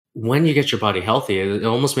when you get your body healthy, it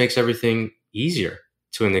almost makes everything easier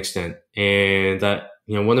to an extent. And that,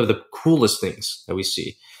 one of the coolest things that we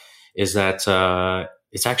see is that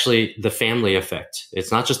it's actually the family effect.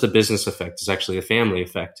 It's not just the business effect. It's actually a family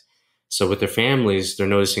effect. So with their families, they're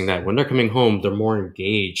noticing that when they're coming home, they're more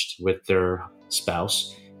engaged with their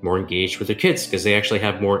spouse, more engaged with their kids, because they actually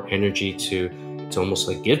have more energy to almost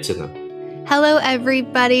like give to them. Hello,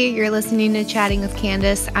 everybody. You're listening to Chatting with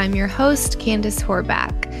Candace. I'm your host, Candace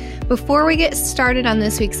Horback. Before we get started on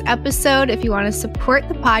this week's episode, if you want to support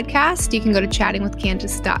the podcast, you can go to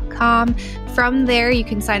chattingwithcandace.com. From there, you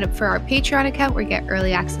can sign up for our Patreon account where you get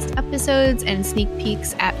early access to episodes and sneak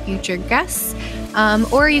peeks at future guests.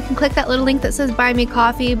 Or you can click that little link that says Buy Me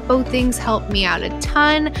Coffee. Both things help me out a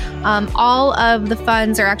ton. All of the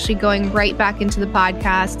funds are actually going right back into the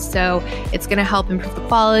podcast, so it's going to help improve the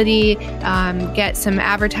quality, get some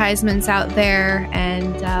advertisements out there,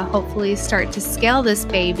 and hopefully start to scale this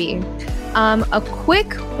baby. A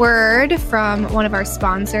quick word from one of our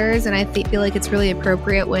sponsors, and I feel like it's really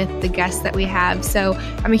appropriate with the guests that we have. So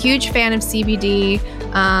I'm a huge fan of CBD,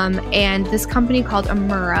 and this company called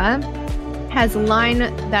Amura has a line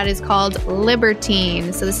that is called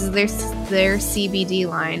Libertine. So this is their CBD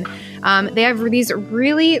line. They have these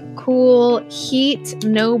really cool heat,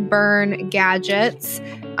 no burn gadgets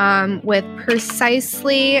with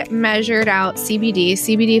precisely measured out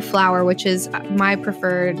CBD flower, which is my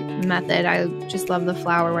preferred method. I just love the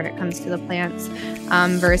flower when it comes to the plants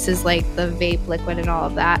versus like the vape liquid and all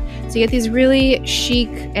of that. So you get these really chic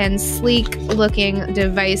and sleek looking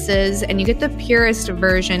devices, and you get the purest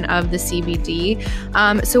version of the CBD.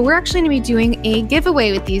 So we're actually going to be doing a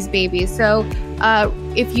giveaway with these babies. So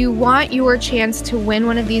if you want your chance to win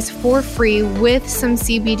one of these for free with some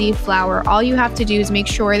CBD flower, all you have to do is make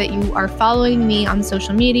sure that you are following me on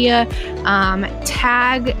social media,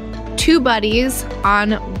 tag 2 buddies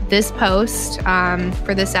on this post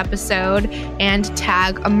for this episode, and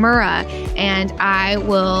tag Amura, and I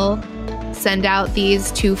will send out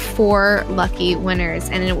these to 4 lucky winners,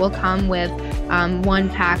 and it will come with 1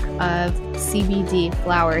 pack of CBD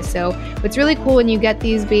flower. So what's really cool when you get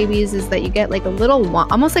these babies is that you get like a little,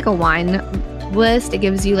 almost like a wine list. It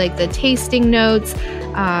gives you like the tasting notes.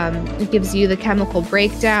 It gives you the chemical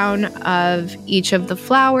breakdown of each of the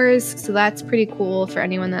flowers. So that's pretty cool for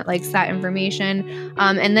anyone that likes that information.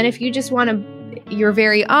 And then if you just want to your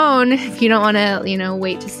very own, if you don't want to,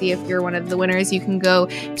 wait to see if you're one of the winners, you can go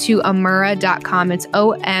to amura.com. It's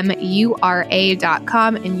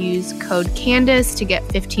OMURA.com and use code Candace to get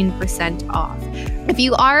 15% off. If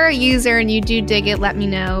you are a user and you do dig it, let me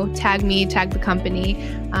know. Tag me, tag the company.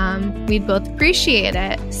 We'd both appreciate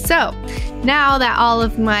it. So now that all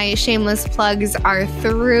of my shameless plugs are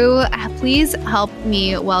through, please help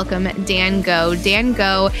me welcome Dan Go. Dan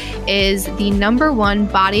Go is the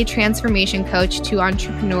 #1 body transformation coach to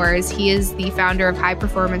entrepreneurs. He is the founder of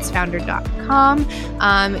highperformancefounder.com.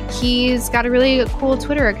 He's got a really cool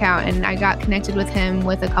Twitter account, and I got connected with him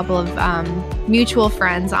with a couple of mutual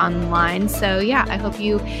friends online. So yeah, I hope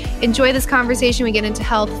you enjoy this conversation. We get into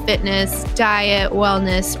health, fitness, diet,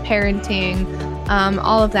 wellness, parenting,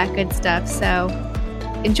 all of that good stuff. So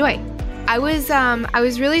enjoy. I was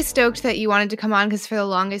really stoked that you wanted to come on, because for the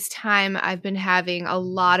longest time I've been having a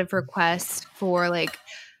lot of requests for like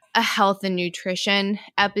a health and nutrition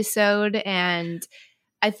episode, and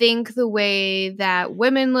I think the way that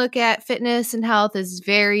women look at fitness and health is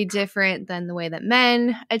very different than the way that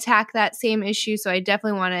men attack that same issue. So I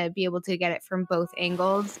definitely want to be able to get it from both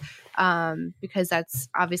angles, because that's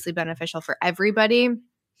obviously beneficial for everybody.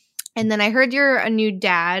 And then I heard you're a new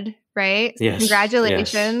dad, right? Yes.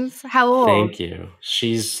 Congratulations. Yes. How old? Thank you.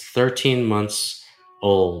 She's 13 months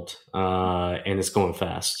old, and it's going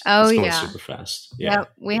fast. Oh, it's going yeah. super fast. Yeah.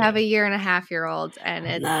 Yep. We have a 1.5-year-old, and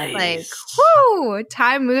it's nice. like, whoo,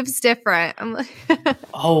 time moves different. I'm like,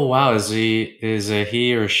 oh wow, is a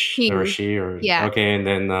he or she yeah. Okay, and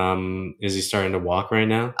then is he starting to walk right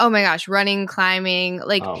now? Oh my gosh, running, climbing,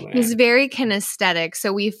 like he's very kinesthetic.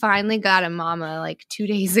 So we finally got a mama like 2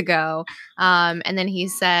 days ago, and then he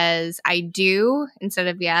says I do instead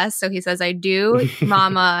of yes. So he says I do,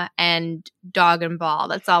 mama, and dog and ball.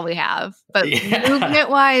 That's all we have. But movement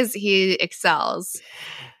wise, he excels.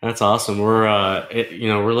 That's awesome. We're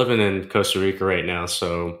we're living in Costa Rica right now,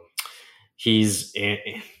 so he's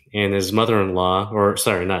and his mother-in-law, or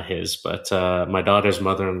sorry, not his, but my daughter's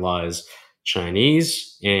mother-in-law is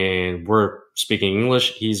Chinese, and we're speaking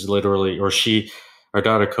English. He's literally, or she, our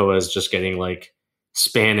daughter Koa is just getting like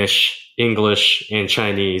Spanish, English, and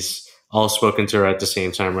Chinese all spoken to her at the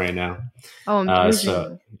same time right now. Oh, amazing.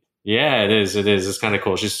 So yeah, it is. It's kind of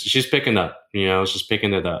cool. She's picking up. She's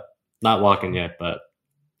picking it up. Not walking yet, but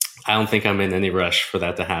I don't think I'm in any rush for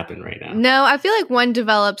that to happen right now. No, I feel like one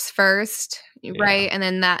develops first, right? Yeah. And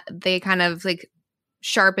then that they kind of like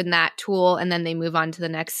sharpen that tool and then they move on to the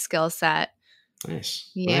next skill set. Nice.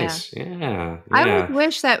 Yeah. Nice. Yeah. I would Yeah.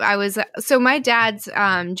 wish that I was so my dad's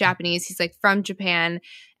Japanese, he's like from Japan,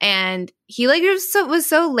 and he like was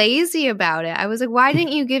so lazy about it. I was like, why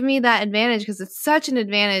didn't you give me that advantage? Because it's such an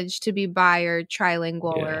advantage to be bi or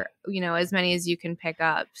trilingual Yeah. or as many as you can pick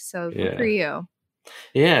up. So good for Yeah. you.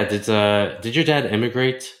 Yeah. Did your dad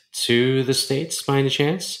immigrate to the States by any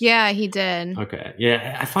chance? Yeah, he did. Okay.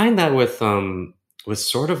 Yeah. I find that with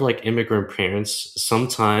sort of like immigrant parents,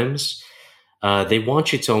 sometimes they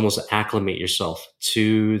want you to almost acclimate yourself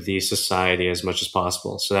to the society as much as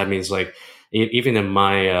possible. So that means like even in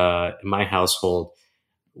my household,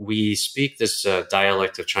 we speak this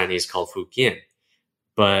dialect of Chinese called Fujian,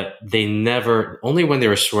 but they never, only when they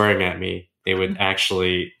were swearing at me, they would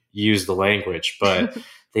actually use the language, but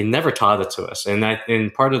they never taught it to us.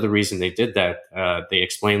 And part of the reason they did that, they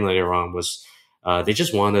explained later on, was they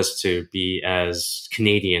just want us to be as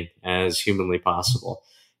Canadian as humanly possible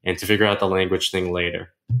and to figure out the language thing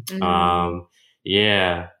later. Mhm.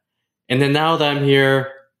 Yeah. And then now that I'm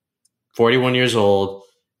here, 41 years old,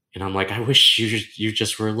 and I'm like, I wish you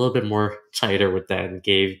just were a little bit more tighter with that and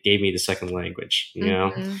gave me the second language,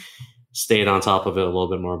 Mhm. stayed on top of it a little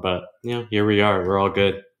bit more. But here we are. We're all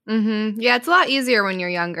good. Mhm. Yeah, it's a lot easier when you're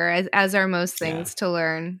younger, as are most Yeah. things to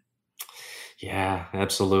learn. Yeah,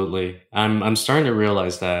 absolutely. I'm starting to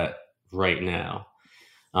realize that right now.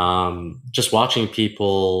 Just watching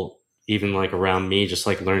people, even like around me, just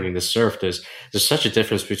like learning to surf. There's such a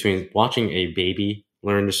difference between watching a baby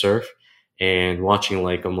learn to surf and watching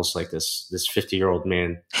like almost like this 50-year-old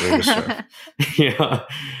man learn to surf. Yeah,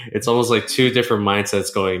 it's almost like two different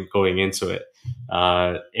mindsets going into it.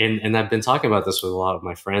 And I've been talking about this with a lot of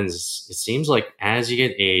my friends. It seems like as you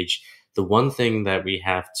get age, the one thing that we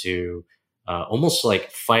have to almost like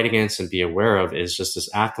fight against and be aware of is just this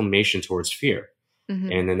acclimation towards fear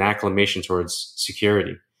Mhm. and an acclimation towards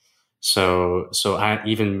security. So I,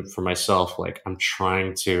 even for myself, like I'm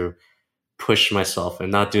trying to push myself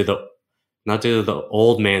and not do the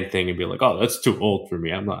old man thing and be like, oh, that's too old for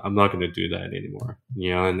me. I'm not going to do that anymore.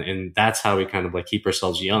 And that's how we kind of like keep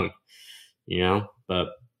ourselves young, but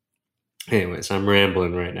anyways, I'm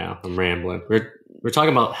rambling right now. I'm rambling. We're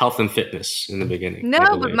talking about health and fitness in the beginning.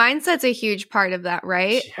 No, but mindset's a huge part of that,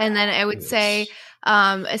 right? Yeah, and then I would say,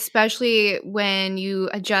 especially when you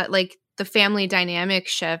adjust, like the family dynamic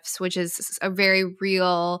shifts, which is a very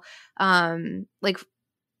real, like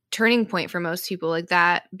turning point for most people, like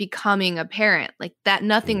that becoming a parent, like that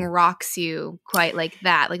nothing rocks you quite like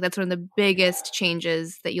that. Like that's one of the biggest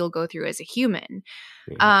changes that you'll go through as a human.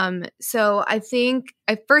 So I think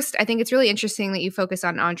it's really interesting that you focus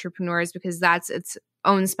on entrepreneurs because that's its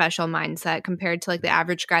own special mindset compared to like the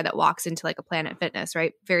average guy that walks into like a Planet Fitness,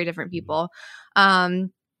 right? Very different people.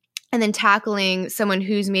 And then tackling someone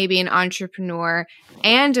who's maybe an entrepreneur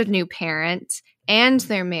and a new parent and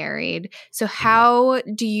they're married. So how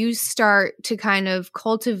do you start to kind of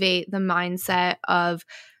cultivate the mindset of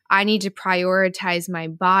I need to prioritize my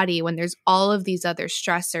body when there's all of these other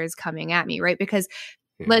stressors coming at me, right? Because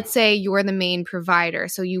let's say you're the main provider.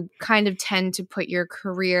 So you kind of tend to put your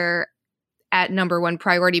career at number one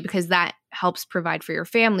priority because that helps provide for your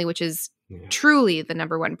family, which is truly the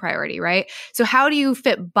number one priority, right? So how do you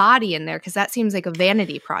fit body in there? Because that seems like a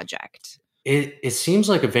vanity project. It seems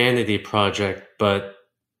like a vanity project, but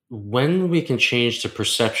when we can change the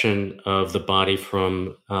perception of the body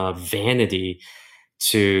from vanity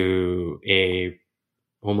to a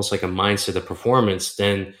almost like a mindset of performance,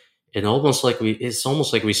 then it's almost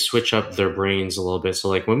like we switch up their brains a little bit. So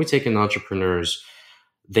like when we take in entrepreneurs,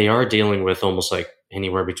 they are dealing with almost like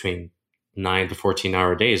anywhere between 9 to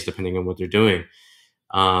 14-hour days, depending on what they're doing.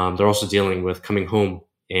 They're also dealing with coming home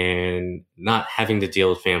and not having to deal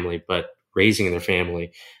with family, but raising their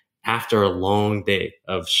family after a long day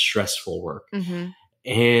of stressful work. Mm-hmm.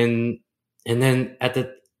 And then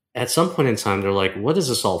at some point in time, they're like, what is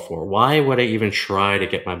this all for? Why would I even try to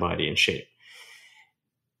get my body in shape?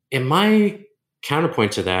 And my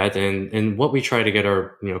counterpoint to that, and what we try to get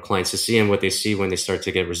our clients to see and what they see when they start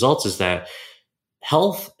to get results, is that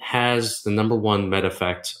health has the number one med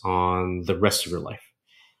effect on the rest of your life.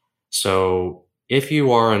 So if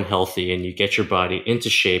you are unhealthy and you get your body into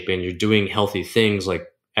shape and you're doing healthy things like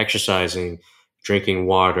exercising, drinking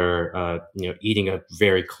water, eating a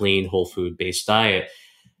very clean, whole food based diet,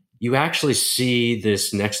 you actually see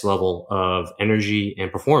this next level of energy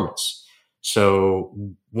and performance. So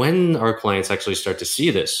when our clients actually start to see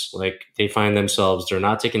this, like they find themselves, they're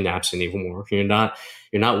not taking naps anymore. You're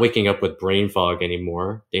not waking up with brain fog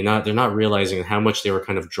anymore. They're not realizing how much they were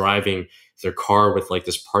kind of driving their car with like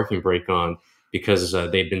this parking brake on because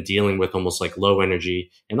they've been dealing with almost like low energy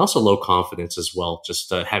and also low confidence as well.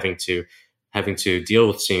 Just having to deal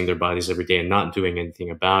with seeing their bodies every day and not doing anything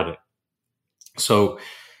about it. So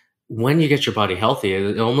when you get your body healthy,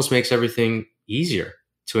 it almost makes everything easier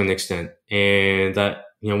to an extent. And that,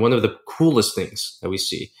 one of the coolest things that we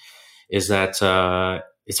see is that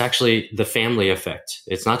it's actually the family effect.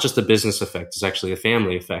 It's not just the business effect, it's actually a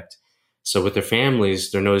family effect. So with their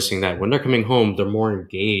families, they're noticing that when they're coming home, they're more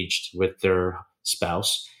engaged with their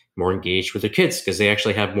spouse, more engaged with their kids because they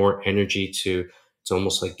actually have more energy to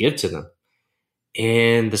almost like give to them.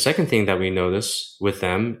 And the second thing that we notice with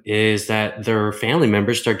them is that their family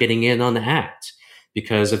members start getting in on the act.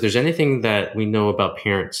 Because if there's anything that we know about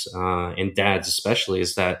parents and dads especially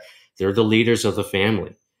is that they're the leaders of the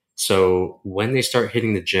family. So when they start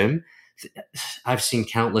hitting the gym, I've seen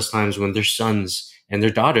countless times when their sons and their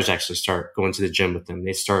daughters actually start going to the gym with them.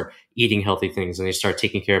 They start eating healthy things and they start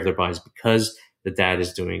taking care of their bodies because the dad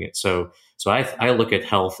is doing it. So I look at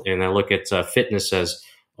health and I look at fitness as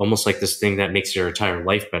almost like this thing that makes your entire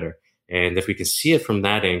life better. And if we can see it from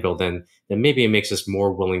that angle, then maybe it makes us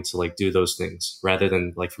more willing to like do those things rather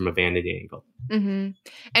than like from a vanity angle. Mm-hmm.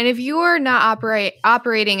 And if you're not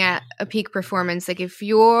operating at a peak performance, like if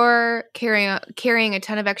you're carrying a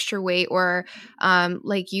ton of extra weight, or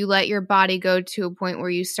like you let your body go to a point where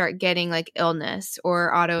you start getting like illness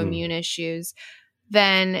or autoimmune issues,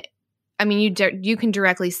 then I mean, you can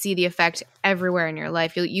directly see the effect everywhere in your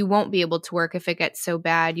life. You won't be able to work if it gets so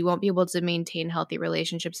bad. You won't be able to maintain healthy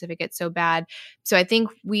relationships if it gets so bad. So I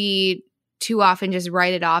think we too often just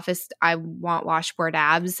write it off as I want washboard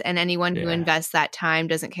abs, and anyone who invests that time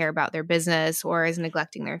doesn't care about their business or is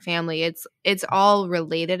neglecting their family. It's all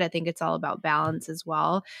related. I think it's all about balance as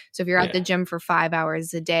well. So if you're at the gym for 5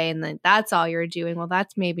 hours a day and then that's all you're doing, well,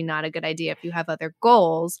 that's maybe not a good idea if you have other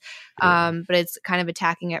goals. But it's kind of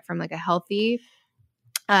attacking it from like a healthy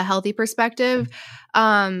perspective.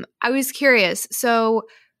 I was curious. So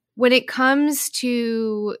when it comes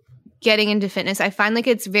to getting into fitness, I find like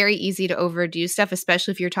it's very easy to overdo stuff,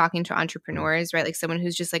 especially if you're talking to entrepreneurs, right? Like someone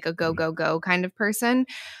who's just like a go, go, go kind of person.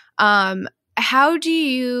 How do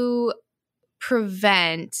you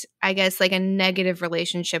prevent, I guess, like a negative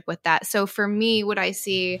relationship with that? So for me, what I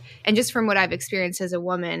see, and just from what I've experienced as a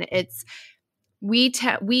woman, it's we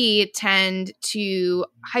tend to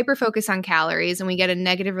hyper focus on calories and we get a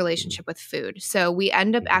negative relationship with food. So we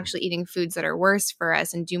end up actually eating foods that are worse for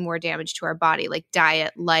us and do more damage to our body, like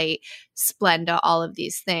diet, light, Splenda, all of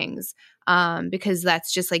these things, because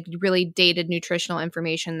that's just like really dated nutritional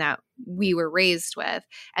information that we were raised with.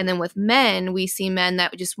 And then with men, we see men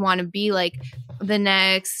that just want to be like the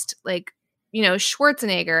next, like,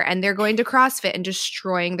 Schwarzenegger, and they're going to CrossFit and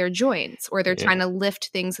destroying their joints, or they're trying to lift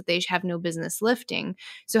things that they have no business lifting.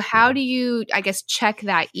 So how do you, I guess, check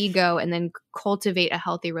that ego and then cultivate a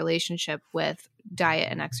healthy relationship with diet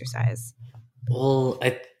and exercise? Well,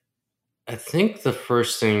 I think the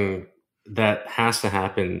first thing that has to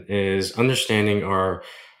happen is understanding our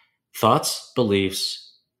thoughts,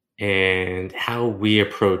 beliefs, and how we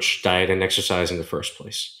approach diet and exercise in the first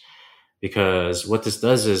place. Because what this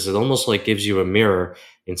does is it almost like gives you a mirror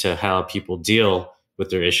into how people deal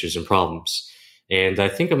with their issues and problems. And I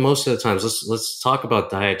think most of the times, let's talk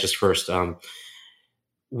about diet just first.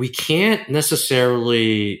 We can't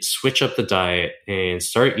necessarily switch up the diet and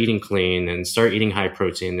start eating clean and start eating high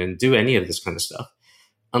protein and do any of this kind of stuff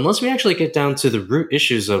unless we actually get down to the root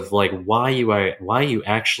issues of like why you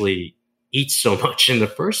actually eat so much in the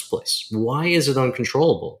first place. Why is it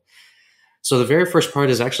uncontrollable? So the very first part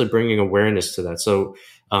is actually bringing awareness to that. So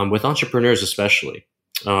with entrepreneurs especially,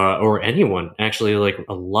 or anyone, actually, like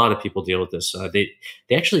a lot of people deal with this. They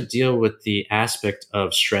actually deal with the aspect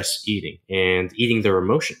of stress eating and eating their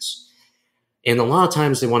emotions. And a lot of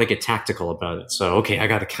times they want to get tactical about it. So, okay, I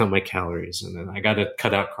got to count my calories and then I got to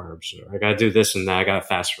cut out carbs, or I got to do this and that. I got to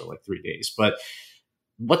fast for like 3 days. But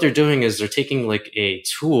what they're doing is they're taking like a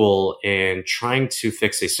tool and trying to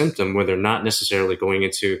fix a symptom when they're not necessarily going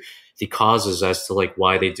into the causes as to like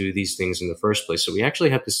why they do these things in the first place. So we actually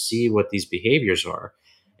have to see what these behaviors are,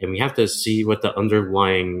 and we have to see what the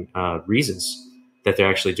underlying reasons that they're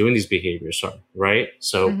actually doing these behaviors are, right?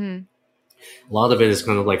 So a lot of it is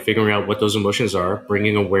kind of like figuring out what those emotions are,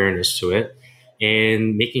 bringing awareness to it,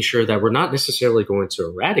 and making sure that we're not necessarily going to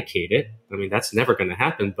eradicate it. I mean, that's never going to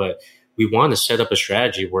happen, but we want to set up a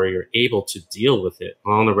strategy where you're able to deal with it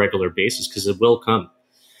on a regular basis, because it will come.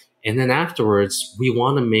 And then afterwards, we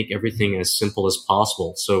want to make everything as simple as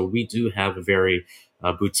possible. So we do have a very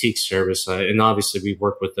boutique service, and obviously we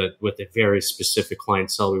work with a very specific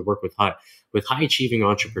clientele. We work with high achieving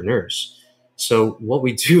entrepreneurs. So what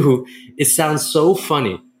we do, it sounds so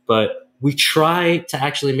funny, but we try to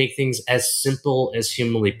actually make things as simple as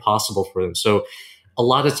humanly possible for them. So a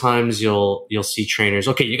lot of times you'll see trainers,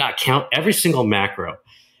 okay, you got to count every single macro,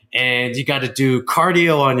 and you got to do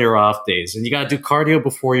cardio on your off days, and you got to do cardio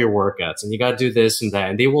before your workouts, and you got to do this and that.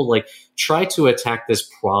 And they will like try to attack this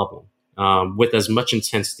problem with as much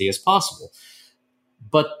intensity as possible.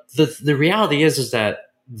 But the reality is that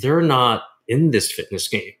they're not in this fitness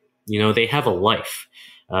game. They have a life,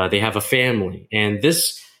 they have a family, and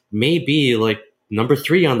this may be like number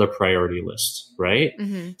 3 on the priority list, right?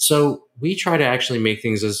 Mm-hmm. So we try to actually make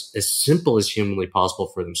things as simple as humanly possible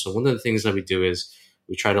for them. So one of the things that we do is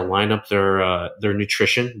we try to line up their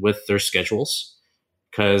nutrition with their schedules,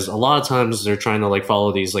 because a lot of times they're trying to like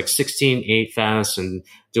follow these like 16-8 fasts and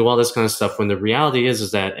do all this kind of stuff, when the reality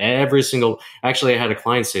is that actually I had a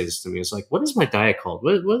client say this to me. It's like, what is my diet called?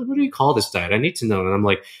 What do you call this diet? I need to know. And I'm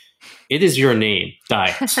like, it is your name,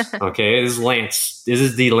 diet. Okay. It is Lance. This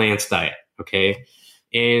is the Lance diet. Okay.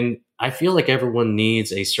 And I feel like everyone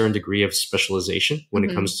needs a certain degree of specialization when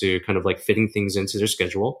it comes to kind of like fitting things into their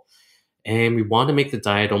schedule. And we want to make the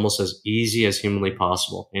diet almost as easy as humanly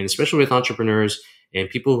possible. And especially with entrepreneurs and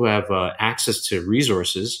people who have access to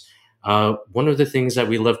resources, one of the things that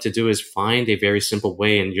we love to do is find a very simple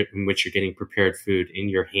way in which you're getting prepared food in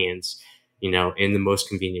your hands, in the most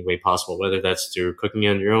convenient way possible, whether that's through cooking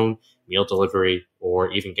on your own, meal delivery,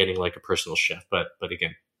 or even getting like a personal chef. But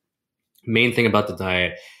again, main thing about the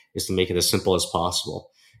diet is to make it as simple as possible,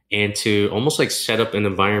 and to almost like set up an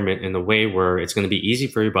environment in a way where it's going to be easy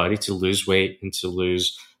for your body to lose weight and to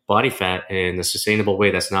lose body fat in a sustainable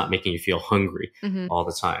way that's not making you feel hungry all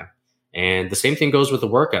the time. And the same thing goes with the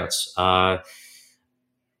workouts.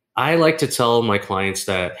 I like to tell my clients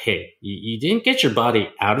that, hey, you didn't get your body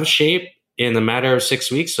out of shape in a matter of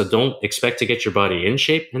 6 weeks, so don't expect to get your body in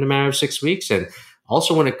shape in a matter of 6 weeks. And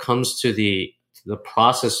also when it comes to the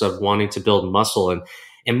process of wanting to build muscle,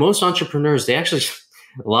 and most entrepreneurs, they actually,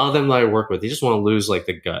 a lot of them that I work with, they just want to lose like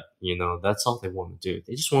the gut. That's all they want to do.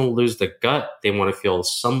 They just want to lose the gut. They want to feel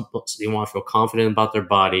confident about their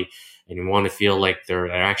body, and you want to feel like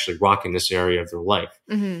they're actually rocking this area of their life.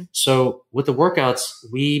 Mm-hmm. So with the workouts,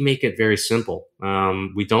 we make it very simple.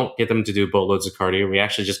 We don't get them to do boatloads of cardio. We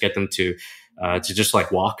actually just get them to just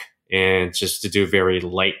like walk and just to do very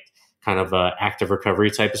light kind of active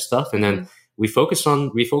recovery type of stuff. And then we focus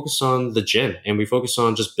on the gym, and we focus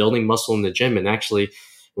on just building muscle in the gym. And actually,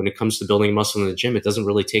 when it comes to building muscle in the gym, it doesn't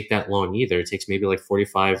really take that long either. It takes maybe like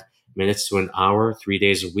 45 minutes to an hour, 3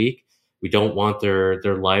 days a week. We don't want their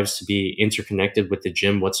lives to be interconnected with the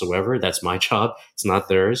gym whatsoever. That's my job. It's not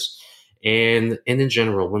theirs. And in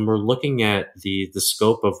general, when we're looking at the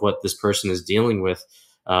scope of what this person is dealing with,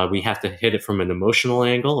 we have to hit it from an emotional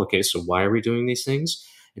angle. Okay, so why are we doing these things?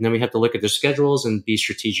 And then we have to look at their schedules and be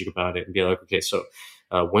strategic about it and be like, okay, so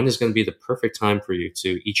when is going to be the perfect time for you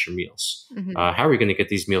to eat your meals? Mm-hmm. How are we going to get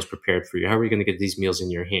these meals prepared for you? How are we going to get these meals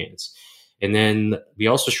in your hands? And then we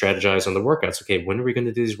also strategize on the workouts. Okay, when are we going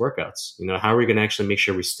to do these workouts? How are we going to actually make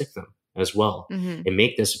sure we stick them as well and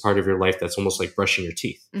make this a part of your life that's almost like brushing your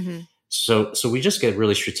teeth? Mm-hmm. So we just get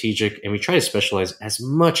really strategic, and we try to specialize as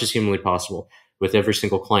much as humanly possible with every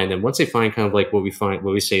single client. And once they find kind of like what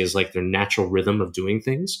we say is like their natural rhythm of doing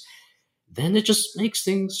things, then it just makes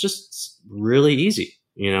things just really easy,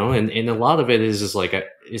 and a lot of it is like,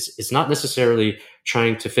 it's not necessarily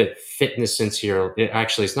trying to fit fitness into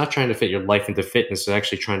it's not trying to fit your life into fitness. It's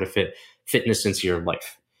actually trying to fit fitness into your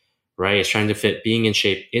life, right? It's trying to fit being in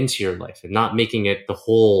shape into your life and not making it the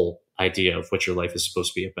whole idea of what your life is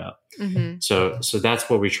supposed to be about. Mm-hmm. So that's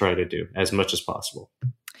what we try to do as much as possible.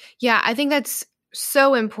 Yeah, I think that's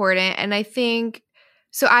so important. And I think,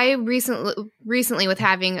 so I recently with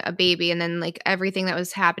having a baby and then like everything that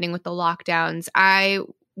was happening with the lockdowns, I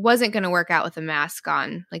wasn't going to work out with a mask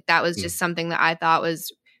on. Like that was just something that I thought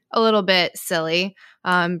was a little bit silly,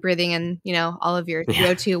 breathing in, all of your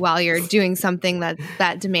CO2 while you're doing something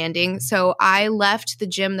that demanding. So I left the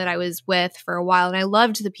gym that I was with for a while, and I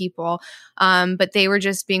loved the people, but they were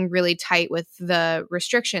just being really tight with the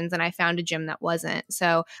restrictions, and I found a gym that wasn't.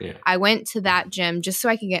 So I went to that gym just so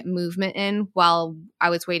I could get movement in while I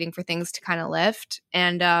was waiting for things to kind of lift.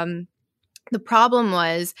 And the problem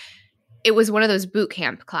was, it was one of those boot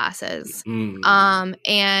camp classes.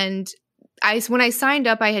 And when I signed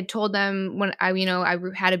up, I had told them when I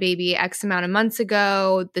had a baby X amount of months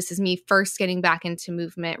ago, this is me first getting back into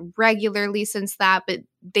movement regularly since that. But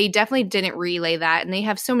they definitely didn't relay that. And they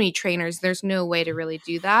have so many trainers. There's no way to really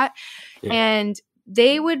do that. Yeah. And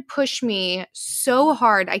they would push me so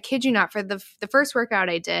hard. I kid you not, for the first workout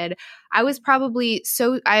I did, I was probably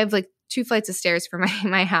I have like 2 flights of stairs for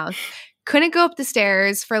my house. Couldn't go up the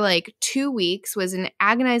stairs for like 2 weeks, was in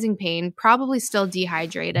agonizing pain, probably still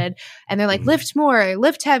dehydrated. And they're like, lift more,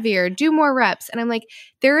 lift heavier, do more reps. And I'm like,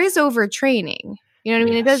 there is overtraining. You know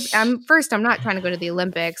what I mean? It does. I'm not trying to go to the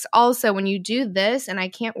Olympics. Also, when you do this and I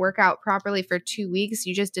can't work out properly for 2 weeks,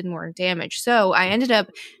 you just did more damage. So I ended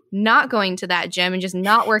up not going to that gym and just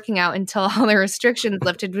not working out until all the restrictions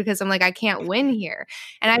lifted, because I'm like, I can't win here.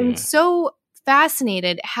 And I'm so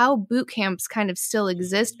fascinated how boot camps kind of still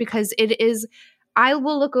exist, because it is, I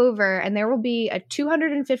will look over and there will be a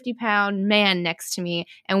 250-pound man next to me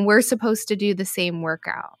and we're supposed to do the same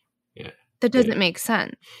workout. Yeah. That doesn't make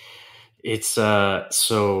sense. It's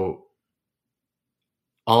so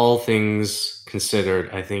all things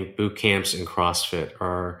considered, I think boot camps and CrossFit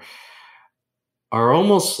are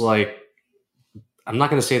almost like, I'm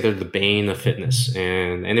not going to say they're the bane of fitness,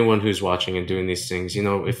 and anyone who's watching and doing these things,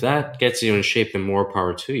 if that gets you in shape, then more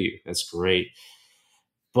power to you. That's great.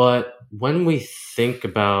 But when we think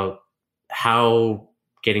about how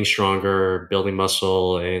getting stronger, building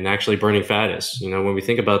muscle, and actually burning fat is, when we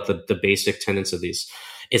think about the basic tenets of these,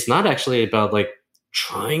 it's not actually about like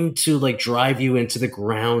trying to like drive you into the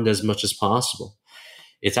ground as much as possible.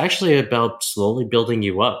 It's actually about slowly building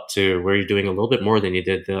you up to where you're doing a little bit more than you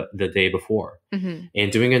did the day before,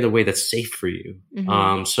 and doing it in a way that's safe for you.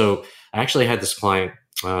 So I actually had this client,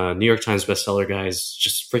 New York Times bestseller guy, is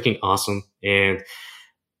just freaking awesome. And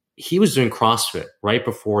he was doing CrossFit right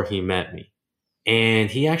before he met me. And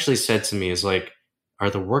he actually said to me, is like,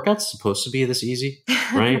 are the workouts supposed to be this easy?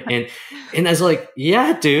 Right. and I was like,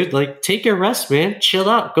 yeah, dude, like take your rest, man, chill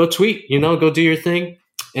out, go tweet, go do your thing.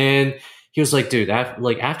 And he was like, dude,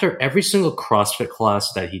 after every single CrossFit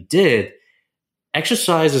class that he did,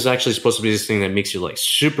 exercise is actually supposed to be this thing that makes you like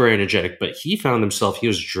super energetic. But he found himself, he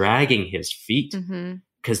was dragging his feet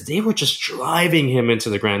because they were just driving him into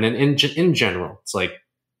the ground. And in general, it's like,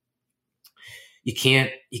 you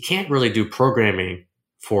can't really do programming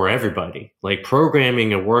for everybody. Like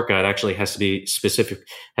programming a workout actually has to be specific,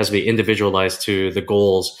 has to be individualized to the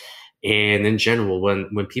goals. And in general,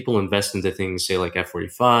 when people invest into things, say like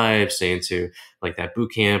F45, say into like that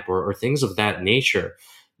boot camp or things of that nature,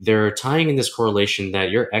 they're tying in this correlation that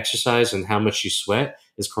your exercise and how much you sweat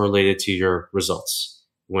is correlated to your results.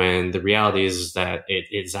 When the reality is that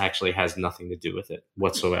it actually has nothing to do with it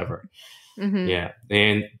whatsoever. Yeah.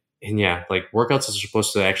 And yeah, like workouts are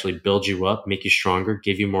supposed to actually build you up, make you stronger,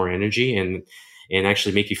 give you more energy, and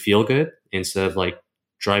actually make you feel good, instead of like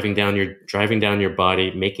driving down your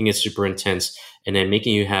body, making it super intense, and then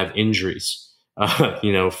making you have injuries,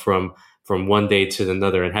 from one day to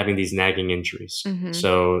another, and having these nagging injuries.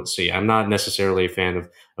 So yeah, I'm not necessarily a fan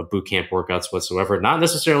of boot camp workouts whatsoever. Not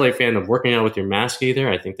necessarily a fan of working out with your mask either.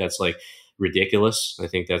 I think that's like ridiculous. I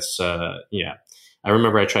think that's I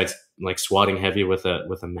remember I tried like squatting heavy with a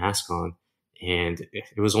mask on, and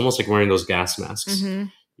it was almost like wearing those gas masks,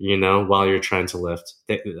 while you're trying to lift.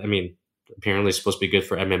 I mean, apparently it's supposed to be good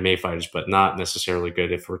for MMA fighters, but not necessarily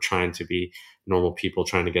good if we're trying to be normal people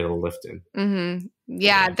trying to get a lift in.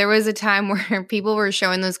 Yeah, there was a time where people were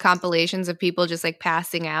showing those compilations of people just like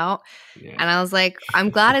passing out. Yeah. And I was like,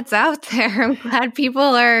 I'm glad it's out there. I'm glad people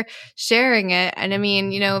are sharing it. And I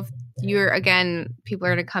mean, if people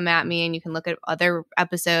are going to come at me, and you can look at other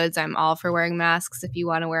episodes. I'm all for wearing masks if you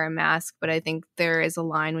want to wear a mask, but I think there is a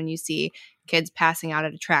line when you see kids passing out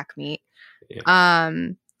at a track meet. Yeah.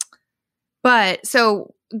 But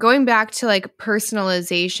so going back to like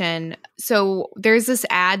personalization, so there's this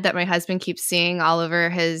ad that my husband keeps seeing all over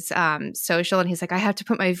his social, and he's like, I have to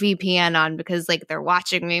put my VPN on because like they're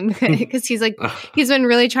watching me, because he's like, he's been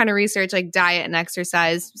really trying to research like diet and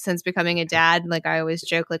exercise since becoming a dad. Like I always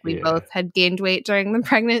joke, like we both had gained weight during the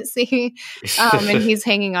pregnancy, and he's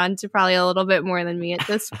hanging on to probably a little bit more than me at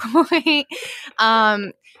this point.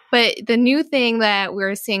 But the new thing that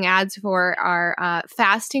we're seeing ads for are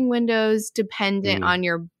fasting windows dependent on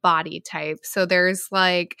your body type. So there's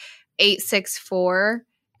like 864.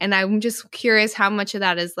 And I'm just curious how much of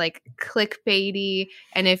that is like clickbaity.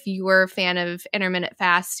 And if you were a fan of intermittent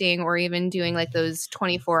fasting, or even doing like those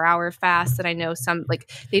 24-hour fasts that I know some,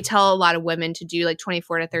 like they tell a lot of women to do like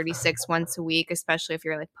 24 to 36 once a week, especially if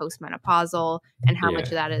you're like postmenopausal, and how much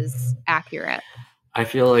of that is accurate. I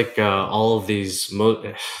feel like all of these,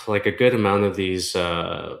 like a good amount of these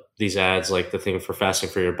ads, like the thing for fasting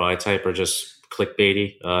for your body type, are just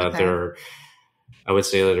clickbaity. Okay. I would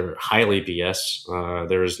say that are highly BS.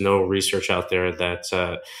 There is no research out there that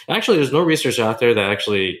actually there's no research out there that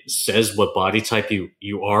actually says what body type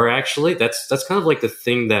you are. Actually, that's kind of like the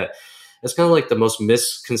thing that's kind of like the most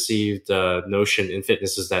misconceived notion in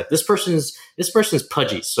fitness is that this person's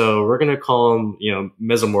pudgy, so we're gonna call him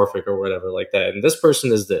mesomorphic or whatever like that, and this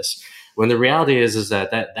person is this. When the reality is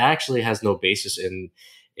that actually has no basis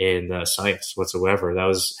in science whatsoever.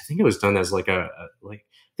 I think it was done as like I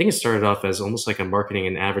think it started off as almost like a marketing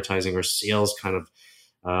and advertising or sales kind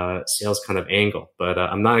of angle, but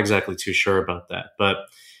I'm not exactly too sure about that. But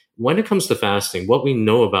when it comes to fasting, what we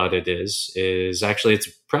know about it is actually it's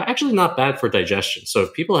actually not bad for digestion. So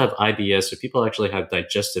if people have IBS, if people actually have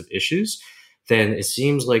digestive issues, then it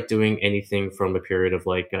seems like doing anything from a period of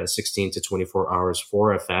like 16 to 24 hours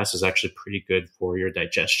for a fast is actually pretty good for your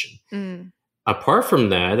digestion. Apart from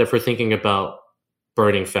that, if we're thinking about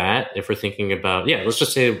burning fat, if we're thinking about, let's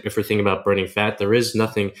just say if we're thinking about burning fat, there is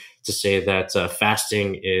nothing to say that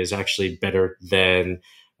fasting is actually better than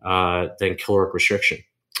caloric restriction.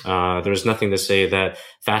 There's nothing to say that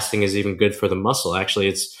fasting is even good for the muscle.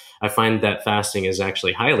 Actually, I find that fasting is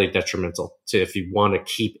actually highly detrimental to if you want to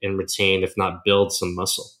keep and retain, if not build some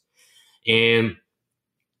muscle. And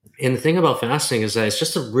the thing about fasting is that it's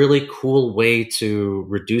just a really cool way to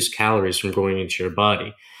reduce calories from going into your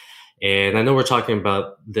body. And I know we're talking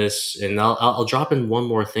about this, and I'll drop in one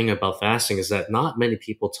more thing about fasting is that not many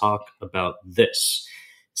people talk about this.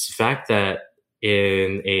 It's the fact that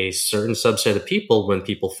in a certain subset of people, when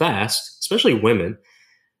people fast, especially women,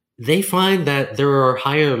 they find that there are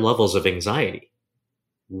higher levels of anxiety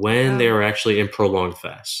when they are actually in prolonged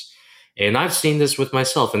fasts. And I've seen this with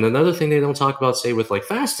myself. And another thing they don't talk about, say, with like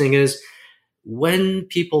fasting is when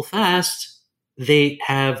people fast, they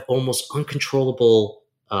have almost uncontrollable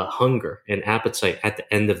hunger and appetite at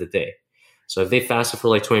the end of the day. So if they fasted for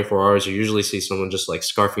like 24 hours, you usually see someone just like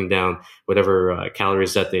scarfing down whatever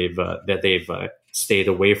calories that they've stayed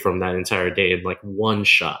away from that entire day in like one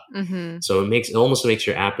shot. So it almost makes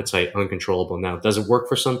your appetite uncontrollable. Now, does it work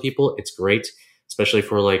for some people? It's great, especially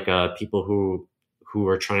for like people who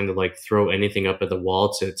are trying to like throw anything up at the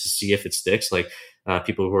wall to see if it sticks. Like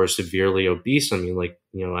people who are severely obese. I mean, like,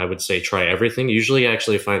 I would say try everything. Usually I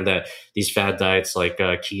actually find that these fad diets like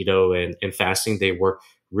keto and fasting, they work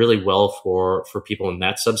really well for people in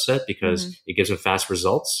that subset because it gives them fast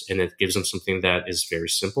results and it gives them something that is very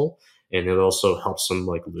simple. And it also helps them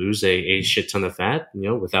like lose a shit ton of fat,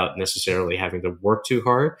 without necessarily having to work too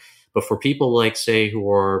hard. But for people like, say, who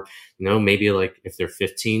are, maybe like if they're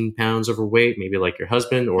 15 pounds overweight, maybe like your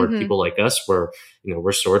husband or people like us, where,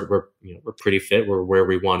 we're pretty fit, we're where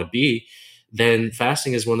we want to be, then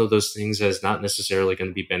fasting is one of those things that is not necessarily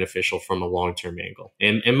going to be beneficial from a long-term angle.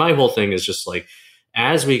 And my whole thing is just like,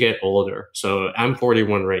 as we get older, so I'm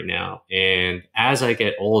 41 right now, and as I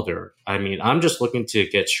get older, I mean, I'm just looking to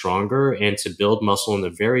get stronger and to build muscle in a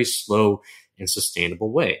very slow and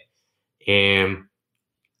sustainable way. And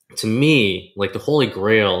to me, like the holy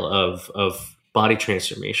grail of body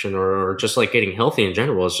transformation or just like getting healthy in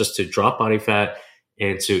general is just to drop body fat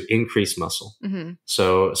and to increase muscle.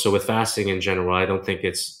 So with fasting in general, I don't think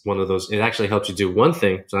it's one of those, it actually helps you do one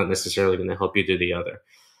thing. It's not necessarily going to help you do the other.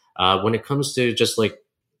 When it comes to just like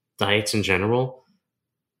diets in general,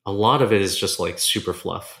 a lot of it is just like super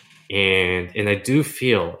fluff. And I do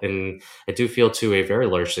feel to a very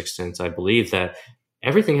large extent, I believe that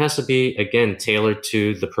everything has to be, again, tailored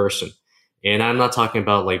to the person. And I'm not talking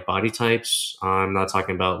about like body types. I'm not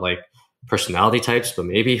talking about like personality types, but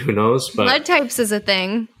maybe, who knows? But blood types is a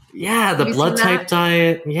thing. Yeah, the blood type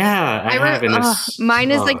diet. Yeah, I have.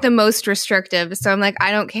 Mine is like the most restrictive. So I'm like,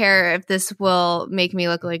 I don't care if this will make me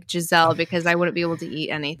look like Giselle because I wouldn't be able to eat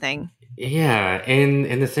anything. Yeah,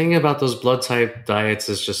 and the thing about those blood type diets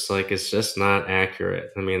is just like, it's just not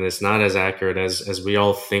accurate. I mean, it's not as accurate as we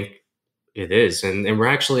all think it is. And we're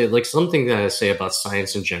actually, like, something that I say about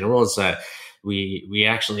science in general is that we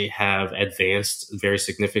actually have advanced very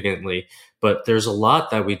significantly, but there's a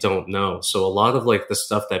lot that we don't know. So a lot of like the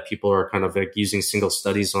stuff that people are kind of like using single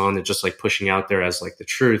studies on and just like pushing out there as like the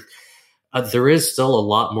truth, there is still a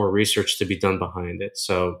lot more research to be done behind it.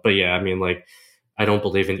 So, but yeah, I mean, like, I don't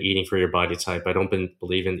believe in eating for your body type. I don't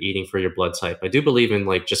believe in eating for your blood type. I do believe in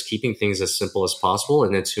like just keeping things as simple as possible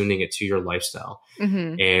and then tuning it to your lifestyle.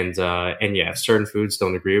 And yeah, if certain foods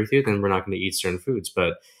don't agree with you, then we're not going to eat certain foods.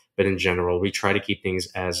 But in general, we try to keep things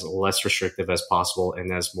as less restrictive as possible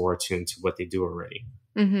and as more attuned to what they do already.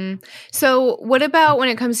 So what about when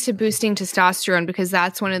it comes to boosting testosterone? Because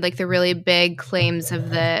that's one of like the really big claims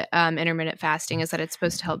of the intermittent fasting is that it's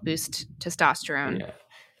supposed to help boost testosterone. Yeah.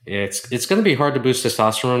 It's going to be hard to boost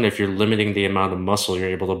testosterone if you're limiting the amount of muscle you're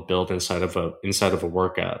able to build inside of a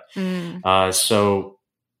workout. Mm. So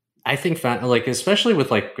I think like especially with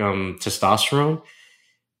like testosterone,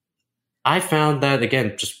 I found that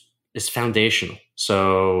again just it's foundational.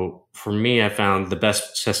 So for me, I found the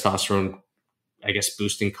best testosterone, I guess,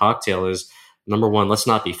 boosting cocktail is number one, let's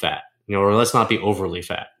not be fat, or let's not be overly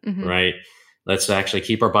fat, Mm-hmm. right? Let's actually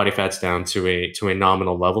keep our body fats down to a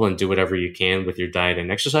nominal level and do whatever you can with your diet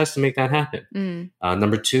and exercise to make that happen.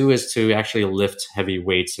 Number two is to actually lift heavy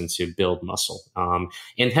weights and to build muscle.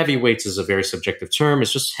 And heavy weights is a very subjective term.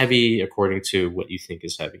 It's just heavy according to what you think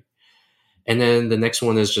is heavy. And then the next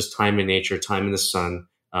one is just time in nature, time in the sun,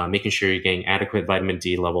 making sure you're getting adequate vitamin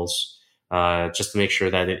D levels, just to make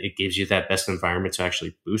sure that it gives you that best environment to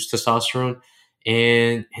actually boost testosterone.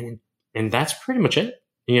 And that's pretty much it.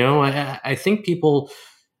 I think people,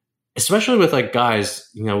 especially with like guys,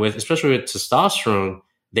 especially with testosterone,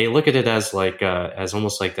 they look at it as like as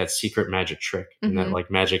almost like that secret magic trick and that like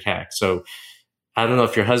magic hack. So I don't know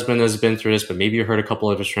if your husband has been through this, but maybe you heard a couple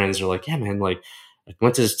of his friends are like, yeah, man, like I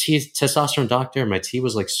went to this testosterone doctor. My T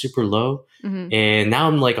was like super low, and now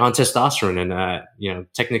I'm like on testosterone, and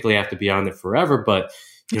technically I have to be on it forever. But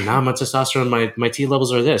now I'm on testosterone. My T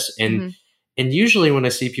levels are this, and usually when I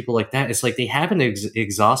see people like that, it's like they haven't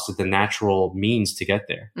exhausted the natural means to get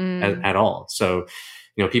there at all. So,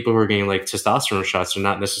 people who are getting like testosterone shots are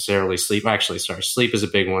not necessarily sleep. Actually, sorry, sleep is a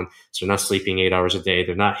big one. So they're not sleeping 8 hours a day.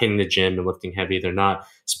 They're not hitting the gym and lifting heavy. They're not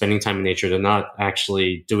spending time in nature. They're not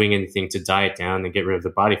actually doing anything to diet down and get rid of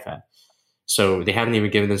their body fat. So they haven't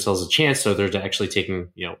even given themselves a chance. So they're actually taking,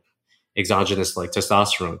 exogenous like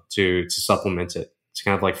testosterone to supplement it, to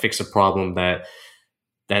kind of like fix a problem that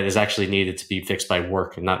is actually needed to be fixed by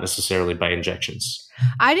work and not necessarily by injections.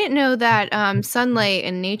 I didn't know that sunlight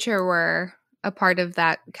and nature were a part of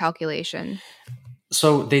that calculation.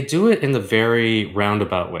 So they do it in a very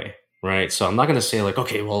roundabout way, right? So I'm not going to say like,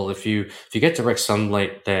 okay, well, if you get direct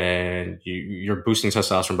sunlight, then you're boosting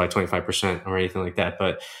testosterone by 25% or anything like that.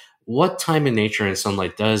 But what time in nature and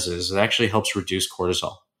sunlight does is it actually helps reduce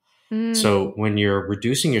cortisol. So when you're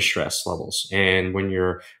reducing your stress levels and when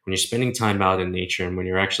you're spending time out in nature and when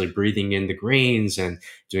you're actually breathing in the greens and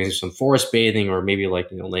doing some forest bathing or maybe like,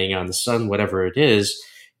 laying out in the sun, whatever it is,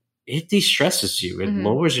 it de-stresses you. It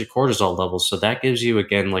lowers your cortisol levels. So that gives you,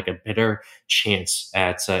 again, like a better chance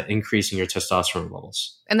at increasing your testosterone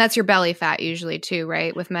levels. And that's your belly fat usually too,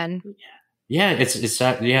 right? With men? Yeah, it's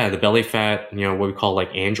that, the belly fat, what we call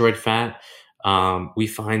like android fat. We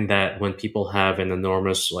find that when people have an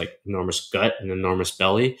enormous gut and enormous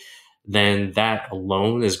belly, then that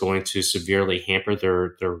alone is going to severely hamper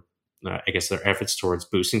their efforts towards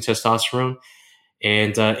boosting testosterone.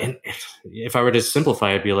 And if I were to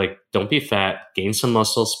simplify, I'd be like, don't be fat, gain some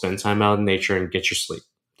muscle, spend time out in nature, and get your sleep.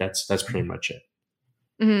 That's pretty much it.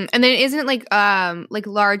 And then isn't it like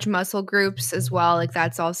large muscle groups as well? Like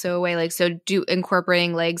that's also a way. Like so, do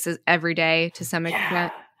incorporating legs every day to some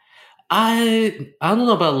extent. I don't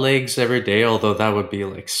know about legs every day, although that would be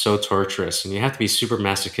like so torturous, and you have to be super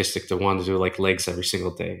masochistic to want to do like legs every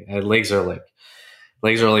single day. Legs are like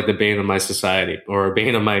the bane of my society or a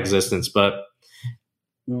bane of my existence. But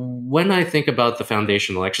when I think about the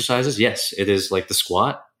foundational exercises, yes, it is like the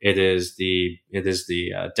squat, it is the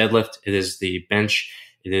deadlift, it is the bench,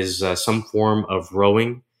 it is some form of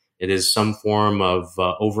rowing, it is some form of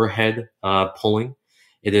overhead pulling.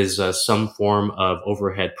 It is some form of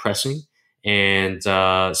overhead pressing and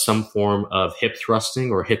some form of hip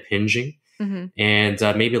thrusting or hip hinging, and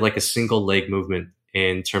maybe like a single leg movement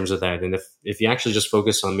in terms of that. And if you actually just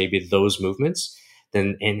focus on maybe those movements,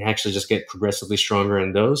 then and actually just get progressively stronger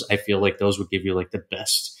in those, I feel like those would give you like the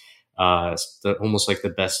best, almost like the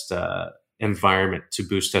best environment to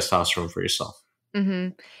boost testosterone for yourself.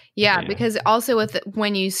 Yeah, because also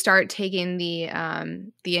when you start taking the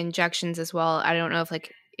injections as well, I don't know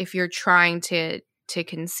if you're trying to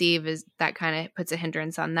conceive, is that kind of puts a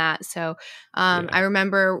hindrance on that. So I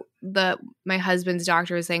remember my husband's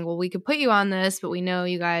doctor was saying, well, we could put you on this, but we know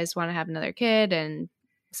you guys want to have another kid, and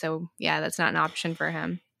so that's not an option for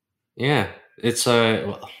him. Yeah, it's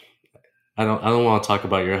well, I don't want to talk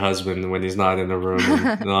about your husband when he's not in the room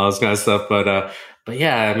and all this kind of stuff, but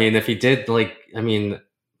yeah, I mean, if he did,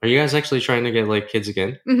 are you guys actually trying to get like kids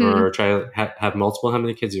again, or try to have multiple? How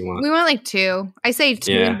many kids do you want? We want like 2. I say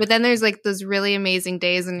 2, but then there's like those really amazing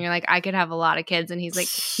days, and you're like, I could have a lot of kids, and he's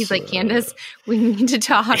like, Candace, we need to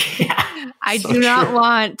talk. I do not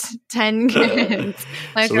want 10 kids.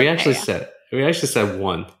 So we actually said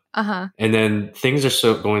 1. And then things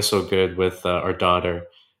are going so good with our daughter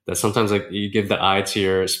that sometimes like you give the eye to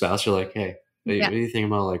your spouse, you're like, hey, What Yeah. do you think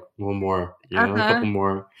about like one more? A Uh-huh. couple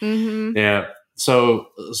more. Mm-hmm. Yeah. So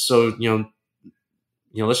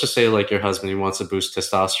let's just say like your husband he wants to boost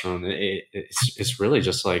testosterone. It's really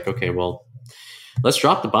just like, okay, well, let's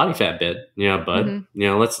drop the body fat bit, bud.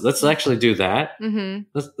 Mm-hmm. Let's actually do that.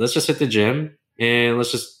 Mm-hmm. Let's just hit the gym and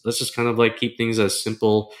let's just kind of like keep things as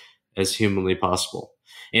simple as humanly possible.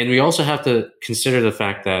 And we also have to consider the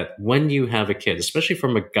fact that when you have a kid, especially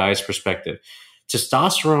from a guy's perspective,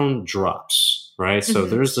 testosterone drops, right? So Mm-hmm.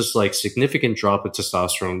 there's this like significant drop of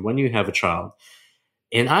testosterone when you have a child.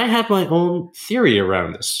 And I have my own theory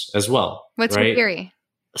around this as well, What's your right? theory?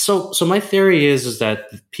 So my theory is that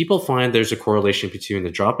people find there's a correlation between the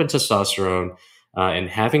drop in testosterone and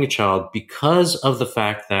having a child because of the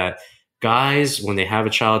fact that guys, when they have a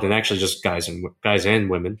child, and actually just guys and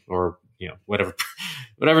women, or whatever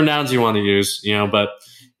whatever nouns you want to use, but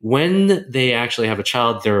when they actually have a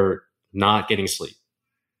child, they're not getting sleep,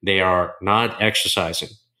 they are not exercising,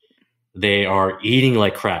 they are eating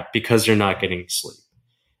like crap because they're not getting sleep.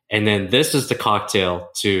 And then this is the cocktail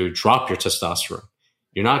to drop your testosterone.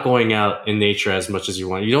 You're not going out in nature as much as you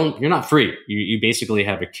want. You're not free. You basically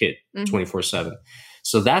have a kid Mm-hmm. 24/7.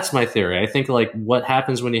 So that's my theory. I think like what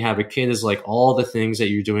happens when you have a kid is like all the things that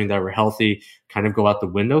you're doing that were healthy kind of go out the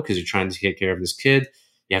window because you're trying to take care of this kid.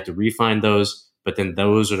 You have to refine those, but then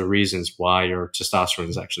those are the reasons why your testosterone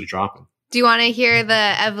is actually dropping. Do you want to hear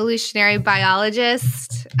the evolutionary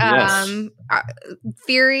biologist Yes.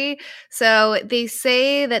 theory? So they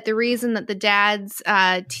say that the reason that the dad's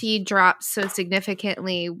T drops so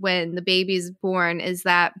significantly when the baby's born is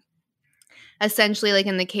that essentially, like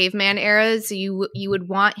in the caveman eras, you would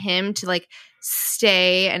want him to like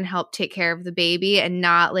stay and help take care of the baby and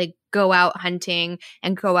not like go out hunting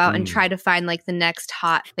and go out and try to find like the next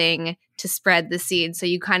hot thing to spread the seed. So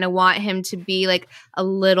you kind of want him to be like a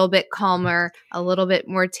little bit calmer, a little bit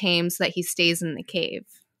more tame so that he stays in the cave.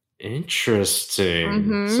 Interesting.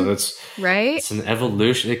 Mm-hmm. So right? It's an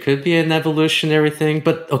evolution. It could be an evolutionary thing,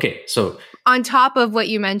 but okay. So on top of what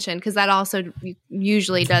you mentioned, because that also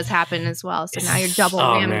usually does happen as well. So now you're double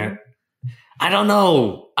whammy. Man. I don't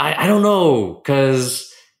know. I don't know,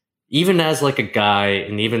 because even as like a guy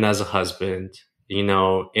and even as a husband,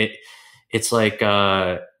 it's like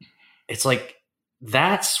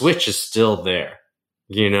that switch is still there,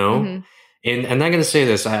 Mm-hmm. And I'm not going to say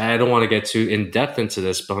this. I don't want to get too in depth into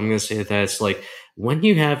this, but I'm going to say that it's like when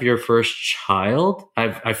you have your first child,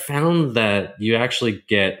 I've found that you actually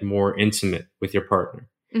get more intimate with your partner.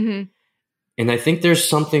 Mm-hmm. And I think there's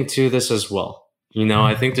something to this as well.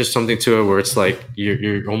 I think there's something to it where it's like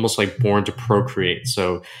you're almost like born to procreate.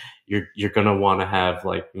 So you're going to want to have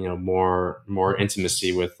like, more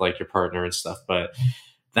intimacy with like your partner and stuff. But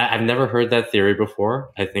that I've never heard that theory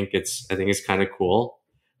before. I think it's kind of cool.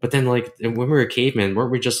 But then like when we were cavemen,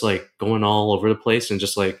 weren't we just like going all over the place and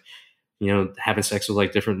just like, having sex with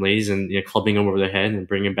like different ladies and clubbing them over the head and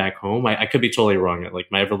bringing them back home? I could be totally wrong.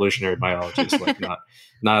 Like my evolutionary biology is like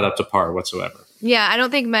not up to par whatsoever. Yeah, I don't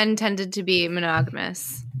think men tended to be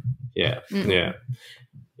monogamous. Yeah,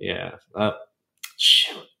 yeah.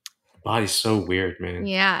 Shoot, body's so weird, man.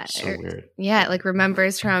 Yeah, so weird. Yeah, it like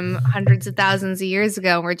remembers from hundreds of thousands of years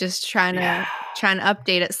ago. And we're just trying to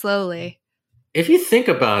update it slowly. If you think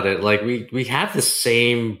about it, like we have the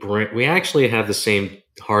same brain. We actually have the same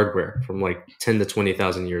hardware from like 10 to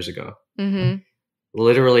 20,000 years ago. Mm-hmm.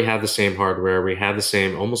 Literally have the same hardware. We have the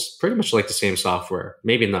same, almost pretty much like the same software.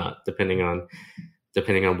 Maybe not, depending on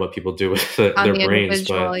what people do with their brains.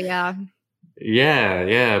 But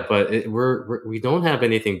yeah. But we don't have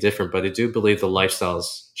anything different. But I do believe the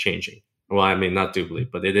lifestyle's changing. Well, I mean, not do believe,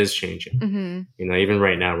 but it is changing. Mm-hmm. Even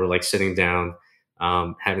right now, we're like sitting down,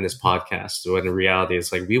 having this podcast. When in reality,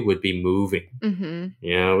 it's like we would be moving.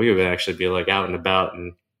 Mm-hmm. We would actually be like out and about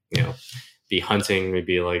and be hunting, we'd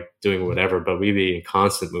be like doing whatever, but we'd be in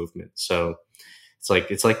constant movement. So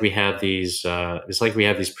it's like we have these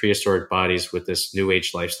prehistoric bodies with this new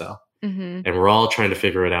age lifestyle. Mm-hmm. And we're all trying to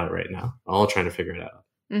figure it out right now.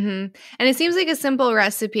 Mm-hmm. And it seems like a simple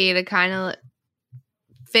recipe to kind of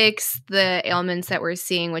fix the ailments that we're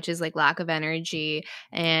seeing, which is like lack of energy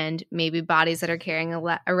and maybe bodies that are carrying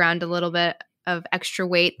around a little bit of extra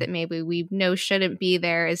weight that maybe we know shouldn't be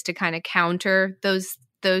there, is to kind of counter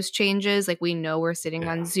those changes. Like we know we're sitting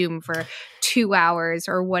on Zoom for 2 hours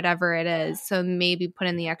or whatever it is. So maybe put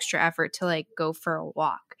in the extra effort to like go for a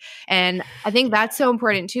walk. And I think that's so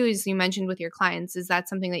important too, as you mentioned with your clients. Is that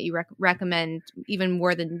something that you recommend even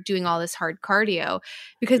more than doing all this hard cardio?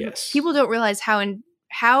 Because people don't realize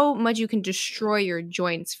how much you can destroy your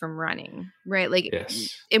joints from running, right? Like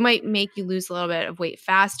Yes. it might make you lose a little bit of weight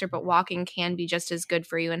faster, but walking can be just as good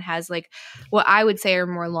for you and has like what I would say are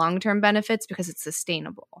more long-term benefits because it's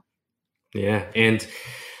sustainable. Yeah. And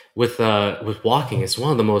with walking, it's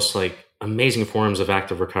one of the most like amazing forms of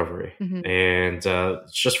active recovery. Mm-hmm. And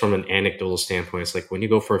just from an anecdotal standpoint, it's like when you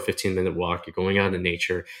go for a 15-minute walk, you're going out in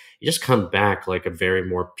nature, you just come back like a very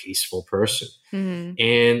more peaceful person. Mm-hmm.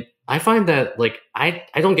 And I find that like I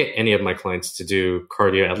don't get any of my clients to do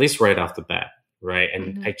cardio, at least right off the bat. Right.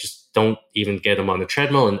 And Mm-hmm. I just don't even get them on the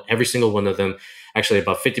treadmill. And every single one of them, actually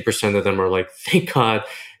about 50% of them are like, thank God.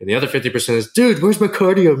 And the other 50% is, dude, where's my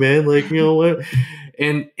cardio, man? Like, you know what?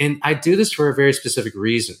 And I do this for a very specific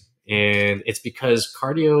reason. And it's because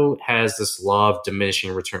cardio has this law of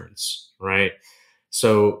diminishing returns, right?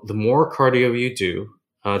 So the more cardio you do,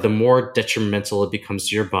 the more detrimental it becomes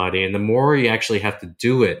to your body, and the more you actually have to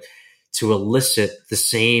do it to elicit the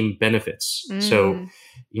same benefits. So,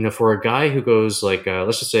 you know, for a guy who goes like,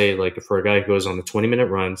 let's just say like for a guy who goes on the 20-minute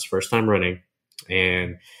runs, first time running,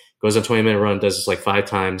 and goes on 20-minute run, does this like 5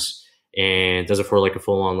 times, and does it for like a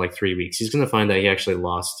full on like 3 weeks, he's going to find that he actually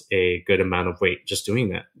lost a good amount of weight just doing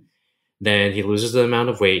that. Then he loses the amount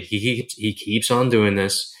of weight. He keeps on doing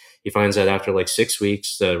this. He finds that after like 6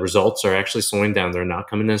 weeks, the results are actually slowing down. They're not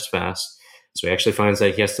coming as fast. So he actually finds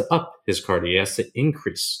that he has to up his cardio. He has to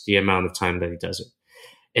increase the amount of time that he does it.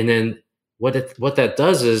 And then what that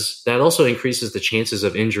does is that also increases the chances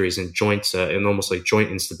of injuries and joints and almost like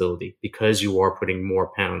joint instability, because you are putting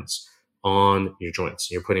more pounds on your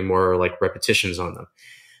joints. You're putting more like repetitions on them.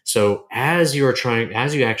 So as you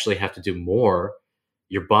actually have to do more,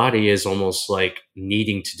 your body is almost like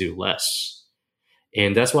needing to do less.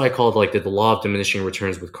 And that's why I call it like the law of diminishing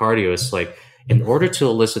returns with cardio. It's like, in order to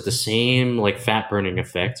elicit the same like fat burning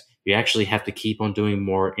effect, you actually have to keep on doing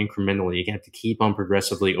more incrementally. You have to keep on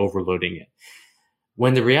progressively overloading it.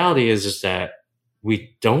 When the reality is that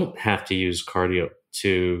we don't have to use cardio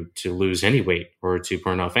to lose any weight or to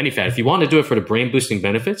burn off any fat. If you want to do it for the brain boosting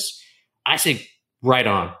benefits, I say right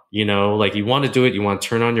on. You know, like you want to do it, you want to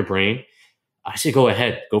turn on your brain, I say go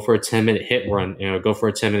ahead, go for a 10-minute hit run, you know, go for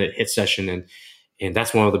a 10-minute hit session. And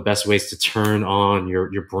that's one of the best ways to turn on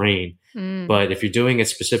your brain. But if you're doing it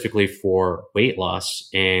specifically for weight loss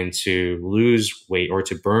and to lose weight or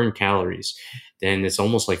to burn calories, then it's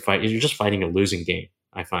almost like you're just fighting a losing game,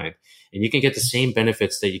 I find. And you can get the same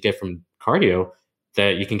benefits that you get from cardio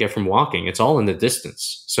that you can get from walking. It's all in the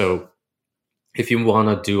distance. So if you want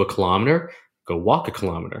to do a kilometer, go walk a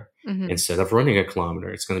kilometer instead of running a kilometer.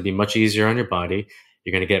 It's going to be much easier on your body.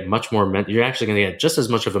 You're going to get much more, you're actually going to get just as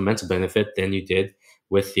much of a mental benefit than you did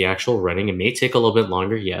with the actual running. It may take a little bit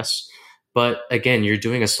longer, yes. But again, you're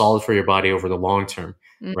doing a solid for your body over the long term,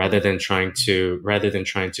 rather than trying to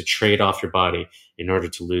trade off your body in order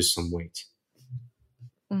to lose some weight.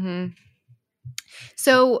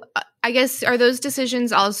 So I guess, are those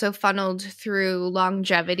decisions also funneled through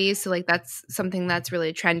longevity? So like that's something that's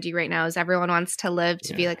really trendy right now, is everyone wants to live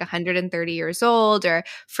to be like 130 years old or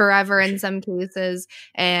forever in some cases.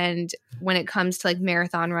 And when it comes to like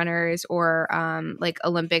marathon runners or like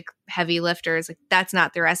Olympic heavy lifters, like that's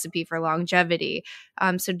not the recipe for longevity.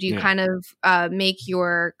 So do you kind of make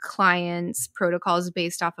your clients protocols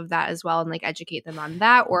based off of that as well and like educate them on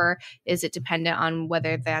that? Or is it dependent on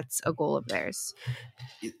whether that's a goal of theirs?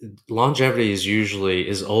 Longevity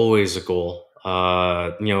is always a goal. You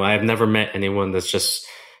know, I've never met anyone that's just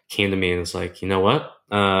came to me and was like, you know what?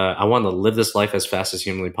 I want to live this life as fast as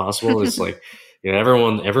humanly possible. It's like, you know,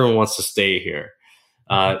 everyone wants to stay here.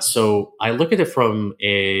 So I look at it from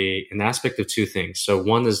an aspect of two things. So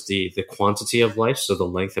one is the quantity of life, so the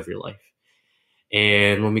length of your life.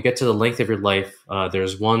 And when we get to the length of your life,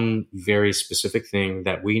 there's one very specific thing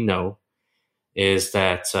that we know is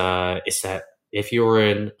that if you're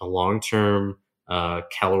in a long-term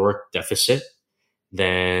caloric deficit,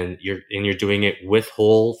 then you're doing it with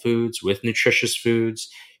whole foods, with nutritious foods,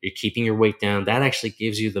 you're keeping your weight down. That actually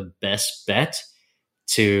gives you the best bet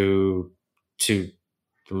to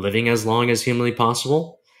living as long as humanly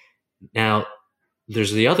possible. Now,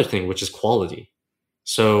 there's the other thing, which is quality.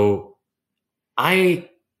 So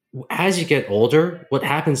as you get older, what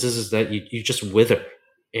happens is that you just wither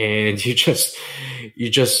and you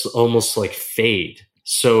just almost like fade.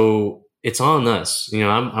 So it's on us. You know,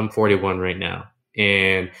 I'm 41 right now,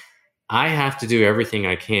 and I have to do everything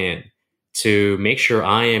I can to make sure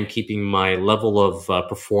I am keeping my level of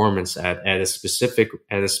performance at a specific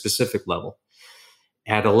level,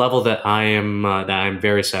 at a level that I'm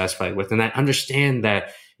very satisfied with. And I understand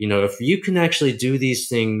that, if you can actually do these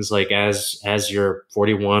things like as you're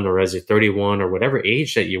 41 or as you're 31 or whatever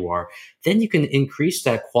age that you are, then you can increase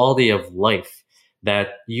that quality of life that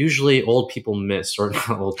usually old people miss, or not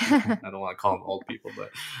old people. I don't want to call them old people,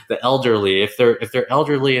 but the elderly. If they're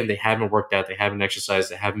elderly and they haven't worked out, they haven't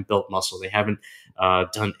exercised, they haven't built muscle, they haven't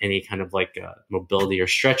done any kind of like mobility or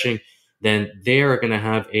stretching, then they are going to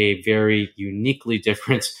have a very uniquely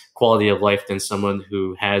different quality of life than someone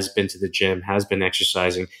who has been to the gym, has been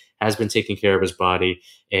exercising, has been taking care of his body,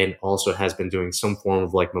 and also has been doing some form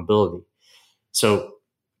of like mobility. So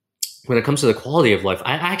when it comes to the quality of life,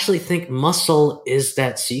 I actually think muscle is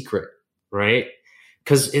that secret, right?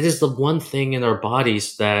 Because it is the one thing in our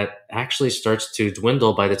bodies that actually starts to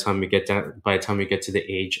dwindle by the time we get to the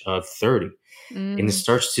age of 30. And it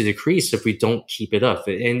starts to decrease if we don't keep it up.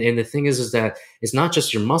 And the thing is that it's not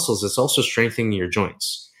just your muscles, it's also strengthening your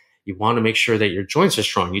joints. You want to make sure that your joints are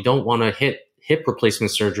strong. You don't want to hit hip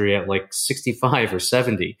replacement surgery at like 65 or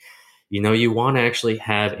 70. You want to actually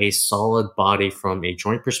have a solid body from a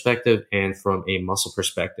joint perspective and from a muscle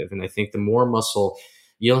perspective. And I think the more muscle,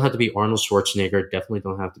 you don't have to be Arnold Schwarzenegger, definitely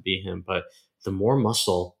don't have to be him, but the more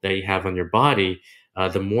muscle that you have on your body,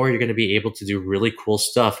 the more you're going to be able to do really cool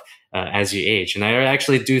stuff as you age. And I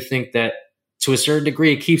actually do think that to a certain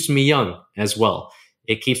degree, it keeps me young as well.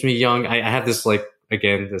 It keeps me young. I have this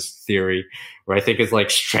this theory where I think it like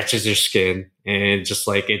stretches your skin and just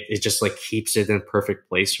like it just like keeps it in a perfect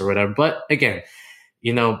place or whatever. But again,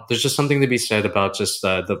 there's just something to be said about just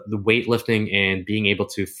the weightlifting and being able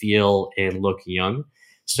to feel and look young.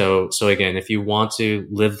 So again, if you want to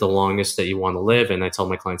live the longest that you want to live, and I tell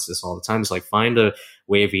my clients this all the time, is like find a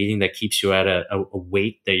way of eating that keeps you at a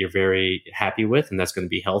weight that you're very happy with, and that's going to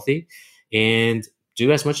be healthy, and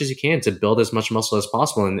do as much as you can to build as much muscle as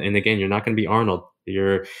possible. And again, you're not going to be Arnold.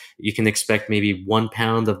 You can expect maybe 1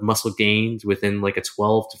 pound of muscle gained within like a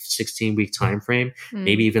 12 to 16 week time frame,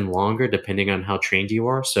 maybe even longer, depending on how trained you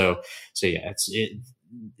are. So yeah,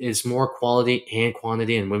 it's more quality and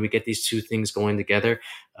quantity. And when we get these two things going together,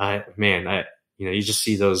 you just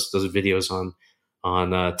see those videos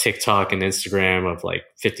on TikTok and Instagram of like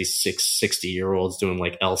 56, 60-year-olds doing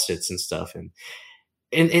like L-sits and stuff. And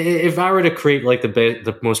if I were to create like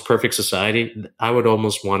the most perfect society, I would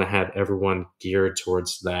almost want to have everyone geared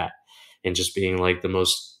towards that and just being like the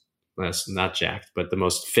most, not jacked, but the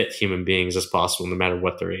most fit human beings as possible, no matter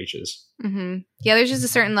what their age is. Mm-hmm. Yeah, there's just a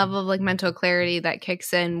certain level of like mental clarity that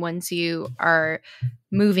kicks in once you are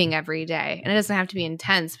moving every day. And it doesn't have to be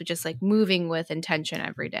intense, but just like moving with intention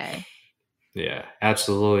every day. Yeah,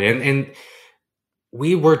 absolutely. And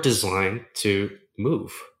we were designed to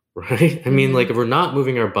move. Right? I mean, like if we're not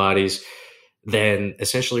moving our bodies, then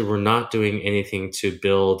essentially we're not doing anything to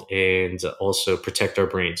build and also protect our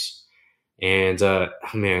brains. And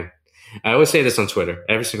man, I always say this on Twitter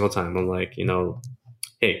every single time. I'm like,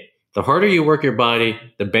 hey, the harder you work your body,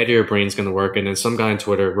 the better your brain's going to work. And then some guy on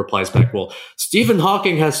Twitter replies back, well, Stephen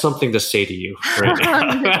Hawking has something to say to you right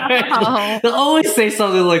now. They'll always say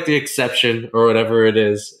something like the exception or whatever it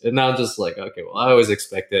is. And now I'm just like, okay, well, I always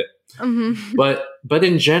expect it. Mm-hmm. But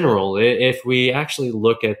in general, if we actually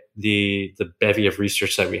look at the bevy of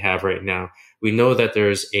research that we have right now, we know that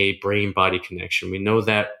there's a brain-body connection. We know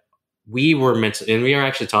that we were meant to, and we are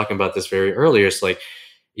actually talking about this very earlier. It's like,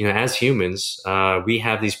 as humans, we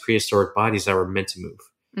have these prehistoric bodies that were meant to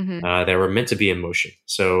move, that were meant to be in motion.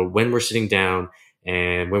 So when we're sitting down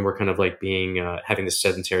and when we're kind of like having this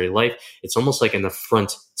sedentary life, it's almost like an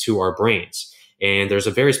affront to our brains. And there's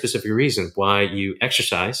a very specific reason why you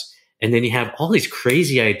exercise. And then you have all these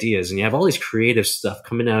crazy ideas and you have all these creative stuff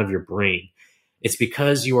coming out of your brain. It's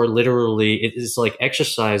because you are it's like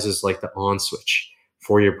exercise is like the on switch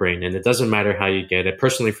for your brain. And it doesn't matter how you get it.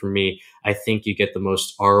 Personally, for me, I think you get the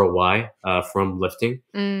most ROI from lifting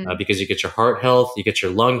because you get your heart health, you get your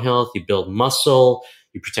lung health, you build muscle,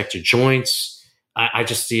 you protect your joints. I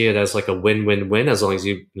just see it as like a win-win-win as long as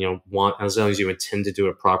you as long as you intend to do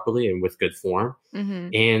it properly and with good form.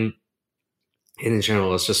 And in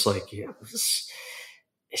general, it's just like, it's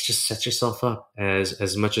just set yourself up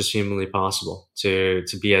as much as humanly possible to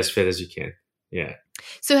be as fit as you can. Yeah.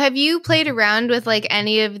 So have you played around with like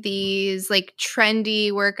any of these like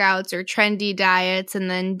trendy workouts or trendy diets and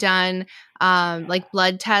then done like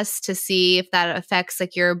blood tests to see if that affects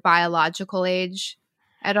like your biological age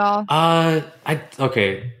at all?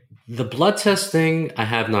 Okay. The blood test thing I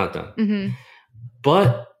have not done,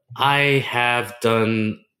 but I have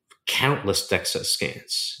done countless DEXA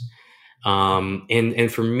scans.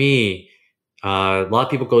 And for me, a lot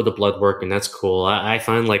of people go to blood work and that's cool. I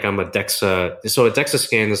find like I'm a DEXA. So a DEXA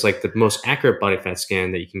scan is like the most accurate body fat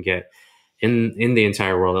scan that you can get. in the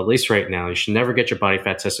entire world, at least right now. You should never get your body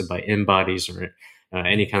fat tested by InBodies or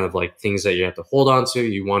any kind of like things that you have to hold on to.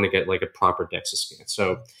 You want to get like a proper DEXA scan.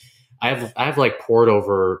 So I've like poured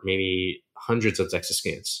over maybe hundreds of DEXA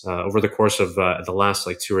scans over the course of the last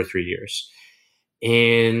like 2 or 3 years.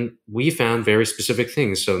 And we found very specific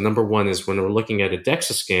things. So number one is when we're looking at a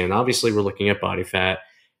DEXA scan, obviously we're looking at body fat.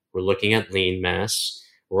 We're looking at lean mass.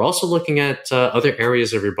 We're also looking at other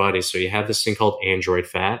areas of your body. So you have this thing called android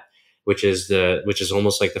fat, which is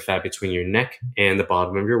almost like the fat between your neck and the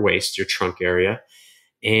bottom of your waist, your trunk area.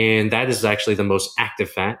 And that is actually the most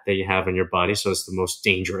active fat that you have in your body. So it's the most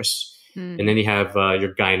dangerous. And then you have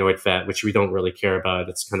your gynoid fat, which we don't really care about.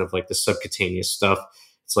 It's kind of like the subcutaneous stuff.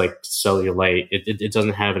 It's like cellulite. It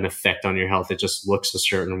doesn't have an effect on your health. It just looks a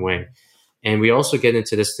certain way. And we also get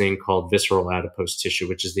into this thing called visceral adipose tissue,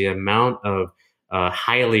 which is the amount of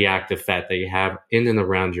highly active fat that you have in and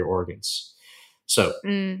around your organs. So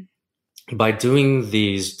by doing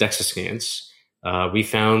these DEXA scans, we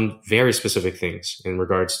found very specific things in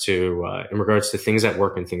regards to things that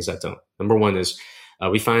work and things that don't. Number one is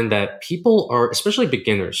we find that people are, especially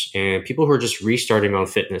beginners and people who are just restarting on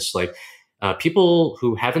fitness, like people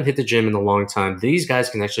who haven't hit the gym in a long time, these guys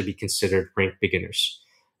can actually be considered ranked beginners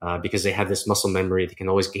because they have this muscle memory. They can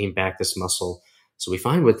always gain back this muscle. So we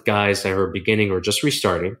find with guys that are beginning or just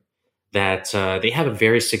restarting that they have a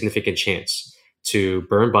very significant chance to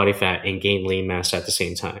burn body fat and gain lean mass at the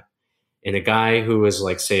same time. And a guy who is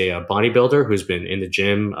like, say, a bodybuilder who's been in the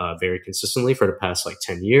gym very consistently for the past like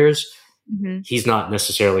 10 years, he's not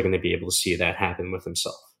necessarily going to be able to see that happen with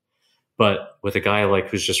himself. But with a guy like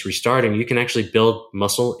who's just restarting, you can actually build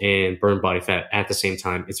muscle and burn body fat at the same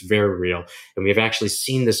time. It's very real. And we've actually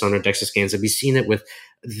seen this on our DEXA scans, and we've seen it with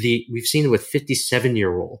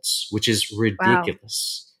 57-year-olds, which is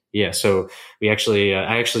ridiculous. Wow. Yeah. So I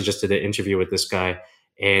actually just did an interview with this guy,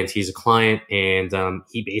 and he's a client, and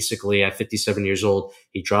he basically at 57 years old,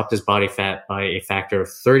 he dropped his body fat by a factor of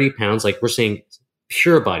 30 pounds. Like we're saying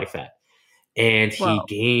pure body fat. And he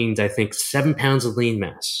gained, I think, 7 pounds of lean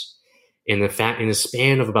mass in a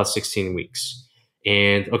span of about 16 weeks.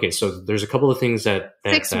 And okay, so there's a couple of things that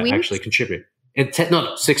actually contribute. And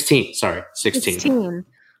 16. Sorry, 16. 16.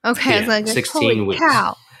 Okay, yeah, I was like, 16 holy weeks.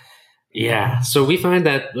 Cow. Yeah, so we find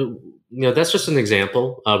that that's just an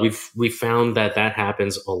example. We've found that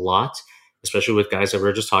happens a lot, especially with guys that we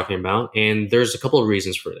were just talking about. And there's a couple of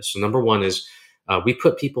reasons for this. So number one is we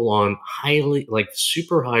put people on highly, like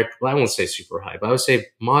super high, well, I won't say super high, but I would say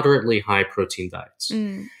moderately high protein diets.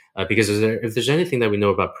 Because if there's anything that we know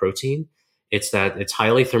about protein, it's that it's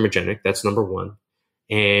highly thermogenic. That's number one.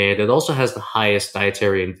 And it also has the highest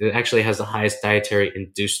dietary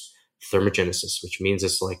induced thermogenesis, which means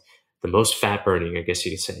it's like the most fat burning, I guess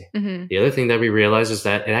you could say. The other thing that we realize is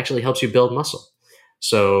that it actually helps you build muscle.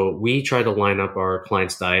 So we try to line up our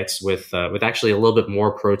clients' diets with actually a little bit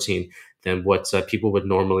more protein than what people would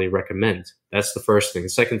normally recommend. That's the first thing. The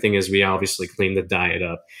second thing is we obviously clean the diet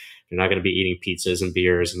up. They're not going to be eating pizzas and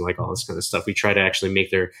beers and like all this kind of stuff. We try to actually make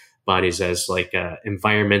their bodies as like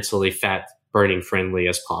environmentally fat burning friendly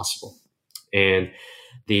as possible. And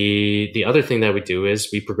the other thing that we do is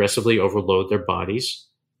we progressively overload their bodies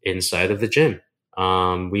inside of the gym.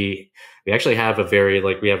 We actually have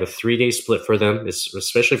we have a 3-day split for them. It's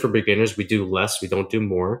especially for beginners. We do less. We don't do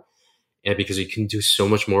more. Because you can do so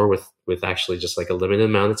much more with actually just like a limited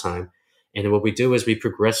amount of time. And what we do is we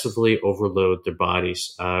progressively overload their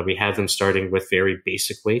bodies. We have them starting with very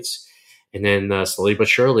basic weights. And then slowly but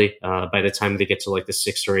surely, by the time they get to like the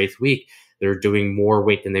 6th or 8th week, they're doing more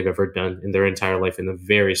weight than they've ever done in their entire life in a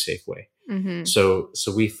very safe way. So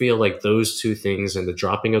we feel like those two things, and the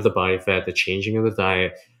dropping of the body fat, the changing of the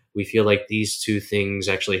diet, we feel like these two things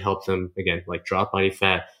actually help them, again, like drop body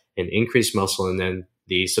fat and increase muscle. And then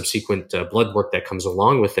the subsequent blood work that comes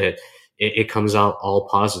along with it comes out all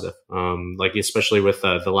positive. Like especially with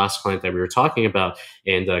the last client that we were talking about,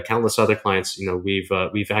 and countless other clients,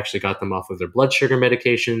 we've actually got them off of their blood sugar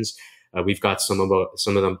medications. We've got some of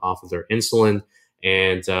them off of their insulin,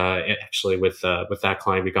 and actually with that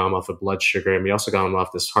client, we got them off of blood sugar, and we also got them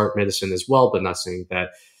off this heart medicine as well. But not saying that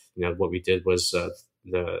what we did was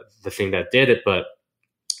the thing that did it, but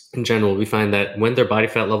in general, we find that when their body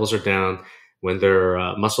fat levels are down, when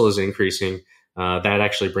their muscle is increasing, that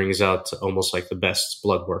actually brings out almost like the best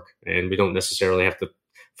blood work. And we don't necessarily have to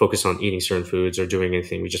focus on eating certain foods or doing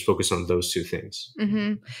anything. We just focus on those two things.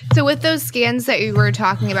 So with those scans that you were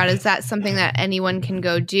talking about, is that something that anyone can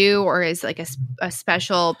go do, or is like a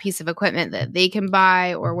special piece of equipment that they can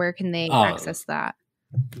buy, or where can they access that?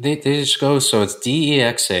 They just go, so it's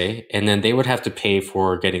DEXA, and then they would have to pay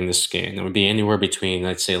for getting the scan. It would be anywhere between,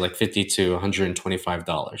 let's say, like $50 to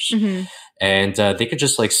 $125. and they could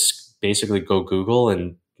just like basically go Google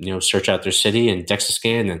and search out their city and DEXA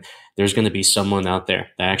scan, and there's going to be someone out there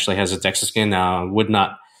that actually has a DEXA scan. Now, I would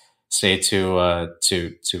not say to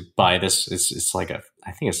buy this. It's like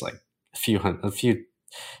I think it's like a few.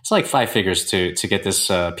 It's like five figures to get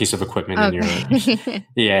this piece of equipment in your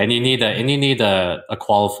and you need a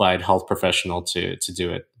qualified health professional to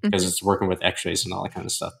do it, because it's working with X-rays and all that kind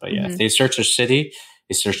of stuff. But if they search their city,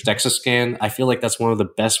 they search DEXA scan. I feel like that's one of the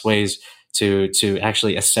best ways to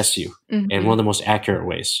actually assess you, and one of the most accurate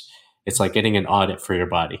ways. It's like getting an audit for your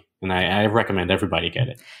body, and I recommend everybody get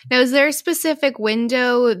it. Now, is there a specific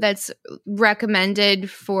window that's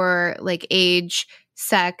recommended for like age,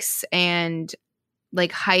 sex, and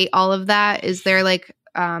like height, all of that? Is there like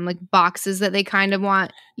boxes that they kind of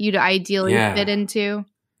want you to ideally fit into?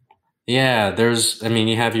 Yeah,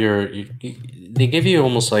 you have they give you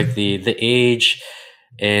almost like the age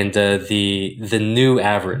and the new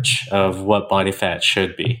average of what body fat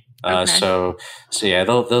should be. So yeah,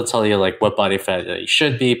 they'll tell you like what body fat you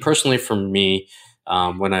should be. Personally, for me,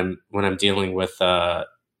 when I'm dealing with let's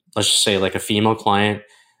just say like a female client,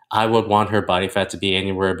 I would want her body fat to be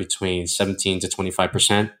anywhere between 17 to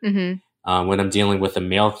 25%. When I'm dealing with a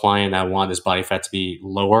male client, I want his body fat to be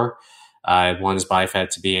lower. I want his body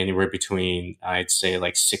fat to be anywhere between, I'd say,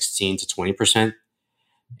 like 16 to 20%.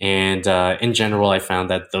 And in general, I found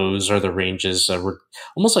that those are the ranges,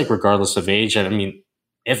 almost like regardless of age. I mean,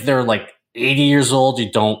 if they're like 80 years old,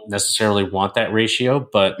 you don't necessarily want that ratio.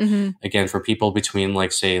 But again, for people between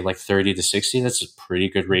like, say, like 30 to 60, that's a pretty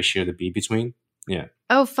good ratio to be between. Yeah.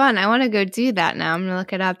 Oh, fun. I want to go do that now. I'm going to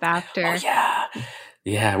look it up after. Oh, yeah.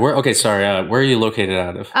 Yeah. Where are you located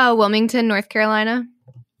out of? Oh, Wilmington, North Carolina.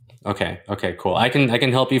 Okay, cool. I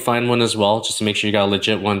can help you find one as well, just to make sure you got a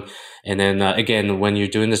legit one. And then again, when you're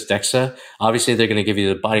doing this DEXA, obviously they're going to give you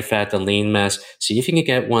the body fat, the lean mass. See if you can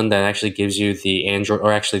get one that actually gives you the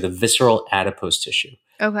the visceral adipose tissue.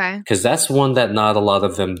 Okay. Because that's one that not a lot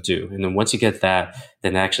of them do. And then once you get that,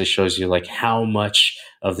 then it actually shows you like how much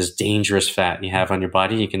of this dangerous fat you have on your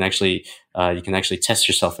body. You can actually test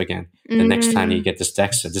yourself again the next time you get this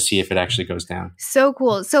DEXA to see if it actually goes down. So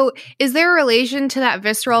cool. So is there a relation to that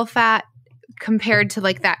visceral fat compared to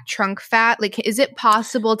like that trunk fat? Like, is it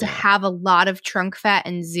possible to have a lot of trunk fat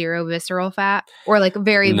and zero visceral fat, or like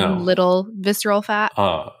very little visceral fat?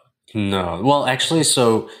 No. Well, actually,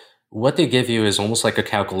 so what they give you is almost like a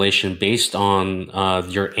calculation based on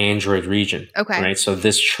your android region. Okay. Right. So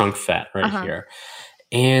this trunk fat here.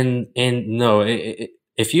 And no,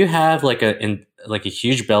 if you have like a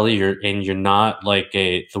huge belly, you're not like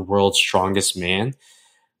the world's strongest man,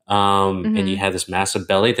 and you have this massive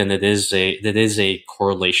belly, then that is a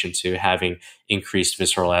correlation to having increased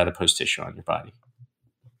visceral adipose tissue on your body.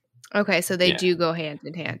 Okay, so they do go hand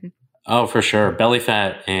in hand. Oh, for sure. Belly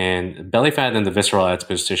fat and the visceral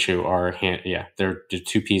adipose tissue are they're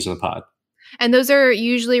two peas in a pod. And those are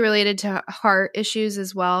usually related to heart issues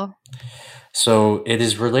as well. So it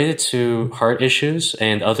is related to heart issues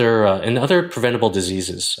and other preventable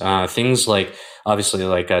diseases. Things like obviously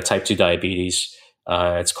like type 2 diabetes.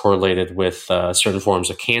 It's correlated with certain forms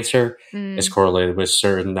of cancer. It's correlated with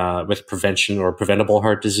certain with prevention or preventable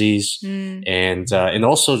heart disease, and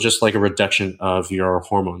also just like a reduction of your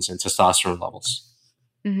hormones and testosterone levels.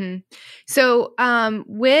 So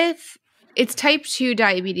with it's type 2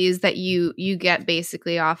 diabetes that you get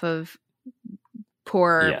basically off of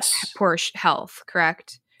poor health,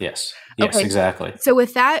 correct? Yes, exactly. So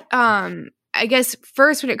with that, I guess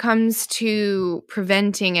first when it comes to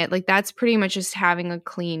preventing it, like that's pretty much just having a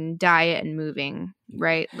clean diet and moving,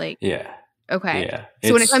 right? Like okay. Yeah.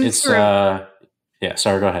 So when it comes to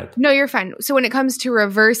sorry, go ahead. No, you're fine. So when it comes to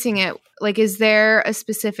reversing it, like is there a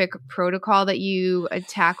specific protocol that you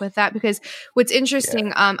attack with that? Because what's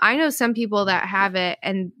interesting, I know some people that have it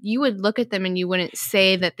and you would look at them and you wouldn't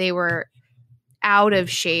say that they were out of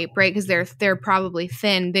shape, right? Because they're probably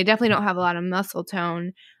thin. They definitely don't have a lot of muscle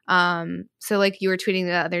tone. So like you were tweeting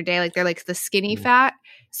the other day, like they're like the skinny fat.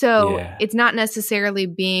 So it's not necessarily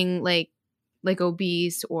being like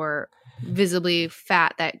obese or visibly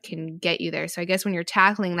fat that can get you there. So I guess when you're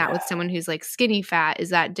tackling that with someone who's like skinny fat, is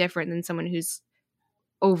that different than someone who's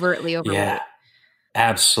overtly overweight? Yeah,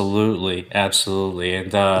 absolutely. And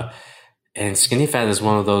skinny fat is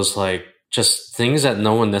one of those like just things that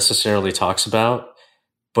no one necessarily talks about,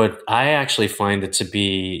 but I actually find it to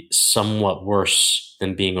be somewhat worse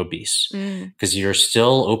than being obese because you're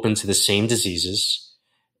still open to the same diseases,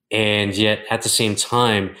 and yet at the same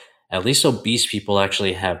time, at least obese people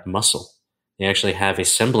actually have muscle. they actually have a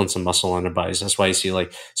semblance of muscle on their bodies. That's why you see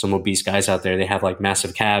like some obese guys out there, they have like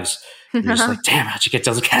massive calves. You're just like, damn, how'd you get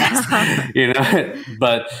those calves?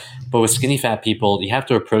 But with skinny fat people, you have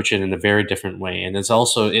to approach it in a very different way. And it's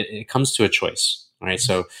also, it comes to a choice, right?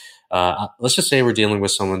 So let's just say we're dealing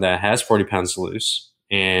with someone that has 40 pounds to lose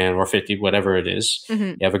or 50, whatever it is.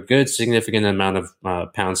 You have a good significant amount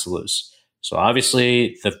of pounds to lose. So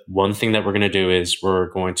obviously the one thing that we're going to do is we're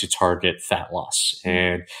going to target fat loss.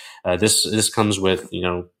 And this comes with,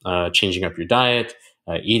 changing up your diet,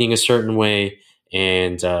 eating a certain way,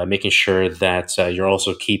 and making sure that you're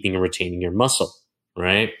also keeping and retaining your muscle,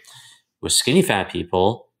 right? With skinny fat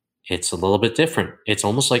people, it's a little bit different. It's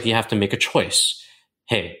almost like you have to make a choice.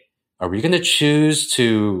 Hey, are we going to choose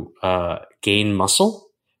to gain muscle,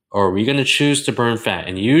 or are we going to choose to burn fat?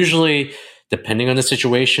 And usually, depending on the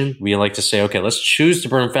situation, we like to say, okay, let's choose to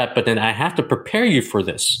burn fat, but then I have to prepare you for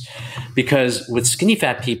this. Because with skinny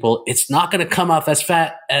fat people, it's not going to come off as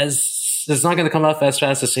fast as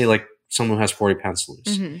say like someone who has 40 pounds to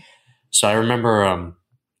lose. So I remember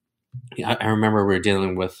we were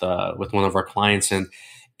dealing with one of our clients, and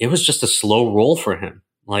it was just a slow roll for him.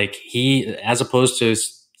 Like as opposed to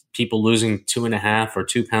people losing 2.5 or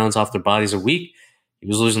 2 pounds off their bodies a week, he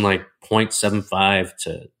was losing like 0.75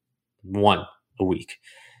 to 1 a week.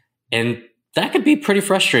 And that could be pretty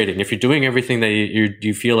frustrating if you're doing everything that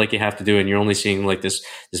you feel like you have to do, and you're only seeing like this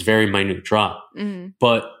very minute drop.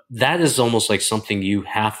 But that is almost like something you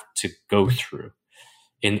have to go through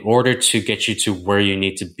in order to get you to where you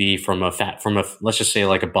need to be from let's just say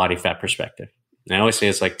like a body fat perspective. And I always say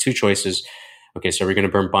it's like two choices. Okay, so we're going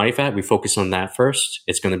to burn body fat. We focus on that first.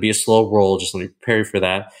 It's going to be a slow roll. Just let me prepare you for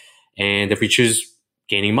that. And if we choose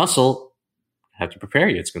gaining muscle, I have to prepare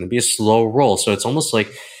you. It's going to be a slow roll. So it's almost like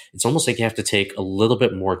you have to take a little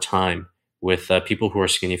bit more time with people who are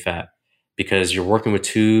skinny fat, because you're working with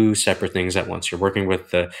two separate things at once. You're working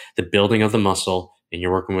with the building of the muscle, and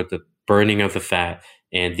you're working with the burning of the fat.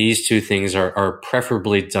 And these two things are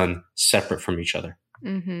preferably done separate from each other.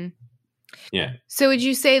 Yeah. So would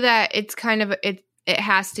you say that it's kind of it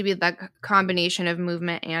has to be like a combination of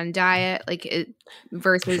movement and diet,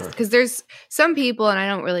 versus, because there's some people, and I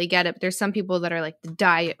don't really get it, but there's some people that are like the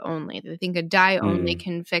diet only. They think a diet only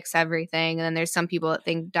can fix everything. And then there's some people that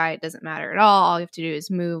think diet doesn't matter at all. All you have to do is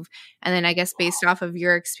move. And then I guess based off of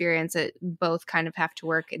your experience, it both kind of have to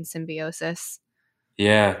work in symbiosis.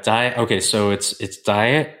 Yeah. Diet. Okay. So it's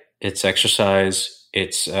diet, it's exercise,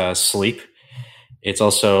 it's sleep. It's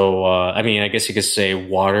also, I guess you could say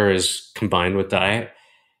water is combined with diet.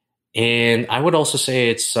 And I would also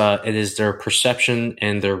say it is their perception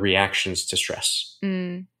and their reactions to stress.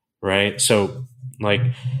 Right? So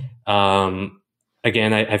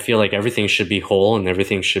again, I feel like everything should be whole and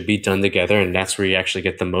everything should be done together. And that's where you actually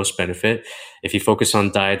get the most benefit. If you focus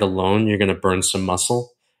on diet alone, you're going to burn some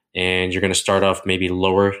muscle, and you're going to start off maybe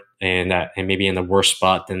lower and maybe in the worst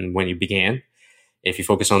spot than when you began. If you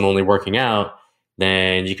focus on only working out,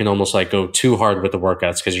 then you can almost like go too hard with the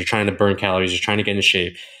workouts, because you're trying to burn calories, you're trying to get in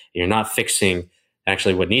shape. You're not fixing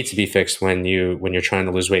actually what needs to be fixed when you're trying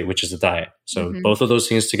to lose weight, which is the diet. So both of those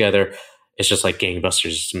things together, it's just like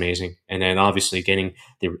gangbusters. It's amazing. And then obviously getting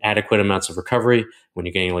the adequate amounts of recovery when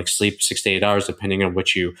you're getting like sleep 6 to 8 hours, depending on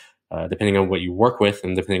what you work with,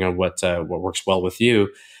 and depending on what works well with you.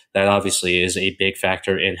 That obviously is a big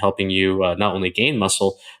factor in helping you not only gain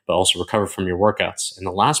muscle, but also recover from your workouts. And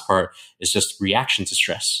the last part is just reaction to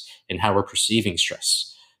stress and how we're perceiving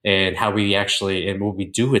stress and how we actually, and what we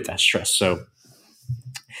do with that stress. So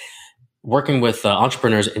working with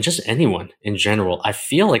entrepreneurs and just anyone in general, I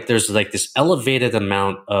feel like there's like this elevated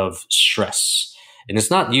amount of stress. And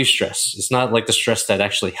it's not you stress. It's not like the stress that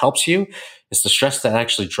actually helps you. It's the stress that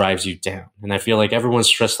actually drives you down. And I feel like everyone's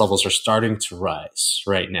stress levels are starting to rise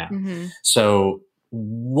right now. So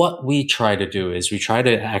what we try to do is we try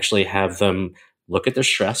to actually have them look at their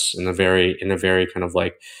stress in a very kind of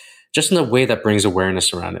like, just in a way that brings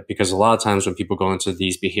awareness around it. Because a lot of times when people go into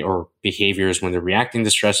these behaviors, when they're reacting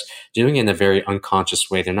to stress, doing it in a very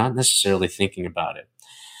unconscious way, they're not necessarily thinking about it.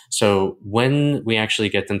 So when we actually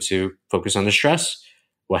get them to focus on the stress,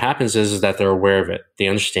 what happens is that they're aware of it. They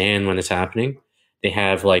understand when it's happening. They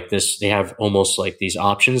have almost like these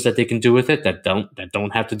options that they can do with it that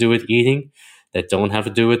don't have to do with eating, that don't have to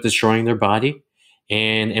do with destroying their body.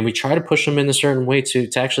 And we try to push them in a certain way to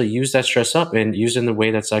actually use that stress up and use it in a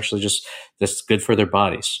way that's actually that's good for their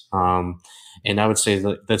bodies. And I would say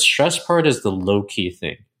the stress part is the low key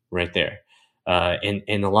thing right there.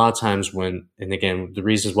 And a lot of times and again, the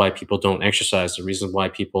reasons why people don't exercise, the reasons why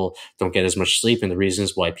people don't get as much sleep, and the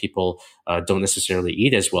reasons why people don't necessarily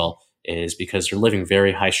eat as well is because they're living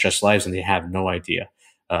very high stress lives and they have no idea.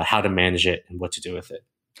 how to manage it and what to do with it.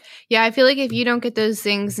 Yeah, I feel like if you don't get those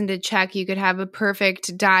things into check, you could have a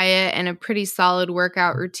perfect diet and a pretty solid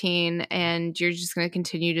workout routine, and you're just going to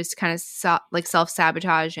continue to kind of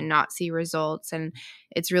self-sabotage and not see results. And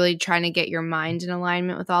it's really trying to get your mind in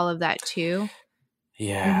alignment with all of that too.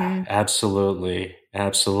 Yeah, absolutely.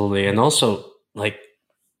 Absolutely. And also, like,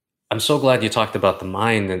 I'm so glad you talked about the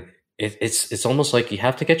mind, and it's almost like you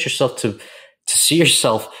have to get yourself to see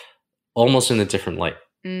yourself almost in a different light,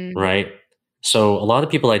 right? So a lot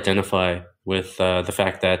of people identify with the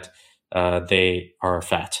fact that they are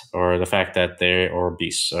fat, or the fact that they're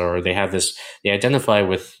obese, or they identify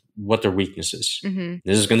with what their weakness is.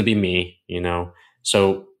 This is going to be me,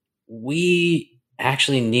 So we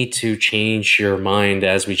actually need to change your mind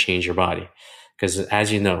as we change your body. Because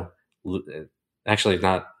as you know, actually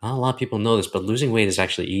not a lot of people know this, but losing weight is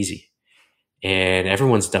actually easy. And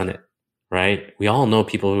everyone's done it. Right? We all know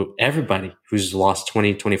everybody who's lost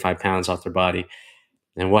 20, 25 pounds off their body.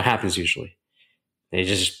 And what happens usually? They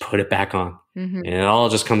just put it back on, and it all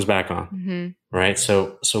just comes back on. Right?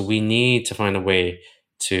 So we need to find a way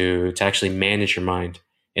to actually manage your mind,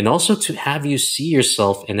 and also to have you see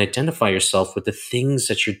yourself and identify yourself with the things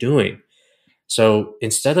that you're doing. So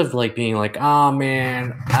instead of like being like, oh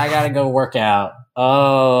man, I gotta go work out.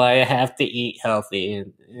 Oh, I have to eat healthy,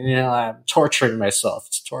 and I'm torturing myself.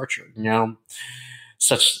 It's torture,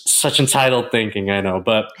 Such entitled thinking, I know.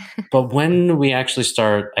 But when we actually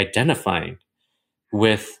start identifying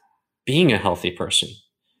with being a healthy person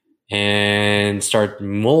and start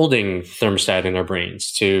molding thermostat in our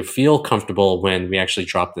brains to feel comfortable when we actually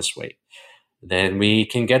drop this weight, then we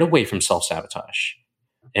can get away from self-sabotage.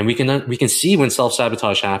 And we can see when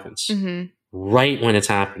self-sabotage happens, right when it's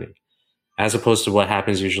happening, as opposed to what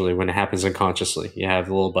happens usually when it happens unconsciously. You have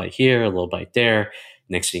a little bite here, a little bite there.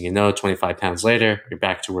 Next thing you know, 25 pounds later, you're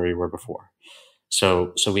back to where you were before.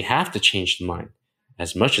 So we have to change the mind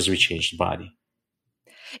as much as we change the body.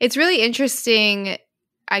 It's really interesting,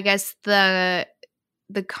 I guess, the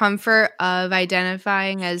comfort of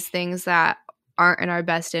identifying as things that aren't in our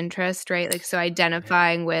best interest, right? Like, so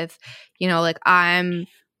identifying with, like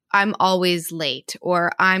I'm always late,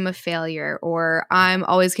 or I'm a failure, or I'm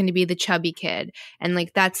always going to be the chubby kid. And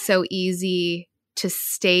like, that's so easy to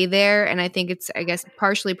stay there. And I think it's, I guess,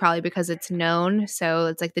 partially probably because it's known. So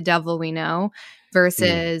it's like the devil we know,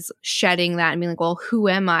 versus shedding that and being like, well, who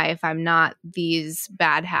am I if I'm not these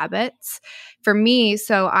bad habits? For me,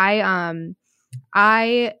 so I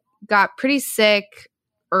got pretty sick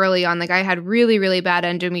early on. Like, I had really, really bad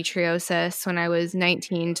endometriosis when I was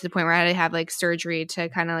 19, to the point where I had to have like surgery to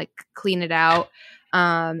kind of like clean it out.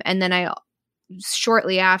 And then I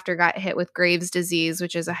shortly after got hit with Graves' disease,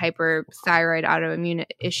 which is a hyperthyroid autoimmune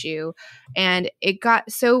issue. And it got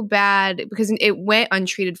so bad because it went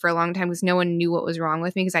untreated for a long time because no one knew what was wrong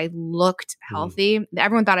with me because I looked healthy.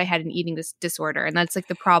 Everyone thought I had an eating disorder. And that's like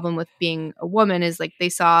the problem with being a woman, is like they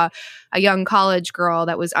saw a young college girl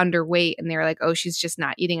that was underweight and they were like, oh, she's just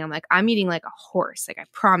not eating. I'm like, I'm eating like a horse. Like, I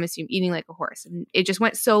promise you, I'm eating like a horse. And it just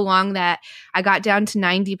went so long that I got down to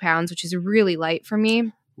 90 pounds, which is really light for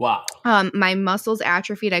me. Wow. My muscles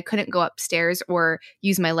atrophied. I couldn't go upstairs or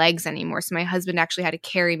use my legs anymore. So my husband actually had to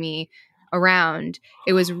carry me around.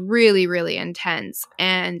 It was really, really intense.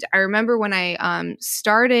 And I remember when I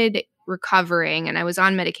started recovering and I was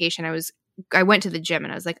on medication, I went to the gym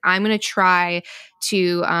and I was like, I'm going to try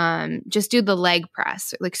to just do the leg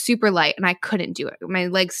press, like super light. And I couldn't do it. My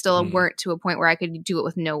legs still weren't to a point where I could do it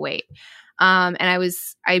with no weight. And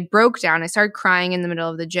I broke down. I started crying in the middle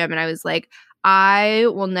of the gym and I was like, I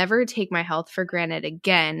will never take my health for granted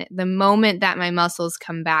again. The moment that my muscles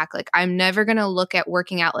come back, like, I'm never going to look at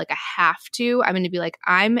working out like I have to. I'm going to be like,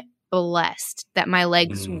 I'm blessed that my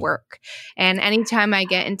legs work. And anytime I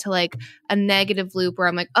get into like a negative loop where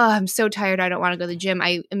I'm like, oh, I'm so tired, I don't want to go to the gym,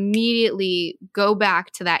 I immediately go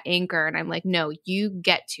back to that anchor and I'm like, no,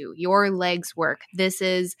 your legs work. This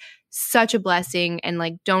is such a blessing, and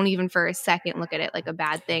like, don't even for a second look at it like a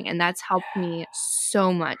bad thing. And that's helped me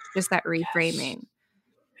so much, just that reframing.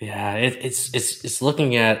 Yeah, it's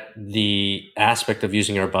looking at the aspect of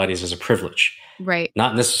using our bodies as a privilege, right?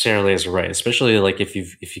 Not necessarily as a right. Especially like if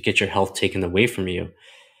you get your health taken away from you,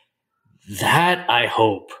 that I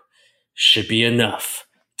hope should be enough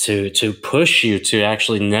to push you to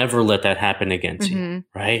actually never let that happen again to you,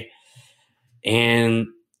 right? And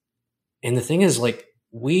the thing is, like,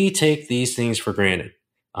 we take these things for granted.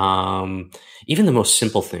 Even the most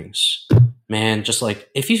simple things, man, just like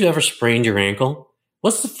if you've ever sprained your ankle,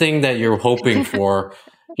 what's the thing that you're hoping for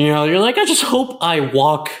You're like, I just hope I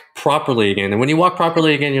walk properly again. And when you walk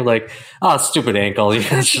properly again, you're like, oh, stupid ankle.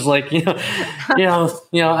 It's just like,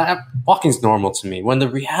 walking's normal to me. When the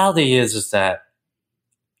reality is that,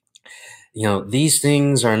 these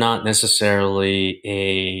things are not necessarily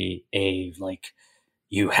a like,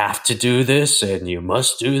 you have to do this and you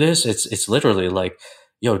must do this. It's literally like,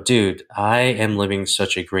 yo, dude, I am living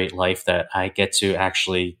such a great life that I get to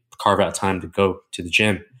actually carve out time to go to the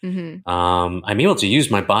gym. Mm-hmm. I'm able to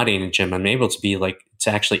use my body in the gym. I'm able to to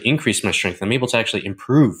actually increase my strength. I'm able to actually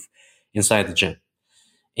improve inside the gym.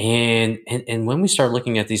 And when we start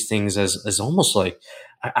looking at these things as almost like,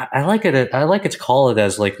 I like it to call it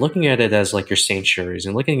as like looking at it as like your sanctuaries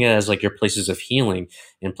and looking at it as like your places of healing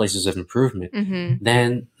and places of improvement, Mm-hmm.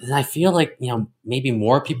 then I feel like, maybe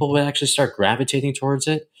more people would actually start gravitating towards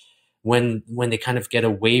it when they kind of get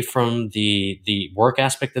away from the work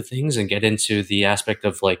aspect of things and get into the aspect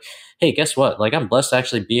of like, hey, guess what? Like, I'm blessed to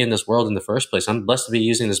actually be in this world in the first place. I'm blessed to be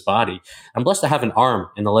using this body. I'm blessed to have an arm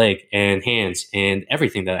and a leg and hands and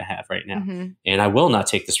everything that I have right now. Mm-hmm. And I will not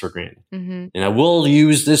take this for granted. Mm-hmm. And I will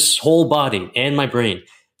use this whole body and my brain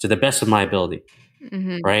to the best of my ability.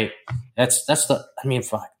 Mm-hmm. Right?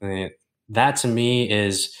 Fuck, man. That to me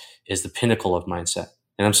is the pinnacle of mindset.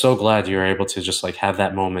 And I'm so glad you're able to just like have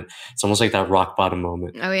that moment. It's almost like that rock bottom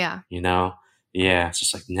moment. Oh yeah. Yeah. It's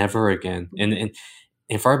just like never again.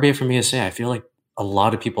 And far be it from me to say, I feel like a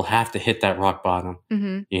lot of people have to hit that rock bottom.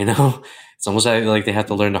 Mm-hmm. It's almost like they have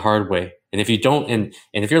to learn the hard way. And if you don't, and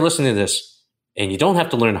if you're listening to this and you don't have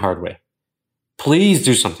to learn the hard way, please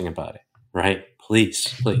do something about it. Right?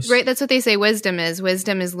 Please. Right. That's what they say. Wisdom is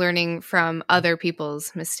learning from other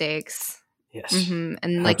people's mistakes. Yes. Mm-hmm.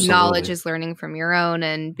 And like Absolutely. knowledge is learning from your own,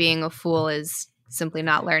 and being a fool is simply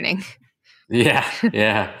not learning. Yeah.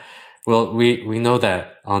 Yeah. Well, we know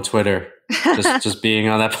that on Twitter, just being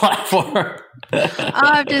on that platform.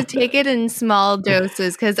 I'll have to take it in small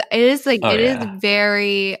doses because it is like, is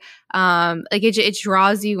very, like it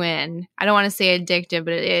draws you in. I don't want to say addictive,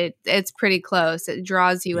 but it's pretty close. It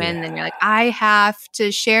draws you in, and you're like, I have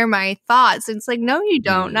to share my thoughts. It's like, no, you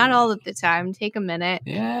don't. Not all of the time. Take a minute.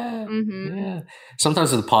 Yeah. Mm-hmm. Yeah.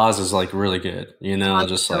 Sometimes the pause is like really good,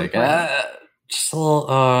 just so like, just a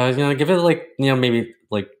little, give it like, maybe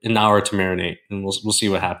like an hour to marinate, and we'll see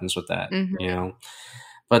what happens with that, Mm-hmm.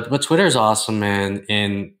 But Twitter is awesome, man.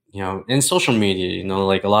 And, in social media,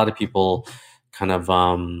 like a lot of people kind of,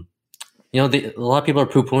 a lot of people are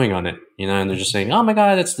poo-pooing on it, and they're just saying, oh my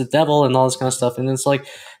God, it's the devil and all this kind of stuff. And it's like,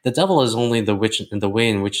 the devil is only the way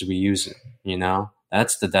in which we use it,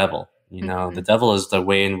 that's the devil, Mm-hmm. The devil is the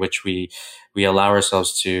way in which we allow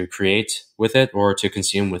ourselves to create with it or to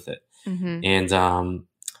consume with it. Mm-hmm. And,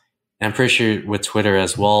 I'm pretty sure with Twitter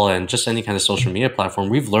as well, and just any kind of social media platform,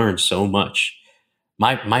 we've learned so much.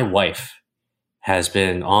 My wife has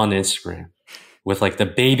been on Instagram with like the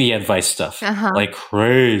baby advice stuff, like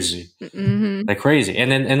crazy, like crazy.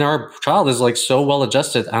 And our child is like so well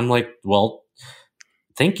adjusted. I'm like, well,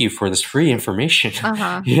 thank you for this free information.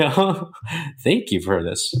 Thank you for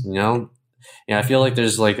this. I feel like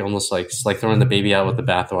there's like almost like it's like throwing the baby out with the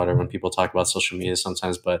bathwater when people talk about social media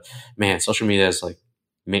sometimes. But man, social media is like,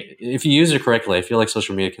 if you use it correctly, I feel like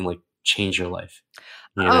social media can like change your life.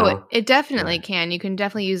 It definitely can. You can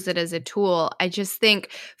definitely use it as a tool. I just think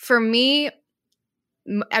for me,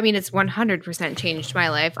 it's 100% changed my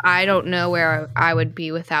life. I don't know where I would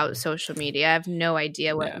be without social media. I have no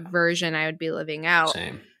idea what version I would be living out.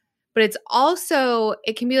 Same. But it's also,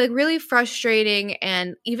 it can be like really frustrating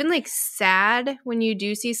and even like sad when you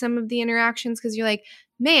do see some of the interactions, because you're like,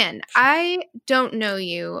 man, I don't know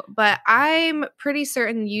you, but I'm pretty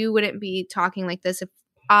certain you wouldn't be talking like this if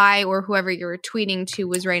I or whoever you're tweeting to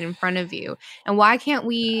was right in front of you. And why can't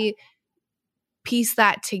we piece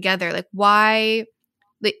that together? Like, why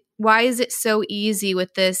is it so easy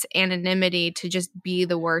with this anonymity to just be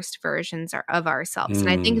the worst versions of ourselves? And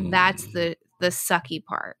I think that's the sucky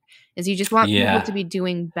part, is you just want people to be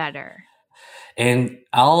doing better. And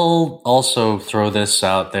I'll also throw this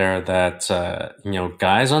out there that,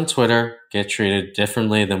 guys on Twitter get treated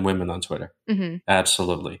differently than women on Twitter. Mm-hmm.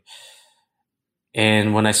 Absolutely.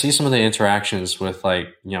 And when I see some of the interactions with like,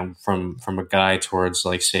 from a guy towards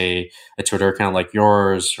like, say, a Twitter account like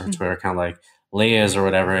yours or a Twitter account like Leia's or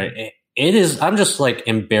whatever, it is, I'm just like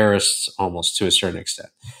embarrassed almost to a certain extent,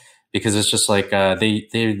 because it's just like,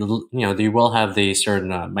 they will have the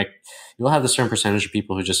certain, you'll have the certain percentage of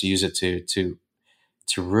people who just use it to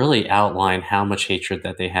really outline how much hatred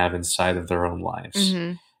that they have inside of their own lives.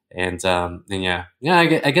 Mm-hmm. And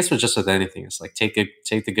I guess with just with anything, it's like take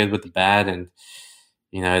the good with the bad, and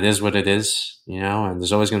it is what it is, and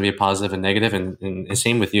there's always going to be a positive and negative, and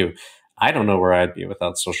same with you. I don't know where I'd be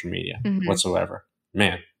without social media Mhm. whatsoever.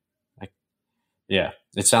 Man, yeah,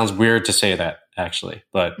 it sounds weird to say that actually,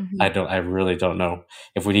 but Mhm. I really don't know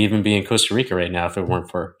if we'd even be in Costa Rica right now if it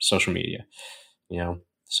weren't for social media, you know?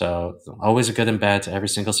 So always a good and bad to every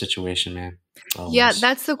single situation, man. Yeah, Always.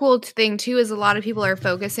 that's the cool thing too, is a lot of people are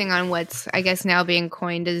focusing on what's, I guess, now being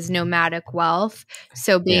coined as nomadic wealth.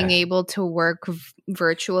 So being Yeah. able to work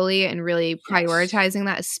virtually and really Yes. prioritizing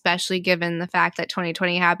that, especially given the fact that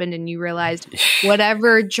 2020 happened and you realized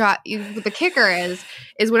whatever job, the kicker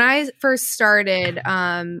is when I first started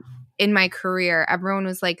in my career, everyone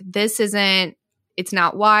was like, this isn't, it's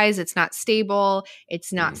not wise, it's not stable,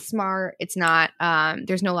 it's not smart, it's not,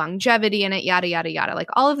 there's no longevity in it, yada, yada, yada. Like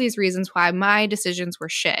all of these reasons why my decisions were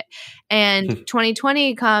shit. And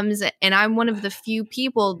 2020 comes, and I'm one of the few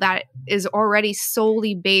people that is already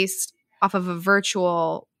solely based off of a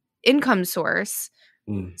virtual income source.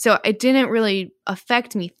 So it didn't really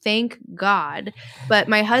affect me, thank God. But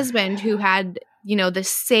my husband, who had, the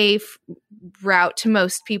safe route to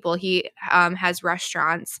most people, he has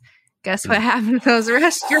restaurants. Guess what happened to those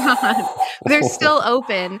restaurants? They're still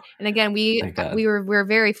open. And again, Thank God. we're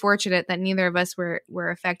very fortunate that neither of us were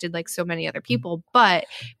affected like so many other people, but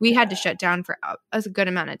we had to shut down for a good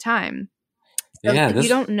amount of time. So Yeah, you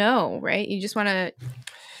don't know, right? You just want to.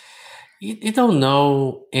 You don't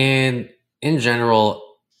know. And in general,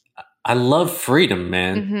 I love freedom,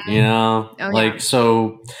 man. Mhm. Oh, Yeah.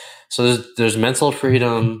 So there's mental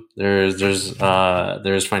freedom, there's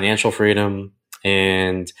financial freedom,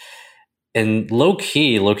 and low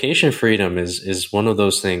key location freedom is one of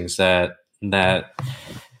those things that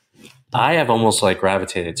I have almost like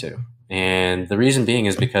gravitated to. And the reason being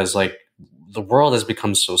is because like the world has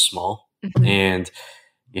become so small, Mhm. and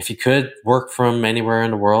if you could work from anywhere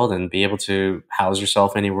in the world and be able to house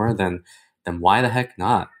yourself anywhere, then why the heck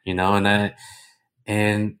not?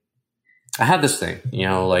 And I have this thing,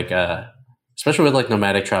 especially with like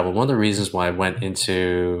nomadic travel. One of the reasons why I went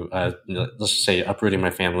into, let's just say, uprooting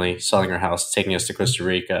my family, selling our house, taking us to Costa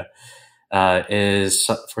Rica, is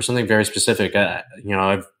for something very specific.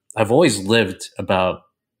 I've always lived about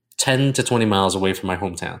 10 to 20 miles away from my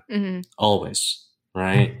hometown, always,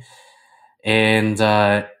 right? And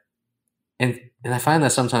and I find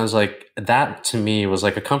that sometimes like that to me was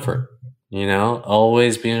like a comfort,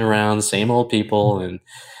 always being around the same old people and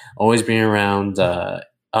always being around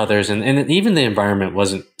others. And even the environment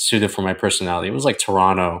wasn't suited for my personality. It was like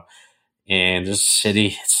Toronto and this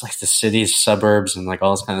city. It's like the city's suburbs and like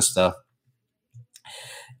all this kind of stuff.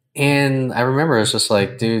 And I remember it's just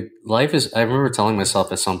like, dude, I remember telling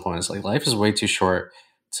myself at some point, it's like life is way too short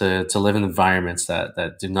to live in environments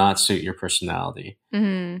that do not suit your personality.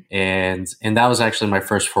 Mhm. And that was actually my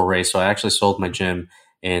first foray. So I actually sold my gym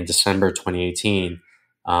in December 2018.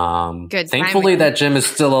 Good Thankfully timing. that gym is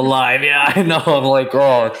still alive. Yeah, I know. I'm like,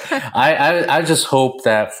 oh, I just hope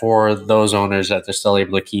that for those owners that they're still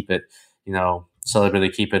able to keep it, still able to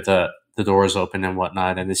keep it, the doors open and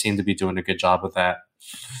whatnot. And they seem to be doing a good job with that.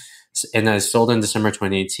 And I sold in December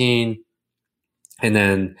 2018. And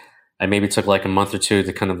then I maybe took like a month or two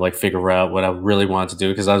to kind of like figure out what I really wanted to do,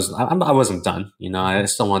 because I wasn't done, I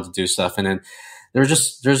still wanted to do stuff. And then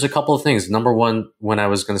there's a couple of things. Number one, when I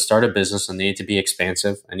was going to start a business, I needed to be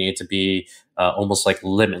expansive. I needed to be almost like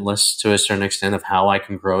limitless to a certain extent of how I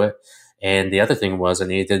can grow it. And the other thing was I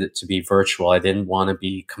needed it to be virtual. I didn't want to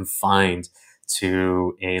be confined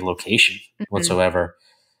to a location whatsoever.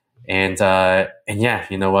 And yeah,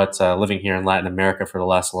 you know what? Living here in Latin America for the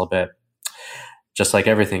last little bit, just like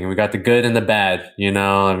everything, we got the good and the bad.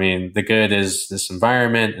 I mean, the good is this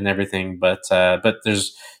environment and everything, but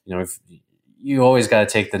there's, if you always got to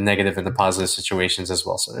take the negative and the positive situations as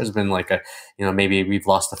well. So there's been like maybe we've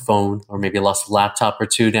lost a phone or maybe lost a laptop or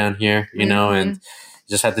two down here, and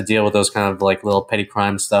just have to deal with those kind of like little petty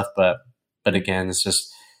crime stuff. But again, it's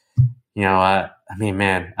just, I mean,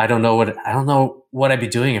 man, I don't know what I'd be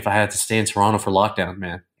doing if I had to stay in Toronto for lockdown,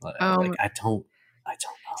 man. Like I don't know.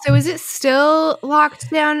 So is it still locked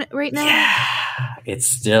down right now? Yeah, it's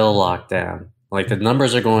still locked down. Like the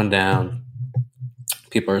numbers are going down.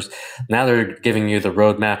 Now they're giving you the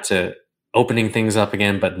roadmap to opening things up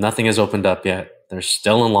again, but nothing has opened up yet. They're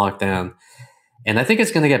still in lockdown. And I think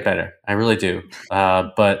it's going to get better. I really do.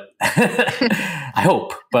 But I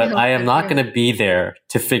hope. But I am not going to be there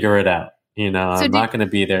to figure it out. I'm not going to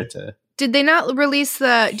be there to. Did they not release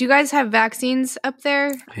do you guys have vaccines up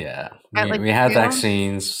there? Yeah, we have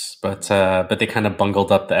vaccines, but they kind of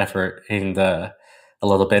bungled up the effort and a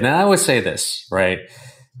little bit. And I always say this, right?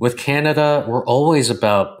 With Canada, we're always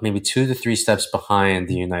about maybe 2 to 3 steps behind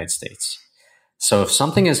the United States. So if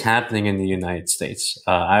something is happening in the United States,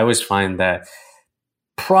 I always find that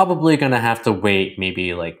probably going to have to wait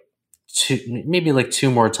maybe like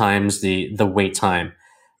two more times the wait time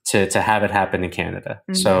to have it happen in Canada.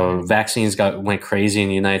 Mhm. So vaccines went crazy in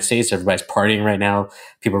the United States. Everybody's partying right now.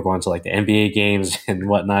 People are going to like the NBA games and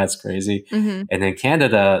whatnot. It's crazy. Mhm. And then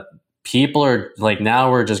Canada, people are like,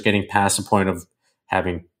 now we're just getting past the point of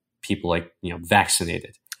having people like,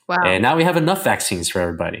 vaccinated. Wow. And now we have enough vaccines for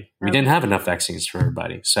everybody. We didn't have enough vaccines for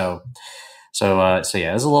everybody. So yeah, it's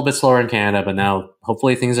a little bit slower in Canada, but now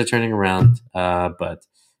hopefully things are turning around. But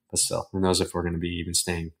still, who knows if we're going to be even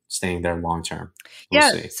staying there long term.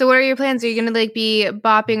 We'll see. So what are your plans? Are you going to like be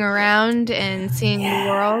bopping around and seeing the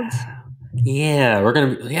world? Yeah, we're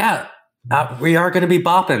going to, we are going to be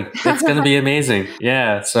bopping. It's going to be amazing.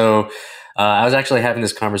 Yeah. So, I was actually having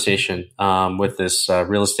this conversation, with this,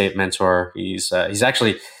 real estate mentor. He's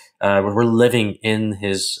actually, we're living in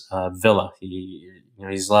his, villa.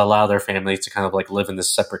 He's allowed their family to kind of like live in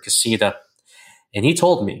this separate casita. And he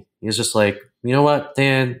told me, he was just like, you know what,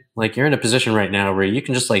 Dan, like you're in a position right now where you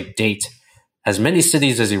can just like date as many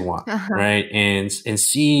cities as you want, right? And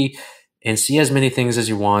see as many things as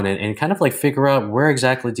you want, and kind of like figure out where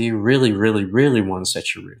exactly do you really, really, really want to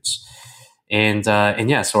set your roots. And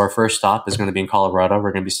yeah, so our first stop is going to be in Colorado.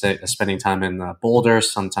 We're going to be spending time in Boulder,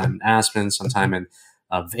 sometime in Aspen, sometime in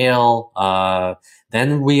Vail.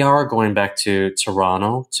 Then we are going back to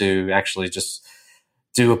Toronto to actually just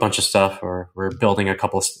do a bunch of stuff, or we're building a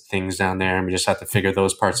couple of things down there, and we just have to figure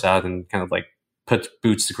those parts out and kind of like put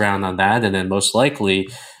boots to the ground on that. And then most likely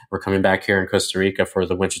we're coming back here in Costa Rica for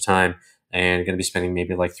the winter time and going to be spending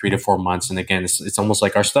maybe like 3 to 4 months. And again, it's almost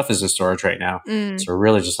like our stuff is in storage right now. So we're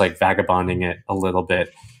really just like vagabonding it a little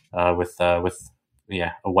bit, with a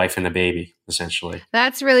wife and a baby, essentially.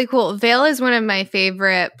 That's really cool. Vail is one of my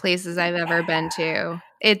favorite places I've ever been to.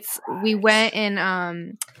 We went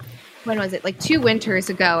in, when was it? Like 2 winters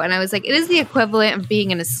ago. And I was like, it is the equivalent of being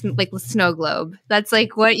in a snow globe. That's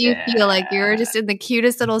like what you feel like. You're just in the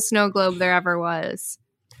cutest little snow globe there ever was.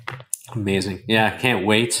 Amazing. Yeah. Can't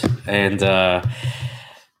wait. And,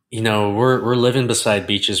 we're living beside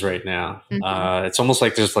beaches right now. It's almost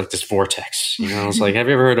like there's like this vortex, it's like, have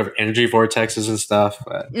you ever heard of energy vortexes and stuff?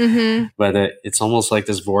 But it's almost like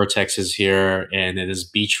this vortex is here, and it is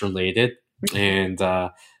beach related. And,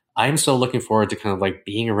 I'm so looking forward to kind of like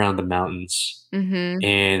being around the mountains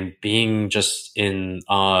and being just in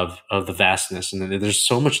awe of the vastness. And there's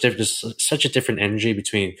so much different, such a different energy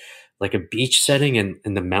between like a beach setting and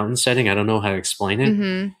the mountain setting. I don't know how to explain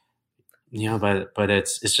it. But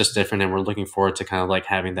it's just different, and we're looking forward to kind of like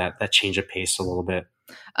having that change of pace a little bit.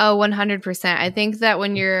 Oh, 100%. I think that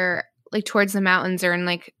when you're like towards the mountains or in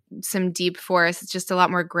like some deep forest, it's just a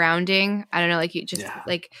lot more grounding. I don't know, like you just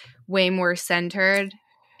like way more centered.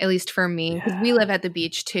 At least for me, because we live at the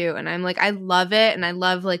beach too. And I'm like, I love it. And I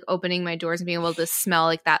love like opening my doors and being able to smell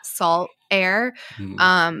like that salt air.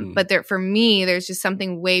 But for me, there's just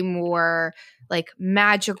something way more like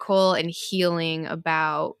magical and healing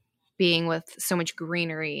about being with so much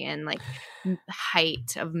greenery and like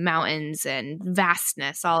height of mountains and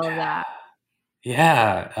vastness, all of that.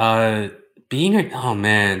 Yeah.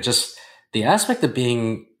 Just the aspect of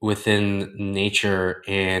being within nature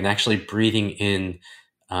and actually breathing in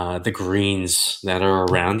the greens that are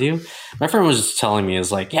around you. My friend was just telling me,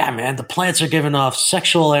 is like, yeah, man, the plants are giving off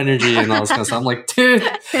sexual energy and all this kind of stuff. I'm like, dude,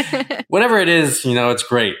 whatever it is, it's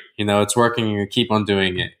great. It's working, and you keep on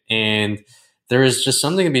doing it. And there is just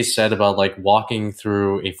something to be said about like walking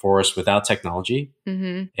through a forest without technology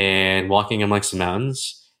and walking amongst the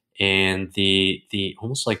mountains, and the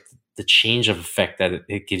almost like the change of effect that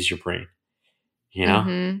it gives your brain,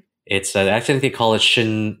 It's I think they call it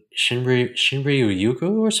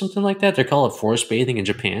Shinryu-yuku or something like that. They call it forest bathing in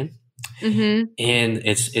Japan. And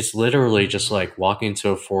it's literally just like walking into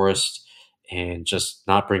a forest and just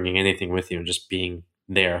not bringing anything with you and just being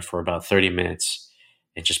there for about 30 minutes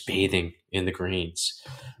and just bathing in the greens.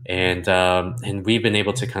 And we've been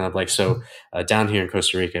able to kind of like, down here in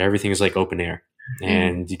Costa Rica, everything is like open air,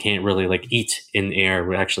 and you can't really like eat in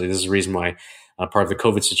air. Actually, this is the reason why part of the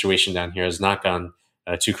COVID situation down here has not gone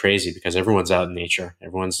too crazy, because everyone's out in nature.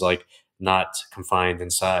 Everyone's like not confined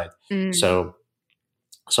inside. So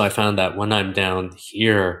I found that when I'm down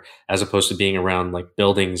here, as opposed to being around like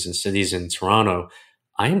buildings and cities in Toronto,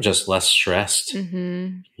 I am just less stressed,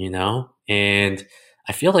 And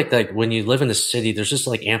I feel like that when you live in a city, there's just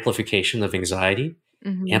like amplification of anxiety,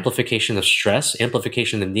 amplification of stress,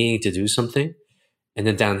 amplification of needing to do something. And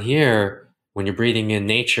then down here, when you're breathing in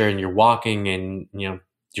nature and you're walking and,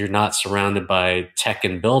 you're not surrounded by tech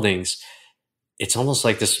and buildings, it's almost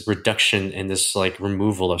like this reduction and this like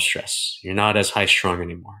removal of stress. You're not as high strung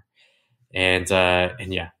anymore. And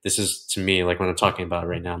yeah, this is, to me, like when I'm talking about it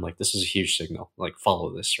right now, I'm like, this is a huge signal. Like,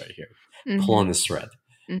 follow this right here. Pull on this thread.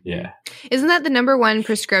 Yeah. Isn't that the number one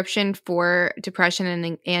prescription for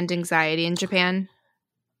depression and anxiety in Japan?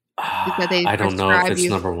 That they I don't know if prescribe it's you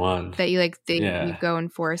number one. that you Yeah. go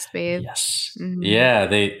and forest bathe. Yes. Yeah,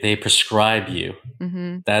 they prescribe you.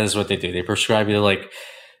 That is what they do. They prescribe you to like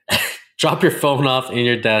drop your phone off in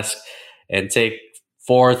your desk and take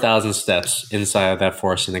 4,000 steps inside of that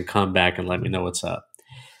forest and then come back and let me know what's up.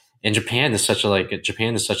 And Japan is such a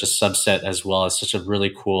subset as well. It's such a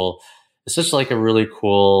really cool,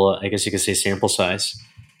 I guess you could say, sample size.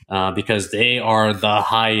 Because they are the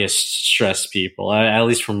highest stress people, at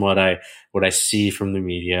least from what I see from the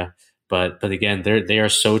media. But again, they are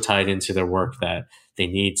so tied into their work that they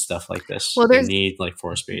need stuff like this. Well, they need like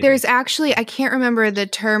forest bathing. There's actually, I can't remember the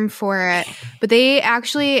term for it, but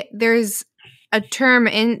there's a term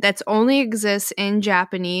that's only exists in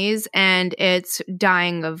Japanese, and it's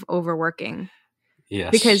dying of overworking.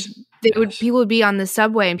 Yes, because people would be on the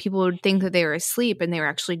subway and people would think that they were asleep and they were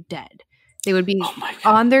actually dead. They would be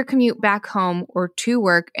on their commute back home or to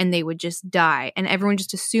work and they would just die. And everyone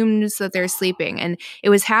just assumes that they're sleeping. And it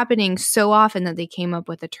was happening so often that they came up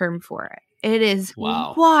with a term for it. It is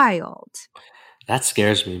wild. That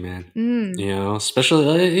scares me, man.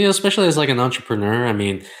 Especially as like an entrepreneur. I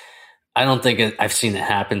mean, I don't think I've seen it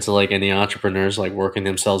happen to like any entrepreneurs like working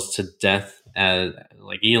themselves to death.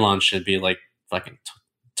 Like Elon should be like fucking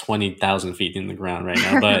 20,000 feet in the ground right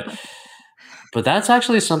now. But that's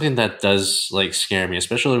actually something that does like scare me,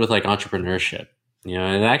 especially with like entrepreneurship,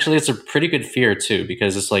 and actually it's a pretty good fear too,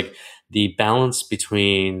 because it's like the balance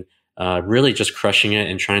between really just crushing it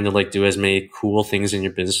and trying to like do as many cool things in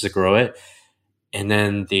your business to grow it. And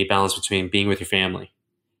then the balance between being with your family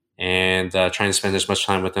and trying to spend as much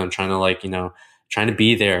time with them, trying to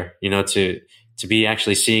be there, to be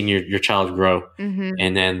actually seeing your child grow.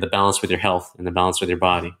 And then the balance with your health and the balance with your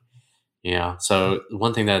body. So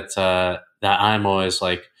one thing that I'm always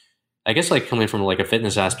like, I guess like coming from like a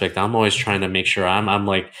fitness aspect, I'm always trying to make sure I'm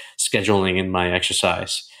like scheduling in my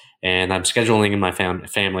exercise and I'm scheduling in my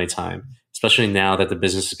family time, especially now that the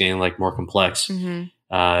business is getting like more complex. And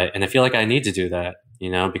I feel like I need to do that,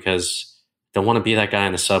 because I don't want to be that guy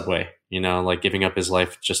in the subway, like giving up his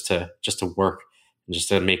life just to work and just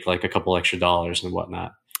to make like a couple extra dollars and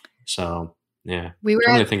whatnot. So yeah, we were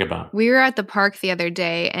at the park the other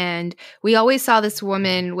day and we always saw this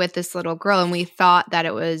woman with this little girl and we thought that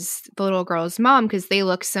it was the little girl's mom because they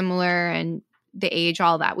look similar and the age,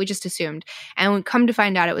 all that. We just assumed. And we come to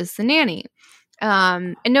find out it was the nanny.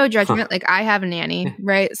 And no judgment, like I have a nanny,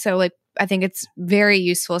 right? So like I think it's very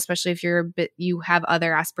useful, especially if you have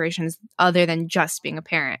other aspirations other than just being a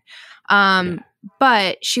parent.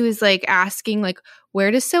 But she was like asking like, where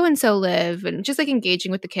does so-and-so live? And just like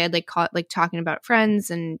engaging with the kid, like talking about friends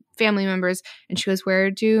and family members. And she goes, where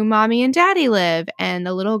do mommy and daddy live? And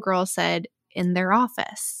the little girl said, in their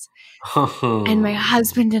office. And my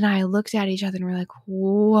husband and I looked at each other and we're like,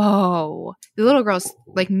 whoa. The little girl's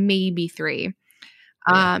like maybe 3.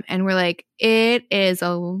 And we're like, it is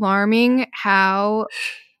alarming how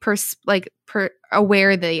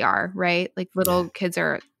aware they are, right? Like little kids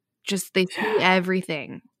are just, they see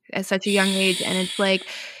everything at such a young age. And it's like,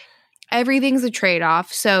 everything's a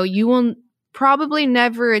trade-off. So you will probably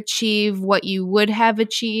never achieve what you would have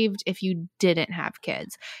achieved if you didn't have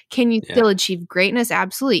kids. Can you still achieve greatness?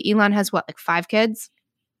 Absolutely. Elon has what, like 5 kids?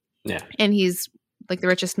 Yeah. And he's like the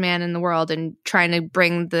richest man in the world and trying to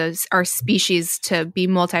bring our species to be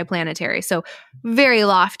multiplanetary. So very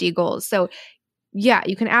lofty goals. So yeah,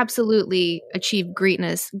 you can absolutely achieve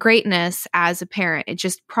greatness as a parent. It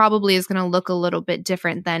just probably is going to look a little bit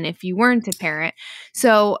different than if you weren't a parent.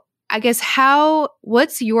 So I guess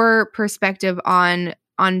what's your perspective on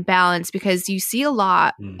balance? Because you see a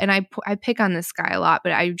lot, and I pick on this guy a lot,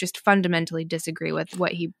 but I just fundamentally disagree with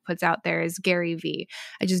what he puts out there as Gary Vee.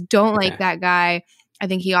 I just don't like that guy. I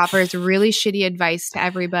think he offers really shitty advice to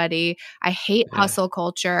everybody. I hate hustle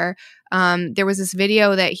culture. There was this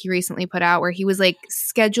video that he recently put out where he was like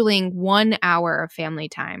scheduling 1 hour of family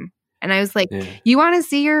time. And I was like, you want to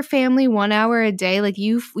see your family 1 hour a day? Like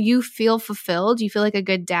you feel fulfilled. You feel like a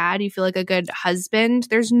good dad. You feel like a good husband.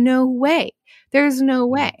 There's no way.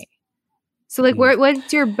 So like,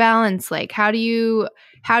 what's your balance like? How do you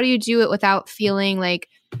do it without feeling like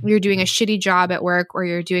you're doing a shitty job at work or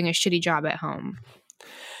you're doing a shitty job at home?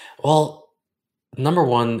 Well, number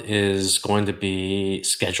one is going to be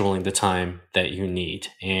scheduling the time that you need,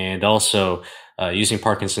 and also using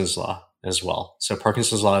Parkinson's law as well. So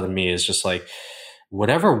Parkinson's law to me is just like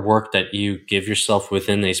whatever work that you give yourself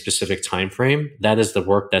within a specific time frame, that is the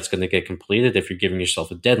work that's going to get completed if you're giving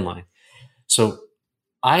yourself a deadline. So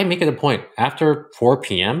I make it a point after 4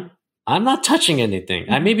 p.m. I'm not touching anything.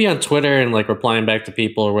 I may be on Twitter and like replying back to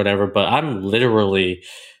people or whatever, but I'm literally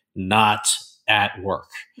not at work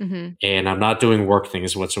and I'm not doing work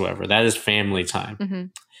things whatsoever. That is family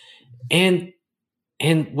time. And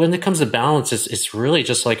when it comes to balance, it's really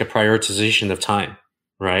just like a prioritization of time,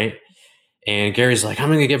 right? And Gary's like, I'm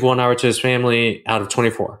going to give 1 hour to his family out of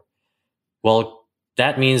 24. Well,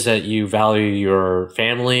 that means that you value your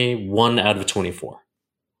family 1 out of 24,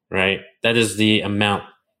 right? That is the amount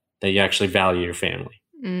that you actually value your family.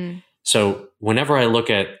 So whenever I look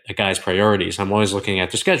at a guy's priorities, I'm always looking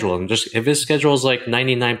at the schedule. And just if his schedule is like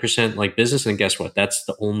 99% like business, then guess what? That's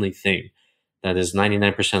the only thing that is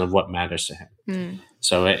 99% of what matters to him.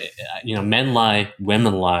 So, men lie,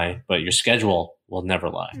 women lie, but your schedule will never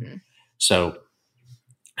lie. So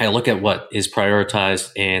I look at what is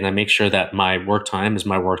prioritized and I make sure that my work time is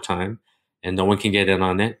my work time and no one can get in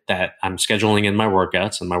on it, that I'm scheduling in my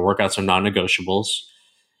workouts and my workouts are non-negotiables.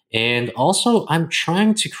 And also I'm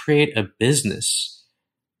trying to create a business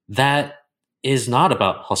that is not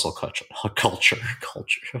about hustle culture. I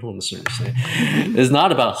don't want to say. It's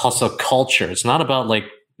not about hustle culture. It's not about like,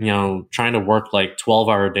 trying to work like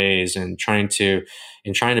 12-hour days and trying to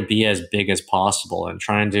be as big as possible and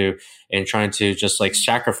trying to just like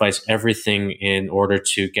sacrifice everything in order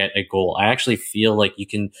to get a goal. I actually feel like you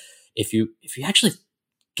can, if you actually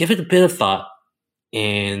give it a bit of thought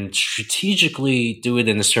and strategically do it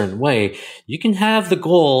in a certain way, you can have the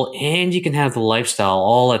goal and you can have the lifestyle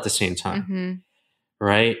all at the same time.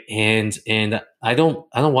 Right. And I don't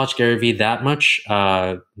watch Gary Vee that much.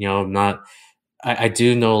 I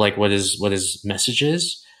do know like what his message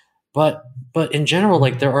is, but in general,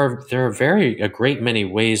 like there are a great many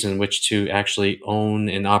ways in which to actually own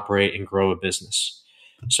and operate and grow a business.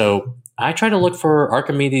 So I try to look for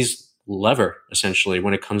Archimedes' lever essentially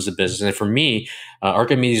when it comes to business. And for me,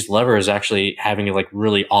 Archimedes' lever is actually having like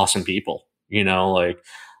really awesome people, like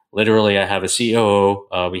literally I have a COO,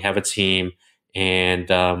 we have a team and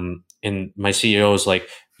my CEO is like,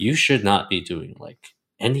 you should not be doing like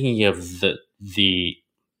any of the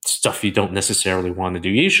stuff you don't necessarily want to do.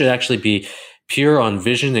 You should actually be pure on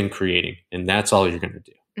vision and creating. And that's all you're going to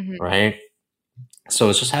do. Right. So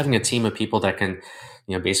it's just having a team of people that can,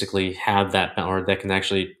 basically have that, or that can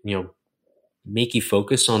actually, make you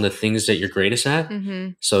focus on the things that you're greatest at.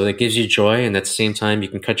 So that gives you joy. And at the same time, you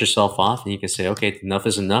can cut yourself off and you can say, okay, enough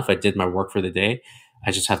is enough. I did my work for the day.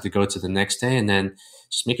 I just have to go to the next day. And then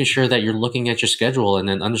just making sure that you're looking at your schedule and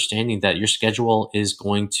then understanding that your schedule is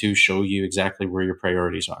going to show you exactly where your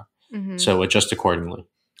priorities are. So adjust accordingly.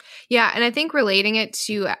 Yeah. And I think relating it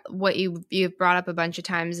to what you've brought up a bunch of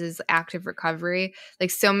times is active recovery.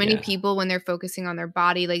 Like so many people, when they're focusing on their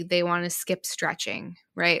body, like they want to skip stretching,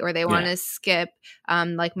 right? Or they want to skip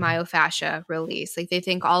like myofascia release. Like they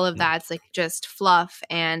think all of that's like just fluff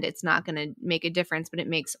and it's not going to make a difference, but it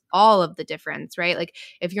makes all of the difference, right? Like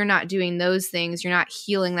if you're not doing those things, you're not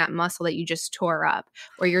healing that muscle that you just tore up,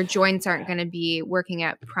 or your joints aren't going to be working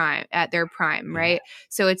at their prime, right?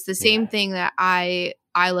 So it's the same thing that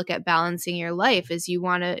I look at balancing your life is you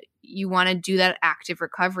want to do that active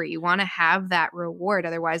recovery. You want to have that reward.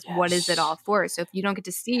 Otherwise, what is it all for? So if you don't get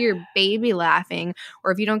to see your baby laughing,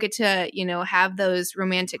 or if you don't get to, have those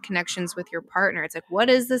romantic connections with your partner, it's like, what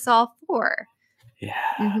is this all for? Yeah.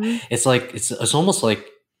 It's like, it's almost like,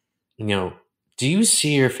 do you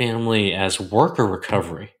see your family as work or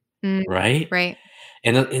recovery? Right. Right.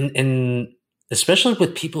 And especially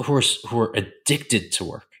with people who are addicted to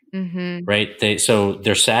work. Right.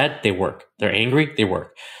 They're sad, they work. They're angry, they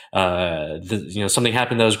work. Something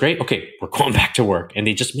happened that was great. Okay, we're going back to work. And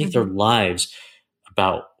they just make their lives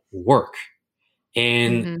about work.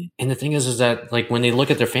 And the thing is that like when they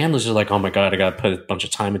look at their families, they're like, oh my God, I got to put a bunch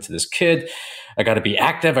of time into this kid. I got to be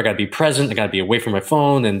active. I got to be present. I got to be away from my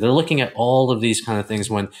phone. And they're looking at all of these kind of things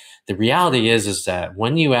when the reality is that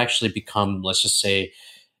when you actually become, let's just say,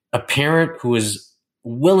 a parent who is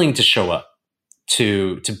willing to show up,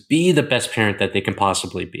 to be the best parent that they can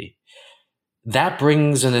possibly be, that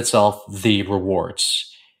brings in itself the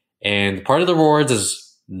rewards. And part of the rewards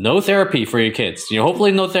is no therapy for your kids.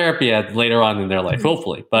 Hopefully no therapy later on in their life,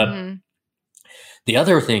 hopefully. But the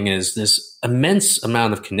other thing is this immense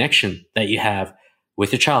amount of connection that you have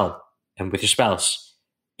with your child and with your spouse.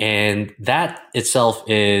 And that itself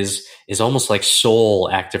is almost like soul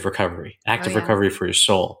active recovery for your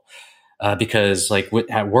soul. Because like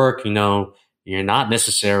at work, you're not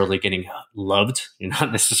necessarily getting loved. You're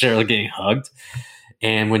not necessarily getting hugged.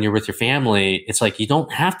 And when you're with your family, it's like you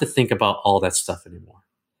don't have to think about all that stuff anymore.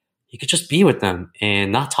 You could just be with them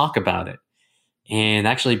and not talk about it. and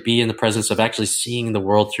actually be in the presence of actually seeing the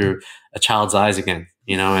world through a child's eyes again,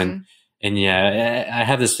 and yeah, I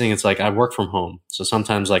have this thing. It's like I work from home. So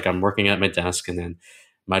sometimes like I'm working at my desk and then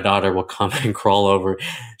my daughter will come and crawl over.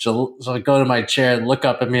 She'll go to my chair and look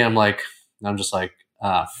up at me. I'm just like,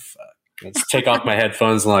 fuck. Let's take off my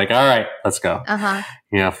headphones and like, all right, let's go. Uh-huh.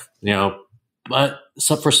 But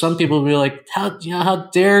so for some people it'll be like, how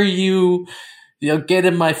dare you, get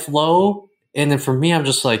in my flow? And then for me, I'm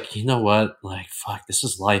just like, you know what? Like, fuck, this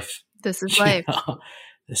is life. This is life.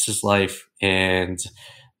 This is life. And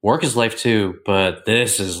work is life too, but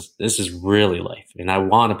this is really life. And I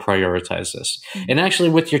want to prioritize this. Mm-hmm. And actually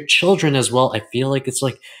with your children as well, I feel like it's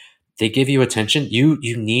like they give you attention. You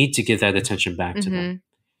need to give that attention back to them.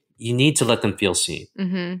 You need to let them feel seen.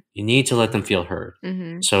 Mm-hmm. You need to let them feel heard.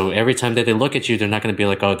 Mm-hmm. So every time that they look at you, they're not going to be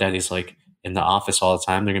like, oh, daddy's like in the office all the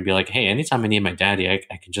time. They're going to be like, hey, anytime I need my daddy,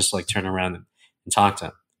 I can just like turn around and talk to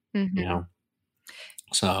him, Mm-hmm.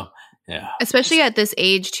 So, yeah. Especially at this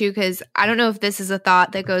age too, because I don't know if this is a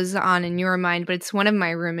thought that goes on in your mind, but it's one of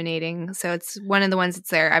my ruminating. So it's one of the ones that's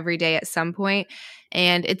there every day at some point.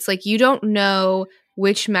 And it's like, you don't know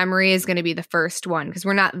which memory is going to be the first one because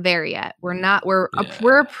we're not there yet. We're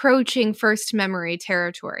approaching first memory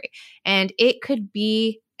territory, and it could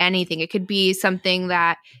be anything. It could be something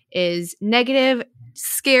that is negative,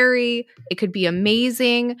 scary. It could be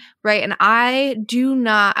amazing, right? And I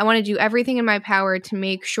want to do everything in my power to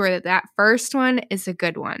make sure that first one is a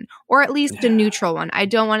good one, or at least a neutral one. I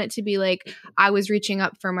don't want it to be like I was reaching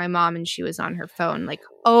up for my mom and she was on her phone. Like,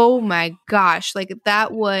 oh my gosh, like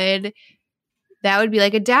that would be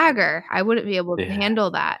like a dagger. I wouldn't be able to handle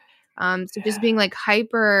that. So just being like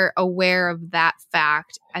hyper aware of that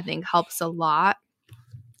fact, I think helps a lot.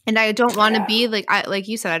 And I don't want to be like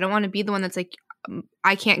you said, I don't want to be the one that's like,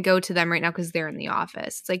 I can't go to them right now because they're in the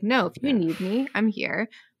office. It's like, no, if you need me, I'm here.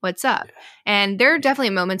 What's up? And there are definitely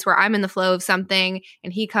moments where I'm in the flow of something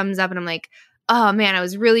and he comes up and I'm like, oh man, I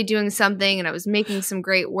was really doing something and I was making some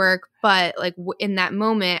great work. But like in that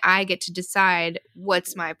moment, I get to decide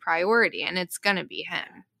what's my priority, and it's going to be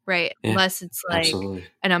him, right? Yeah, unless it's like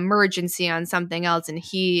an emergency on something else and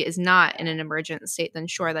he is not in an emergent state, then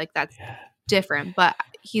sure, like that's different, but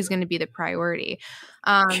he's going to be the priority.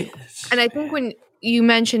 And I think when you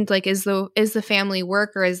mentioned like, is the family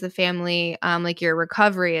work or is the family, like your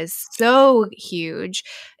recovery is so huge.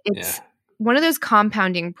 It's one of those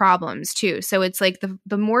compounding problems too. So it's like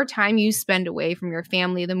the more time you spend away from your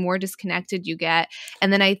family, the more disconnected you get.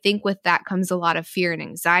 And then I think with that comes a lot of fear and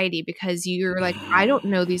anxiety because you're like, I don't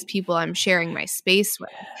know these people I'm sharing my space with.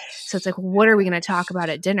 So it's like, what are we going to talk about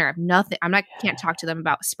at dinner? Nothing. Can't talk to them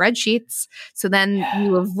about spreadsheets. So then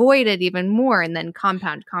you avoid it even more and then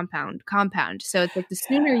compound. So it's like the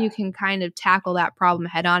sooner you can kind of tackle that problem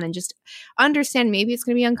head on and just understand maybe it's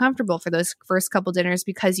going to be uncomfortable for those first couple dinners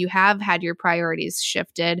because you have had your priorities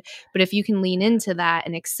shifted. But if you can lean into that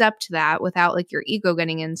and accept that without like your ego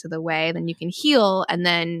getting into the way, then you can heal and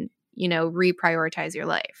then, reprioritize your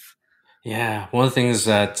life. Yeah. One of the things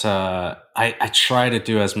that I try to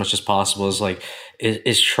do as much as possible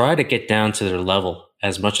is try to get down to their level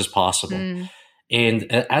as much as possible.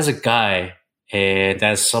 And as a guy and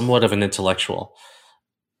as somewhat of an intellectual,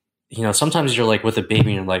 sometimes you're like with a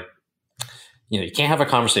baby and you're like, you can't have a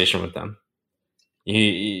conversation with them.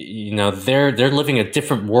 They're living a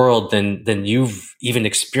different world than you've even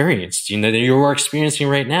experienced, that you're experiencing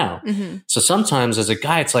right now. Mm-hmm. So sometimes as a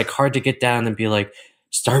guy, it's like hard to get down and be like,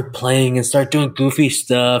 start playing and start doing goofy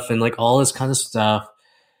stuff and like all this kind of stuff.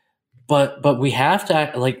 But we have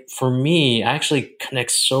to like, for me, I actually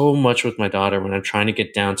connect so much with my daughter when I'm trying to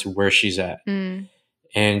get down to where she's at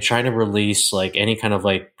and trying to release like any kind of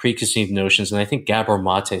like preconceived notions. And I think Gabor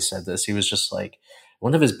Mate said this. He was just like,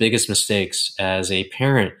 one of his biggest mistakes as a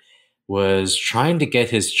parent was trying to get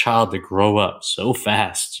his child to grow up so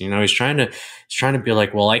fast. He's trying to be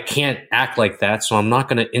like, well, I can't act like that, so I'm not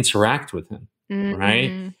going to interact with him. Mm-hmm.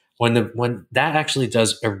 Right? When that actually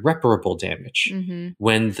does irreparable damage. Mm-hmm.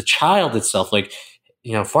 When the child itself, like,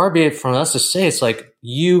 far be it from us to say, it's like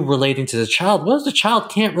you relating to the child. What if the child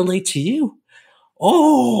can't relate to you?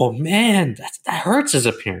 Oh man, that hurts as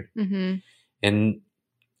a parent. Mm-hmm.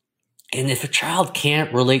 And if a child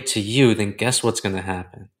can't relate to you, then guess what's going to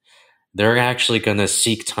happen? They're actually going to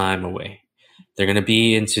seek time away. They're going to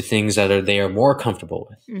be into things that they are more comfortable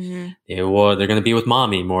with. Mm-hmm. Or they're going to be with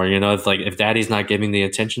mommy more. If daddy's not giving the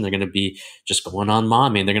attention, they're going to be just going on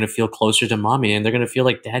mommy, and they're going to feel closer to mommy, and they're going to feel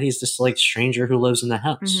like daddy's this like stranger who lives in the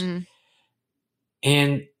house. Mm-hmm.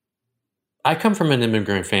 And I come from an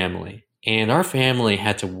immigrant family, and our family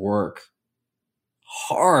had to work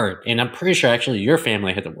hard. And I'm pretty sure actually your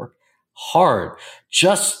family had to work hard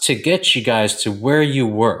just to get you guys to where you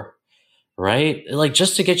were, right? Like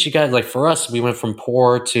just to get you guys, like for us, we went from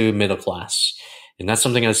poor to middle class. And that's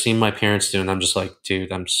something I've seen my parents do. And I'm just like,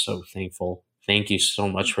 dude, I'm so thankful. Thank you so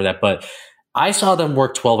much for that. But I saw them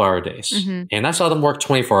work 12-hour days and I saw them work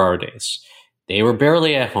 24-hour days. They were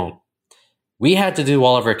barely at home. We had to do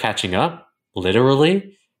all of our catching up,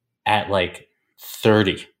 literally, at like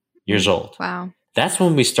 30 years old. Wow. That's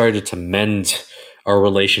when we started to mend our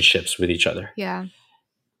relationships with each other. Yeah.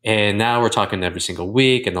 And now we're talking every single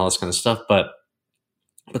week and all this kind of stuff. But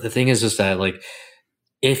the thing is that like,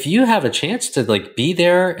 if you have a chance to like be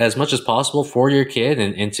there as much as possible for your kid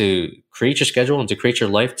and to create your schedule and to create your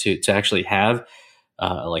life to actually have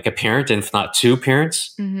like a parent, and if not two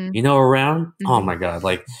parents, you know, around, oh my God,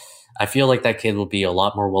 like I feel like that kid will be a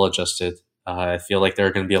lot more well-adjusted. I feel like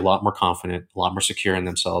they're going to be a lot more confident, a lot more secure in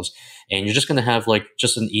themselves. And you're just going to have like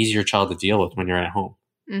just an easier child to deal with when you're at home.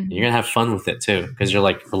 You're going to have fun with it too, because you're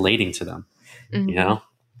like relating to them, you know?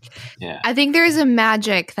 Yeah. I think there's a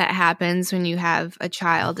magic that happens when you have a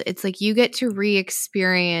child. It's like you get to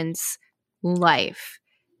re-experience life.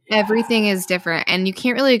 Yeah. Everything is different. And you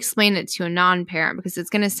can't really explain it to a non-parent because it's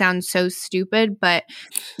going to sound so stupid. But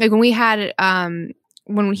like when we had,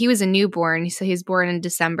 when he was a newborn, so he was born in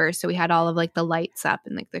December. So we had all of like the lights up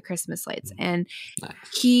and like the Christmas lights. And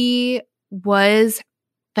he was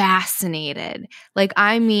fascinated. Like,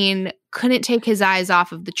 I mean, couldn't take his eyes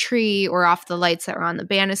off of the tree or off the lights that were on the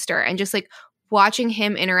banister. And just like watching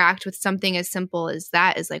him interact with something as simple as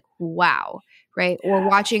that is like, wow. Right. Yeah. Or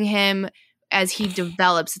watching him as he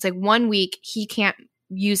develops. It's like 1 week he can't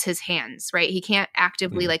use his hands, right? He can't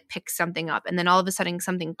actively like pick something up. And then all of a sudden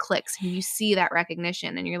something clicks and you see that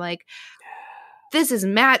recognition and you're like, this is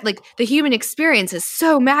like the human experience is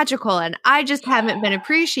so magical and I just haven't been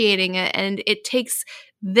appreciating it. And it takes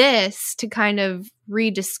this to kind of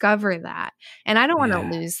rediscover that. And I don't want to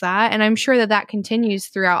lose that. And I'm sure that that continues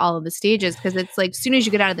throughout all of the stages, because it's like as soon as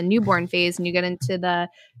you get out of the newborn phase and you get into the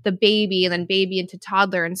baby and then baby into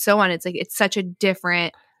toddler and so on, it's like it's such a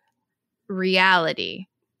different reality,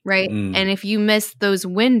 right? And if you miss those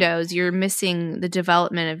windows, you're missing the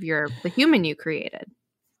development of the human you created.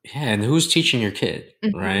 Yeah, and who's teaching your kid,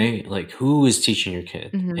 right? Like, who is teaching your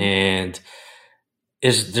kid? And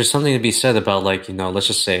there's something to be said about, like, you know, let's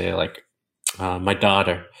just say, like, my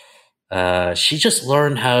daughter, she just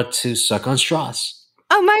learned how to suck on straws.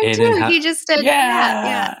 Oh, mine too. He just did.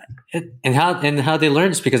 Yeah. And how they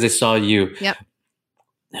learned is because they saw you. Yep.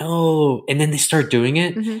 No, and then they start doing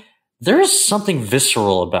it. There is something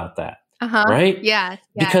visceral about that, right? Yeah.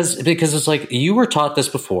 Because it's like you were taught this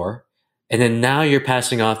before. And then now you're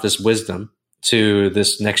passing off this wisdom to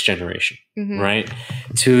this next generation, right?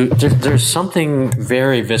 There's something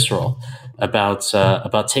very visceral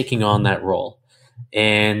about taking on that role,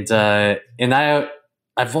 and I've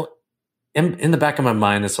in the back of my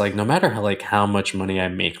mind, it's like no matter how much money I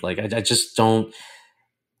make, like I just don't.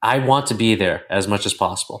 I want to be there as much as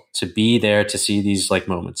possible, to be there to see these like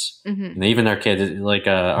moments, and even our kid, like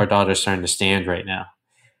our daughter's starting to stand right now.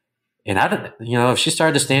 And I don't, you know, if she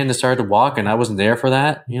started to stand and started to walk and I wasn't there for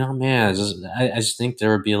that, you know, man, I just think there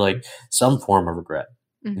would be like some form of regret,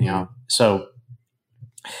 you know? So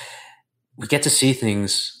we get to see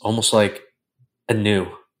things almost like anew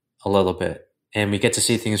a little bit. And we get to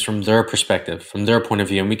see things from their perspective, from their point of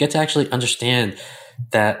view. And we get to actually understand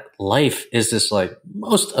that life is this like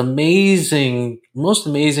most amazing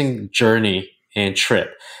journey and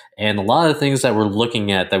trip. And a lot of the things that we're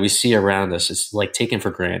looking at that we see around us is like taken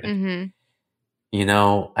for granted. You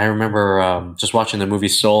know, I remember just watching the movie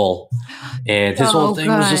Soul, and his whole thing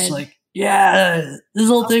was just like, his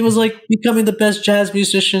whole thing was like becoming the best jazz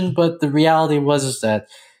musician. But the reality is that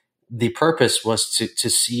the purpose was to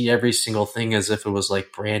see every single thing as if it was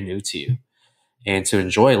like brand new to you, and to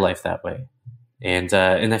enjoy life that way. And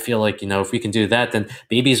I feel like, you know, if we can do that, then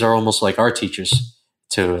babies are almost like our teachers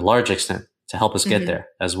to a large extent, to help us get there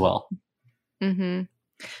as well. One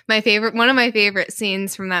of my favorite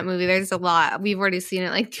scenes from that movie, there's a lot. We've already seen it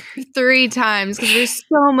like 3 times because there's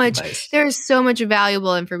so much, there's so much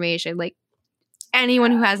valuable information. Like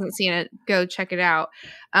anyone who hasn't seen it, go check it out.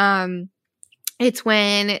 It's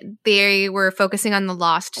when they were focusing on the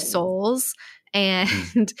lost souls.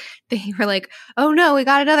 And they were like, oh no, we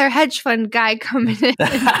got another hedge fund guy coming in.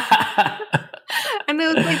 And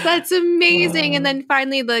I was like, that's amazing. And then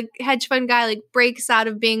finally the hedge fund guy like breaks out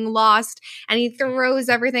of being lost and he throws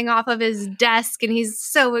everything off of his desk and he's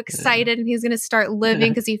so excited and he's going to start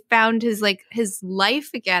living because he found his life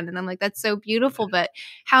again. And I'm like, that's so beautiful. But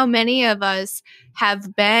how many of us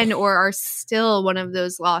have been or are still one of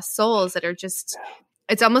those lost souls that are just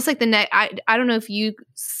It's almost like I don't know if you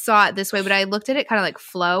saw it this way, but I looked at it kind of like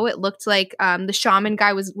flow. It looked like the shaman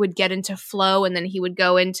guy would get into flow, and then he would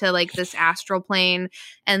go into like this astral plane,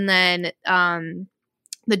 and then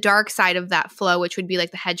the dark side of that flow, which would be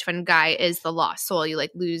like the hedge fund guy, is the lost soul. You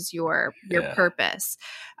like lose your purpose.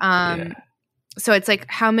 So it's like,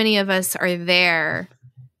 how many of us are there,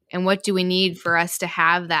 and what do we need for us to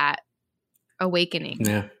have that awakening?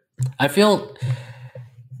 Yeah. I feel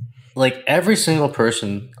like every single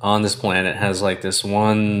person on this planet has like this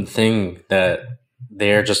one thing that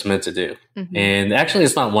they're just meant to do. Mm-hmm. And actually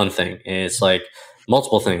it's not one thing. It's like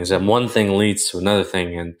multiple things, and one thing leads to another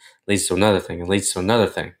thing, and leads to another thing, and leads to another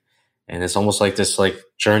thing. And it's almost like this like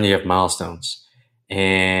journey of milestones.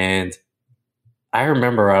 And I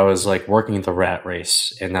remember I was like working the rat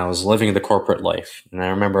race, and I was living the corporate life. And I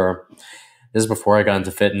remember this is before I got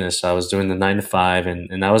into fitness. I was doing the 9 to 5,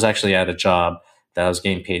 and I was actually at a job that I was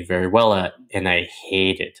getting paid very well at, and I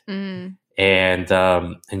hated. Mm.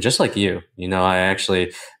 And just like you know, I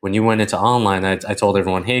actually, when you went into online, I told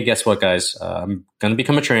everyone, hey, guess what, guys? I'm going to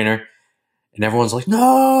become a trainer. And everyone's like,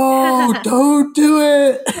 no, don't do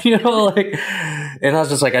it. You know, like, and I was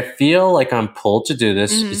just like, I feel like I'm pulled to do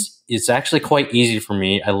this. Mm-hmm. It's actually quite easy for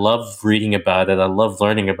me. I love reading about it. I love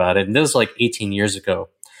learning about it. And this was like 18 years ago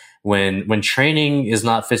when training is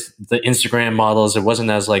not the Instagram models. It wasn't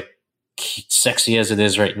as like sexy as it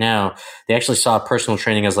is right now. They actually saw personal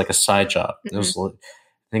training as like a side job. Mm-hmm. It was, I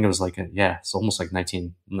think it was like, it's almost like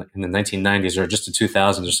in the 1990s or just the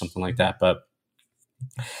 2000s or something like that. But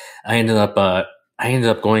I ended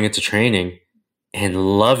up going into training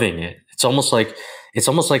and loving it. It's almost like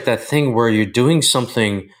that thing where you're doing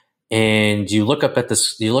something and you look up at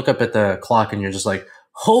the clock and you're just like,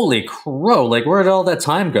 holy crow, like where did all that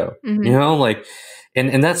time go? Mm-hmm. You know, like,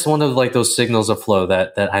 and that's one of like those signals of flow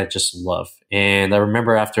that I just love. And I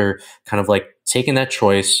remember after kind of like taking that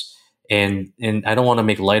choice, and I don't want to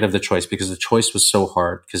make light of the choice because the choice was so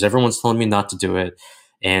hard because everyone's telling me not to do it.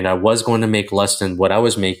 And I was going to make less than what I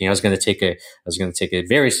was making. I was going to take a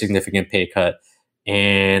very significant pay cut.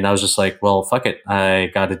 And I was just like, well, fuck it.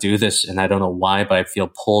 I got to do this. And I don't know why, but I feel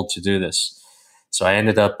pulled to do this. So I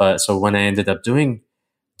ended up, when I ended up doing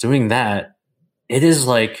that, it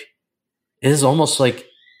is almost like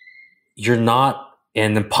you're not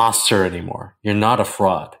an imposter anymore. You're not a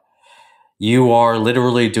fraud. You are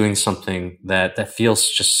literally doing something that feels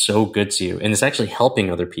just so good to you. And it's actually helping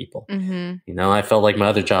other people. Mm-hmm. You know, I felt like my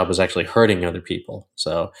other job was actually hurting other people.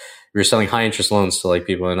 So we were selling high interest loans to like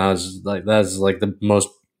people. And I was like, that's like the most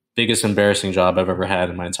biggest embarrassing job I've ever had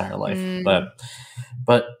in my entire life. Mm.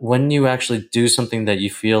 But when you actually do something that you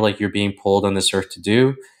feel like you're being pulled on this earth to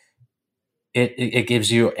do, it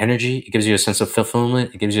gives you energy. It gives you a sense of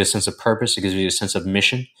fulfillment. It gives you a sense of purpose. It gives you a sense of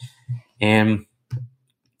mission. And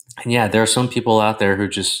yeah, there are some people out there who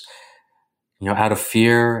just, you know, out of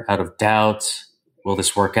fear, out of doubt, will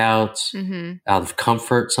this work out? Mm-hmm. Out of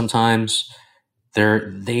comfort sometimes,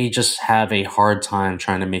 they just have a hard time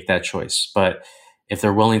trying to make that choice. But if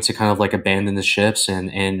they're willing to kind of like abandon the ships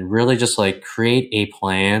and really just like create a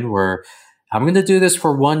plan where I'm going to do this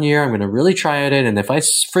for 1 year, I'm going to really try at it. And if I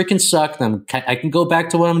freaking suck, then I can go back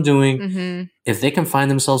to what I'm doing. Mm-hmm. If they can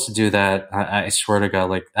find themselves to do that, I swear to God,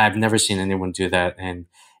 like I've never seen anyone do that and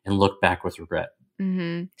look back with regret.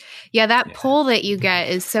 Mm-hmm. Yeah, that pull that you get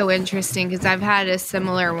is so interesting because I've had a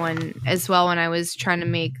similar one as well when I was trying to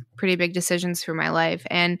make pretty big decisions for my life.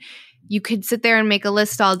 And you could sit there and make a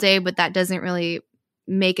list all day, but that doesn't really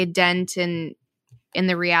make a dent in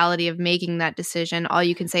the reality of making that decision. All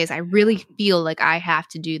you can say is, I really feel like I have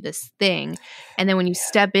to do this thing. And then when you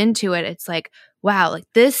step into it, it's like, wow, like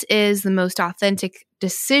this is the most authentic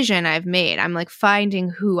decision I've made. I'm like finding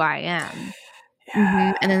who I am.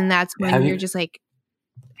 Mm-hmm. And then that's when you're just like,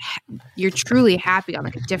 you're truly happy on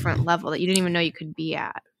like a different level that you didn't even know you could be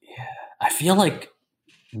at. Yeah. I feel like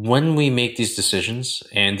when we make these decisions,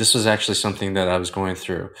 and this was actually something that I was going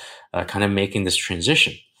through, kind of making this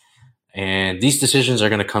transition. And these decisions are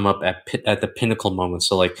going to come up at the pinnacle moment.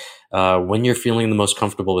 So like, when you're feeling the most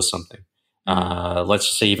comfortable with something, let's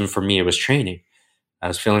just say even for me, it was training. I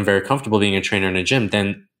was feeling very comfortable being a trainer in a gym.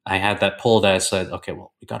 Then I had that pull that I said, okay,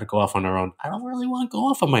 well, we got to go off on our own. I don't really want to go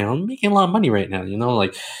off on my own. I'm making a lot of money right now. You know,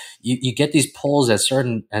 like you get these pulls at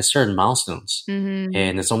certain milestones. Mm-hmm.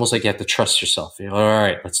 And it's almost like you have to trust yourself. You know, all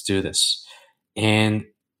right, let's do this. And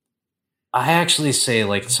I actually say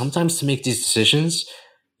like sometimes to make these decisions,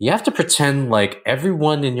 you have to pretend like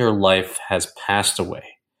everyone in your life has passed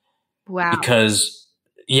away. Wow. Because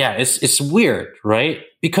it's weird, right?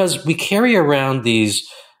 Because we carry around these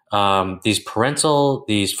parental,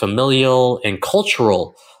 these familial and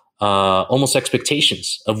cultural, almost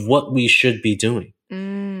expectations of what we should be doing.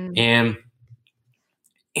 Mm.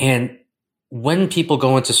 And when people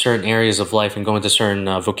go into certain areas of life and go into certain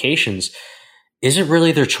vocations, is it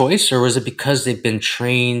really their choice, or is it because they've been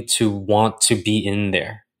trained to want to be in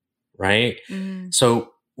there? Right. Mm. So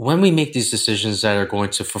when we make these decisions that are going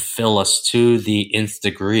to fulfill us to the nth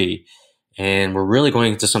degree, and we're really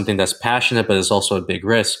going into something that's passionate, but is also a big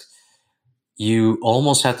risk, you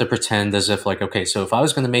almost have to pretend as if like, okay, so if I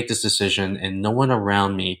was going to make this decision and no one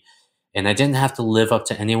around me, and I didn't have to live up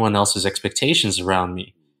to anyone else's expectations around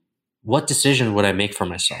me, what decision would I make for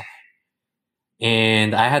myself?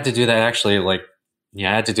 And I had to do that actually, like, I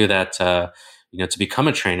had to do that, to become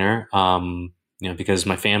a trainer, because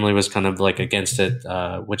my family was kind of like against it,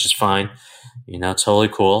 which is fine, totally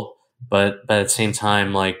cool. But at the same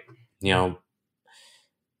time, like,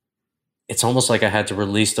 it's almost like I had to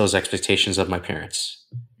release those expectations of my parents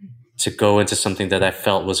to go into something that I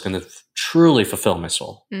felt was going to truly fulfill my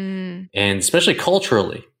soul. And especially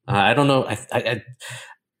culturally, I don't know.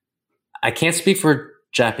 I can't speak for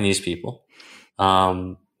Japanese people.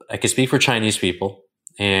 I can speak for Chinese people.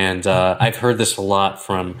 And I've heard this a lot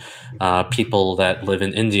from people that live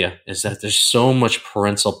in India, is that there's so much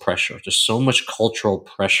parental pressure. There's so much cultural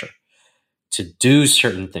pressure to do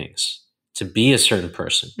certain things, to be a certain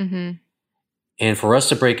person. Mm-hmm. And for us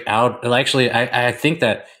to break out, actually, I think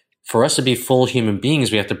that for us to be full human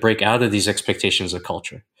beings, we have to break out of these expectations of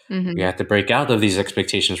culture. Mm-hmm. We have to break out of these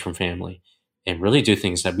expectations from family and really do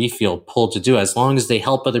things that we feel pulled to do, as long as they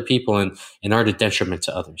help other people and are to detriment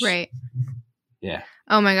to others. Right. Yeah.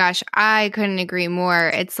 Oh my gosh, I couldn't agree more.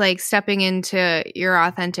 It's like stepping into your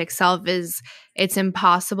authentic self it's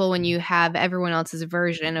impossible when you have everyone else's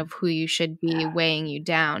version of who you should be weighing you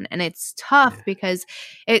down. And it's tough because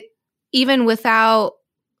even without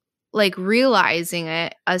like realizing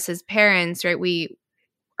it, us as parents, right, we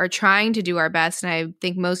are trying to do our best. And I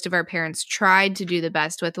think most of our parents tried to do the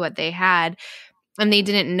best with what they had, and they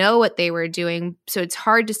didn't know what they were doing. So it's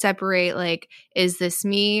hard to separate, like, is this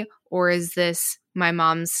me or is this my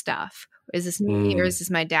mom's stuff? Is this me or is this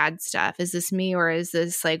my dad's stuff? Is this me or is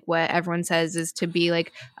this like what everyone says is to be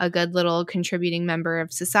like a good little contributing member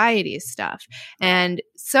of society's stuff? And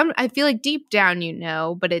I feel like deep down,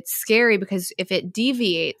 but it's scary because if it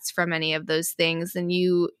deviates from any of those things, then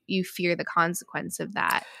you fear the consequence of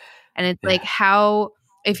that. And it's like,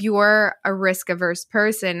 if you're a risk averse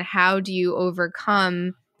person, how do you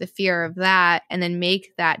overcome the fear of that and then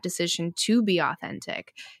make that decision to be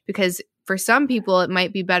authentic? Because for some people, it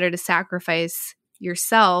might be better to sacrifice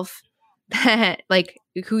yourself, like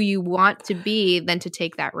who you want to be, than to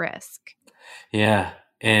take that risk. Yeah.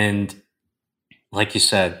 And like you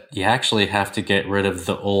said, you actually have to get rid of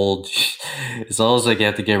the old. It's always like you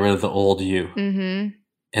have to get rid of the old you. Mm-hmm.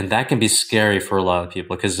 And that can be scary for a lot of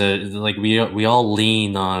people because like we all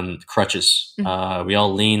lean on crutches. Mm-hmm. We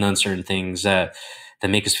all lean on certain things that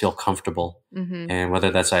make us feel comfortable. Mm-hmm. And whether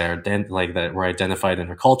that's like that we're identified in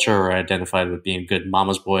our culture or identified with being good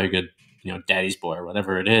mama's boy, good, daddy's boy, or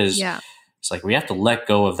whatever it is. Yeah. It's like we have to let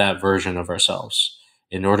go of that version of ourselves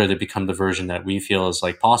in order to become the version that we feel is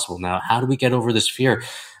like possible. Now, how do we get over this fear?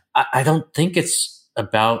 I don't think it's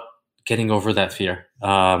about getting over that fear.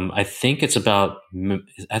 I think it's about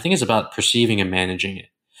perceiving and managing it.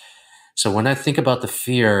 So when I think about the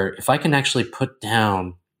fear, if I can actually put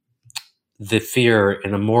down the fear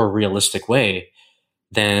in a more realistic way,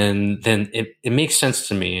 then it makes sense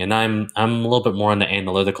to me. And I'm a little bit more on the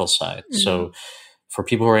analytical side. Mm-hmm. So for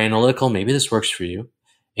people who are analytical, maybe this works for you.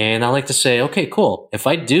 And I like to say, okay, cool. If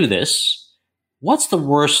I do this, what's the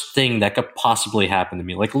worst thing that could possibly happen to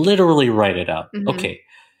me? Like literally write it out. Mm-hmm. Okay.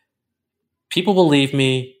 People will leave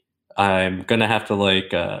me. I'm going to have to I'm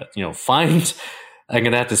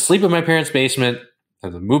going to have to sleep in my parents' basement,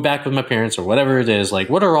 have to move back with my parents or whatever it is. Like,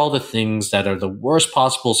 what are all the things that are the worst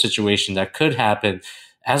possible situation that could happen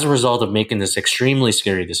as a result of making this extremely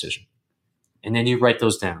scary decision? And then you write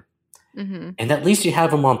those down. Mm-hmm. And at least you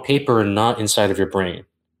have them on paper and not inside of your brain.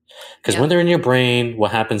 Because when they're in your brain,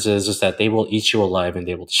 what happens is that they will eat you alive and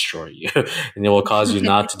they will destroy you. And they will cause you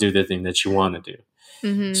not to do the thing that you want to do.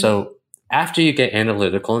 Mm-hmm. So after you get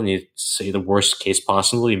analytical and you say the worst case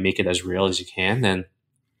possible, you make it as real as you can, then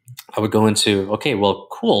I would go into, okay, well,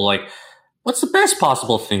 cool. Like, what's the best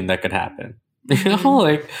possible thing that could happen?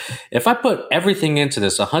 Like if I put everything into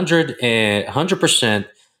this 100%,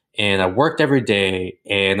 and I worked every day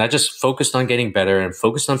and I just focused on getting better and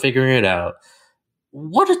focused on figuring it out,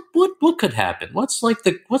 what could happen? What's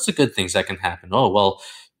the good things that can happen? Oh, well,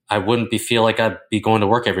 I wouldn't feel like I'd be going to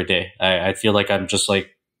work every day. I'd feel like I'm just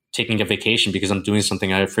like taking a vacation because I'm doing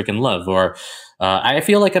something I freaking love, or I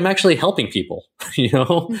feel like I'm actually helping people.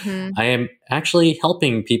 I am actually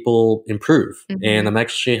helping people improve, and I'm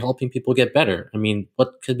actually helping people get better. I mean,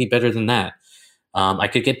 what could be better than that? I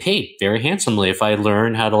could get paid very handsomely if I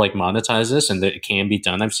learn how to like monetize this, and that it can be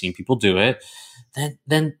done. I've seen people do it.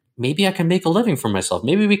 Then maybe I can make a living for myself.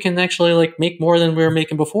 Maybe we can actually like make more than we were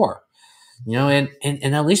making before. And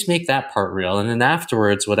at least make that part real. And then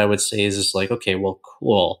afterwards, what I would say is like, okay, well,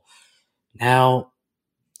 cool. Now,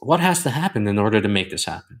 what has to happen in order to make this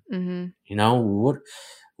happen?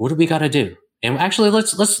 What do we got to do? And actually,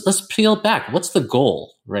 let's peel back. What's the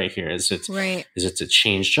goal right here? Is it to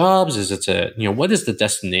change jobs? Is it to, what is the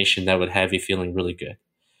destination that would have you feeling really good?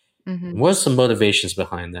 What's the motivations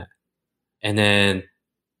behind that? And then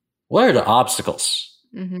what are the obstacles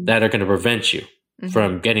that are going to prevent you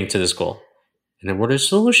from getting to this goal? And then what are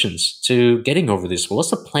solutions to getting over this? What's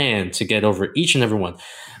the plan to get over each and every one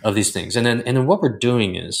of these things? And then what we're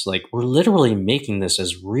doing is like, we're literally making this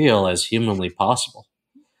as real as humanly possible.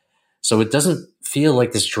 So it doesn't feel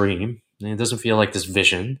like this dream. It doesn't feel like this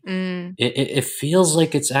vision. It feels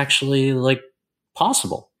like it's actually like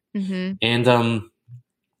possible. And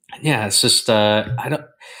it's just,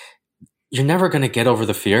 you're never going to get over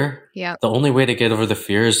the fear. Yeah. The only way to get over the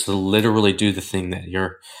fear is to literally do the thing that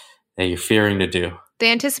you're fearing to do. The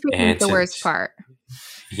anticipation is the worst part.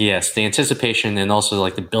 Yes, the anticipation, and also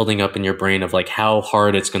like the building up in your brain of like how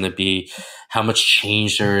hard it's going to be, how much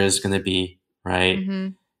change there is going to be, right?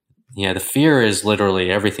 Yeah, the fear is literally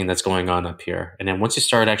everything that's going on up here. And then once you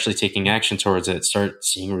start actually taking action towards it, start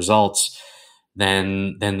seeing results,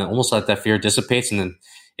 then almost like that fear dissipates, and then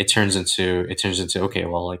it turns into okay,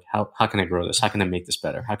 well, like how can I grow this? How can I make this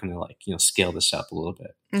better? How can I scale this up a little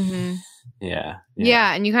bit? Yeah,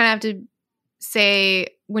 and you kind of have to say,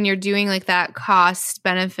 when you're doing like that cost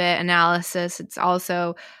benefit analysis, it's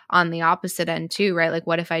also on the opposite end too, right? Like,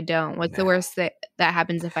 what if I don't? What's the worst that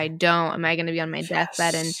happens if I don't? Am I going to be on my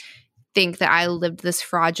deathbed and think that I lived this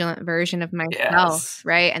fraudulent version of myself,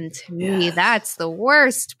 right? And to me, that's the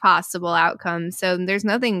worst possible outcome. So there's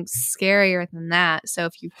nothing scarier than that. So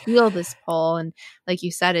if you feel this pull, and like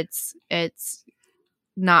you said, it's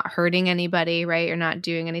not hurting anybody, right? You're not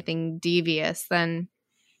doing anything devious,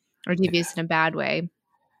 or devious in a bad way.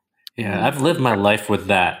 Yeah, I've lived my life with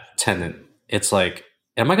that tenet. It's like,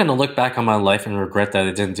 am I going to look back on my life and regret that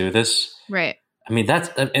I didn't do this? Right. I mean,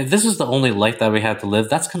 if this is the only life that we have to live,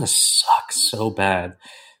 that's going to suck so bad.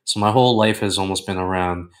 So my whole life has almost been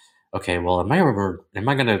around, okay, well, am I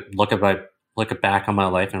going to look back on my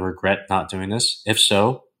life and regret not doing this? If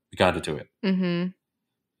so, we got to do it.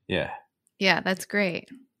 Yeah. Yeah, that's great.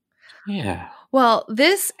 Yeah. Well,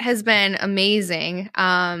 this has been amazing.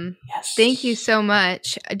 Yes. Thank you so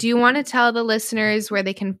much. Do you want to tell the listeners where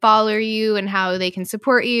they can follow you and how they can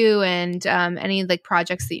support you, and any like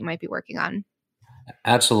projects that you might be working on?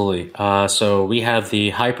 Absolutely. So we have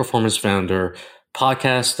the High Performance Founder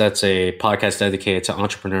podcast. That's a podcast dedicated to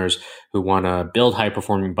entrepreneurs who want to build high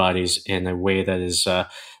performing bodies in a way that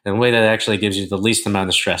actually gives you the least amount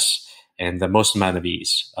of stress and the most amount of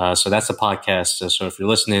ease. So that's the podcast. So if you're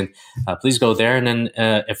listening, please go there. And then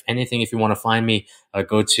if you want to find me,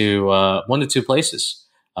 go to one of two places.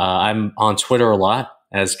 I'm on Twitter a lot,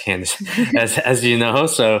 as Candace, as you know.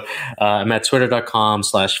 So I'm at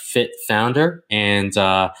twitter.com/fitfounder. And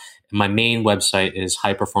my main website is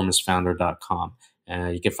highperformancefounder.com.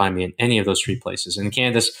 You can find me in any of those three places. And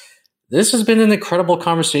Candace, this has been an incredible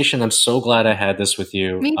conversation. I'm so glad I had this with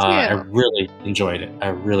you. Me too. I really enjoyed it. I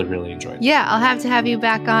really, really enjoyed it. Yeah, I'll have to have you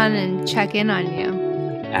back on and check in on you.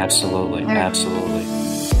 Absolutely. Right. Absolutely.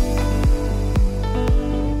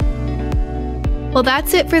 Well,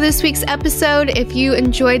 that's it for this week's episode. If you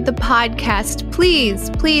enjoyed the podcast,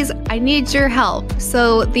 please, I need your help.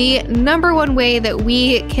 So the number one way that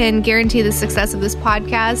we can guarantee the success of this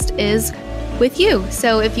podcast is with you.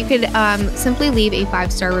 So if you could simply leave a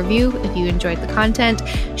 5-star review if you enjoyed the content,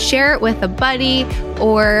 share it with a buddy,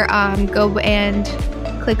 or go and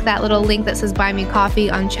click that little link that says Buy Me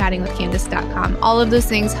Coffee on chattingwithcandace.com. All of those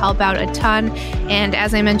things help out a ton. And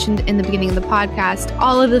as I mentioned in the beginning of the podcast,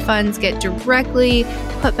 all of the funds get directly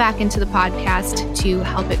put back into the podcast to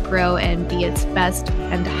help it grow and be its best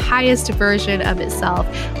and highest version of itself.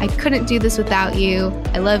 I couldn't do this without you.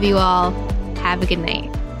 I love you all. Have a good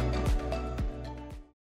night.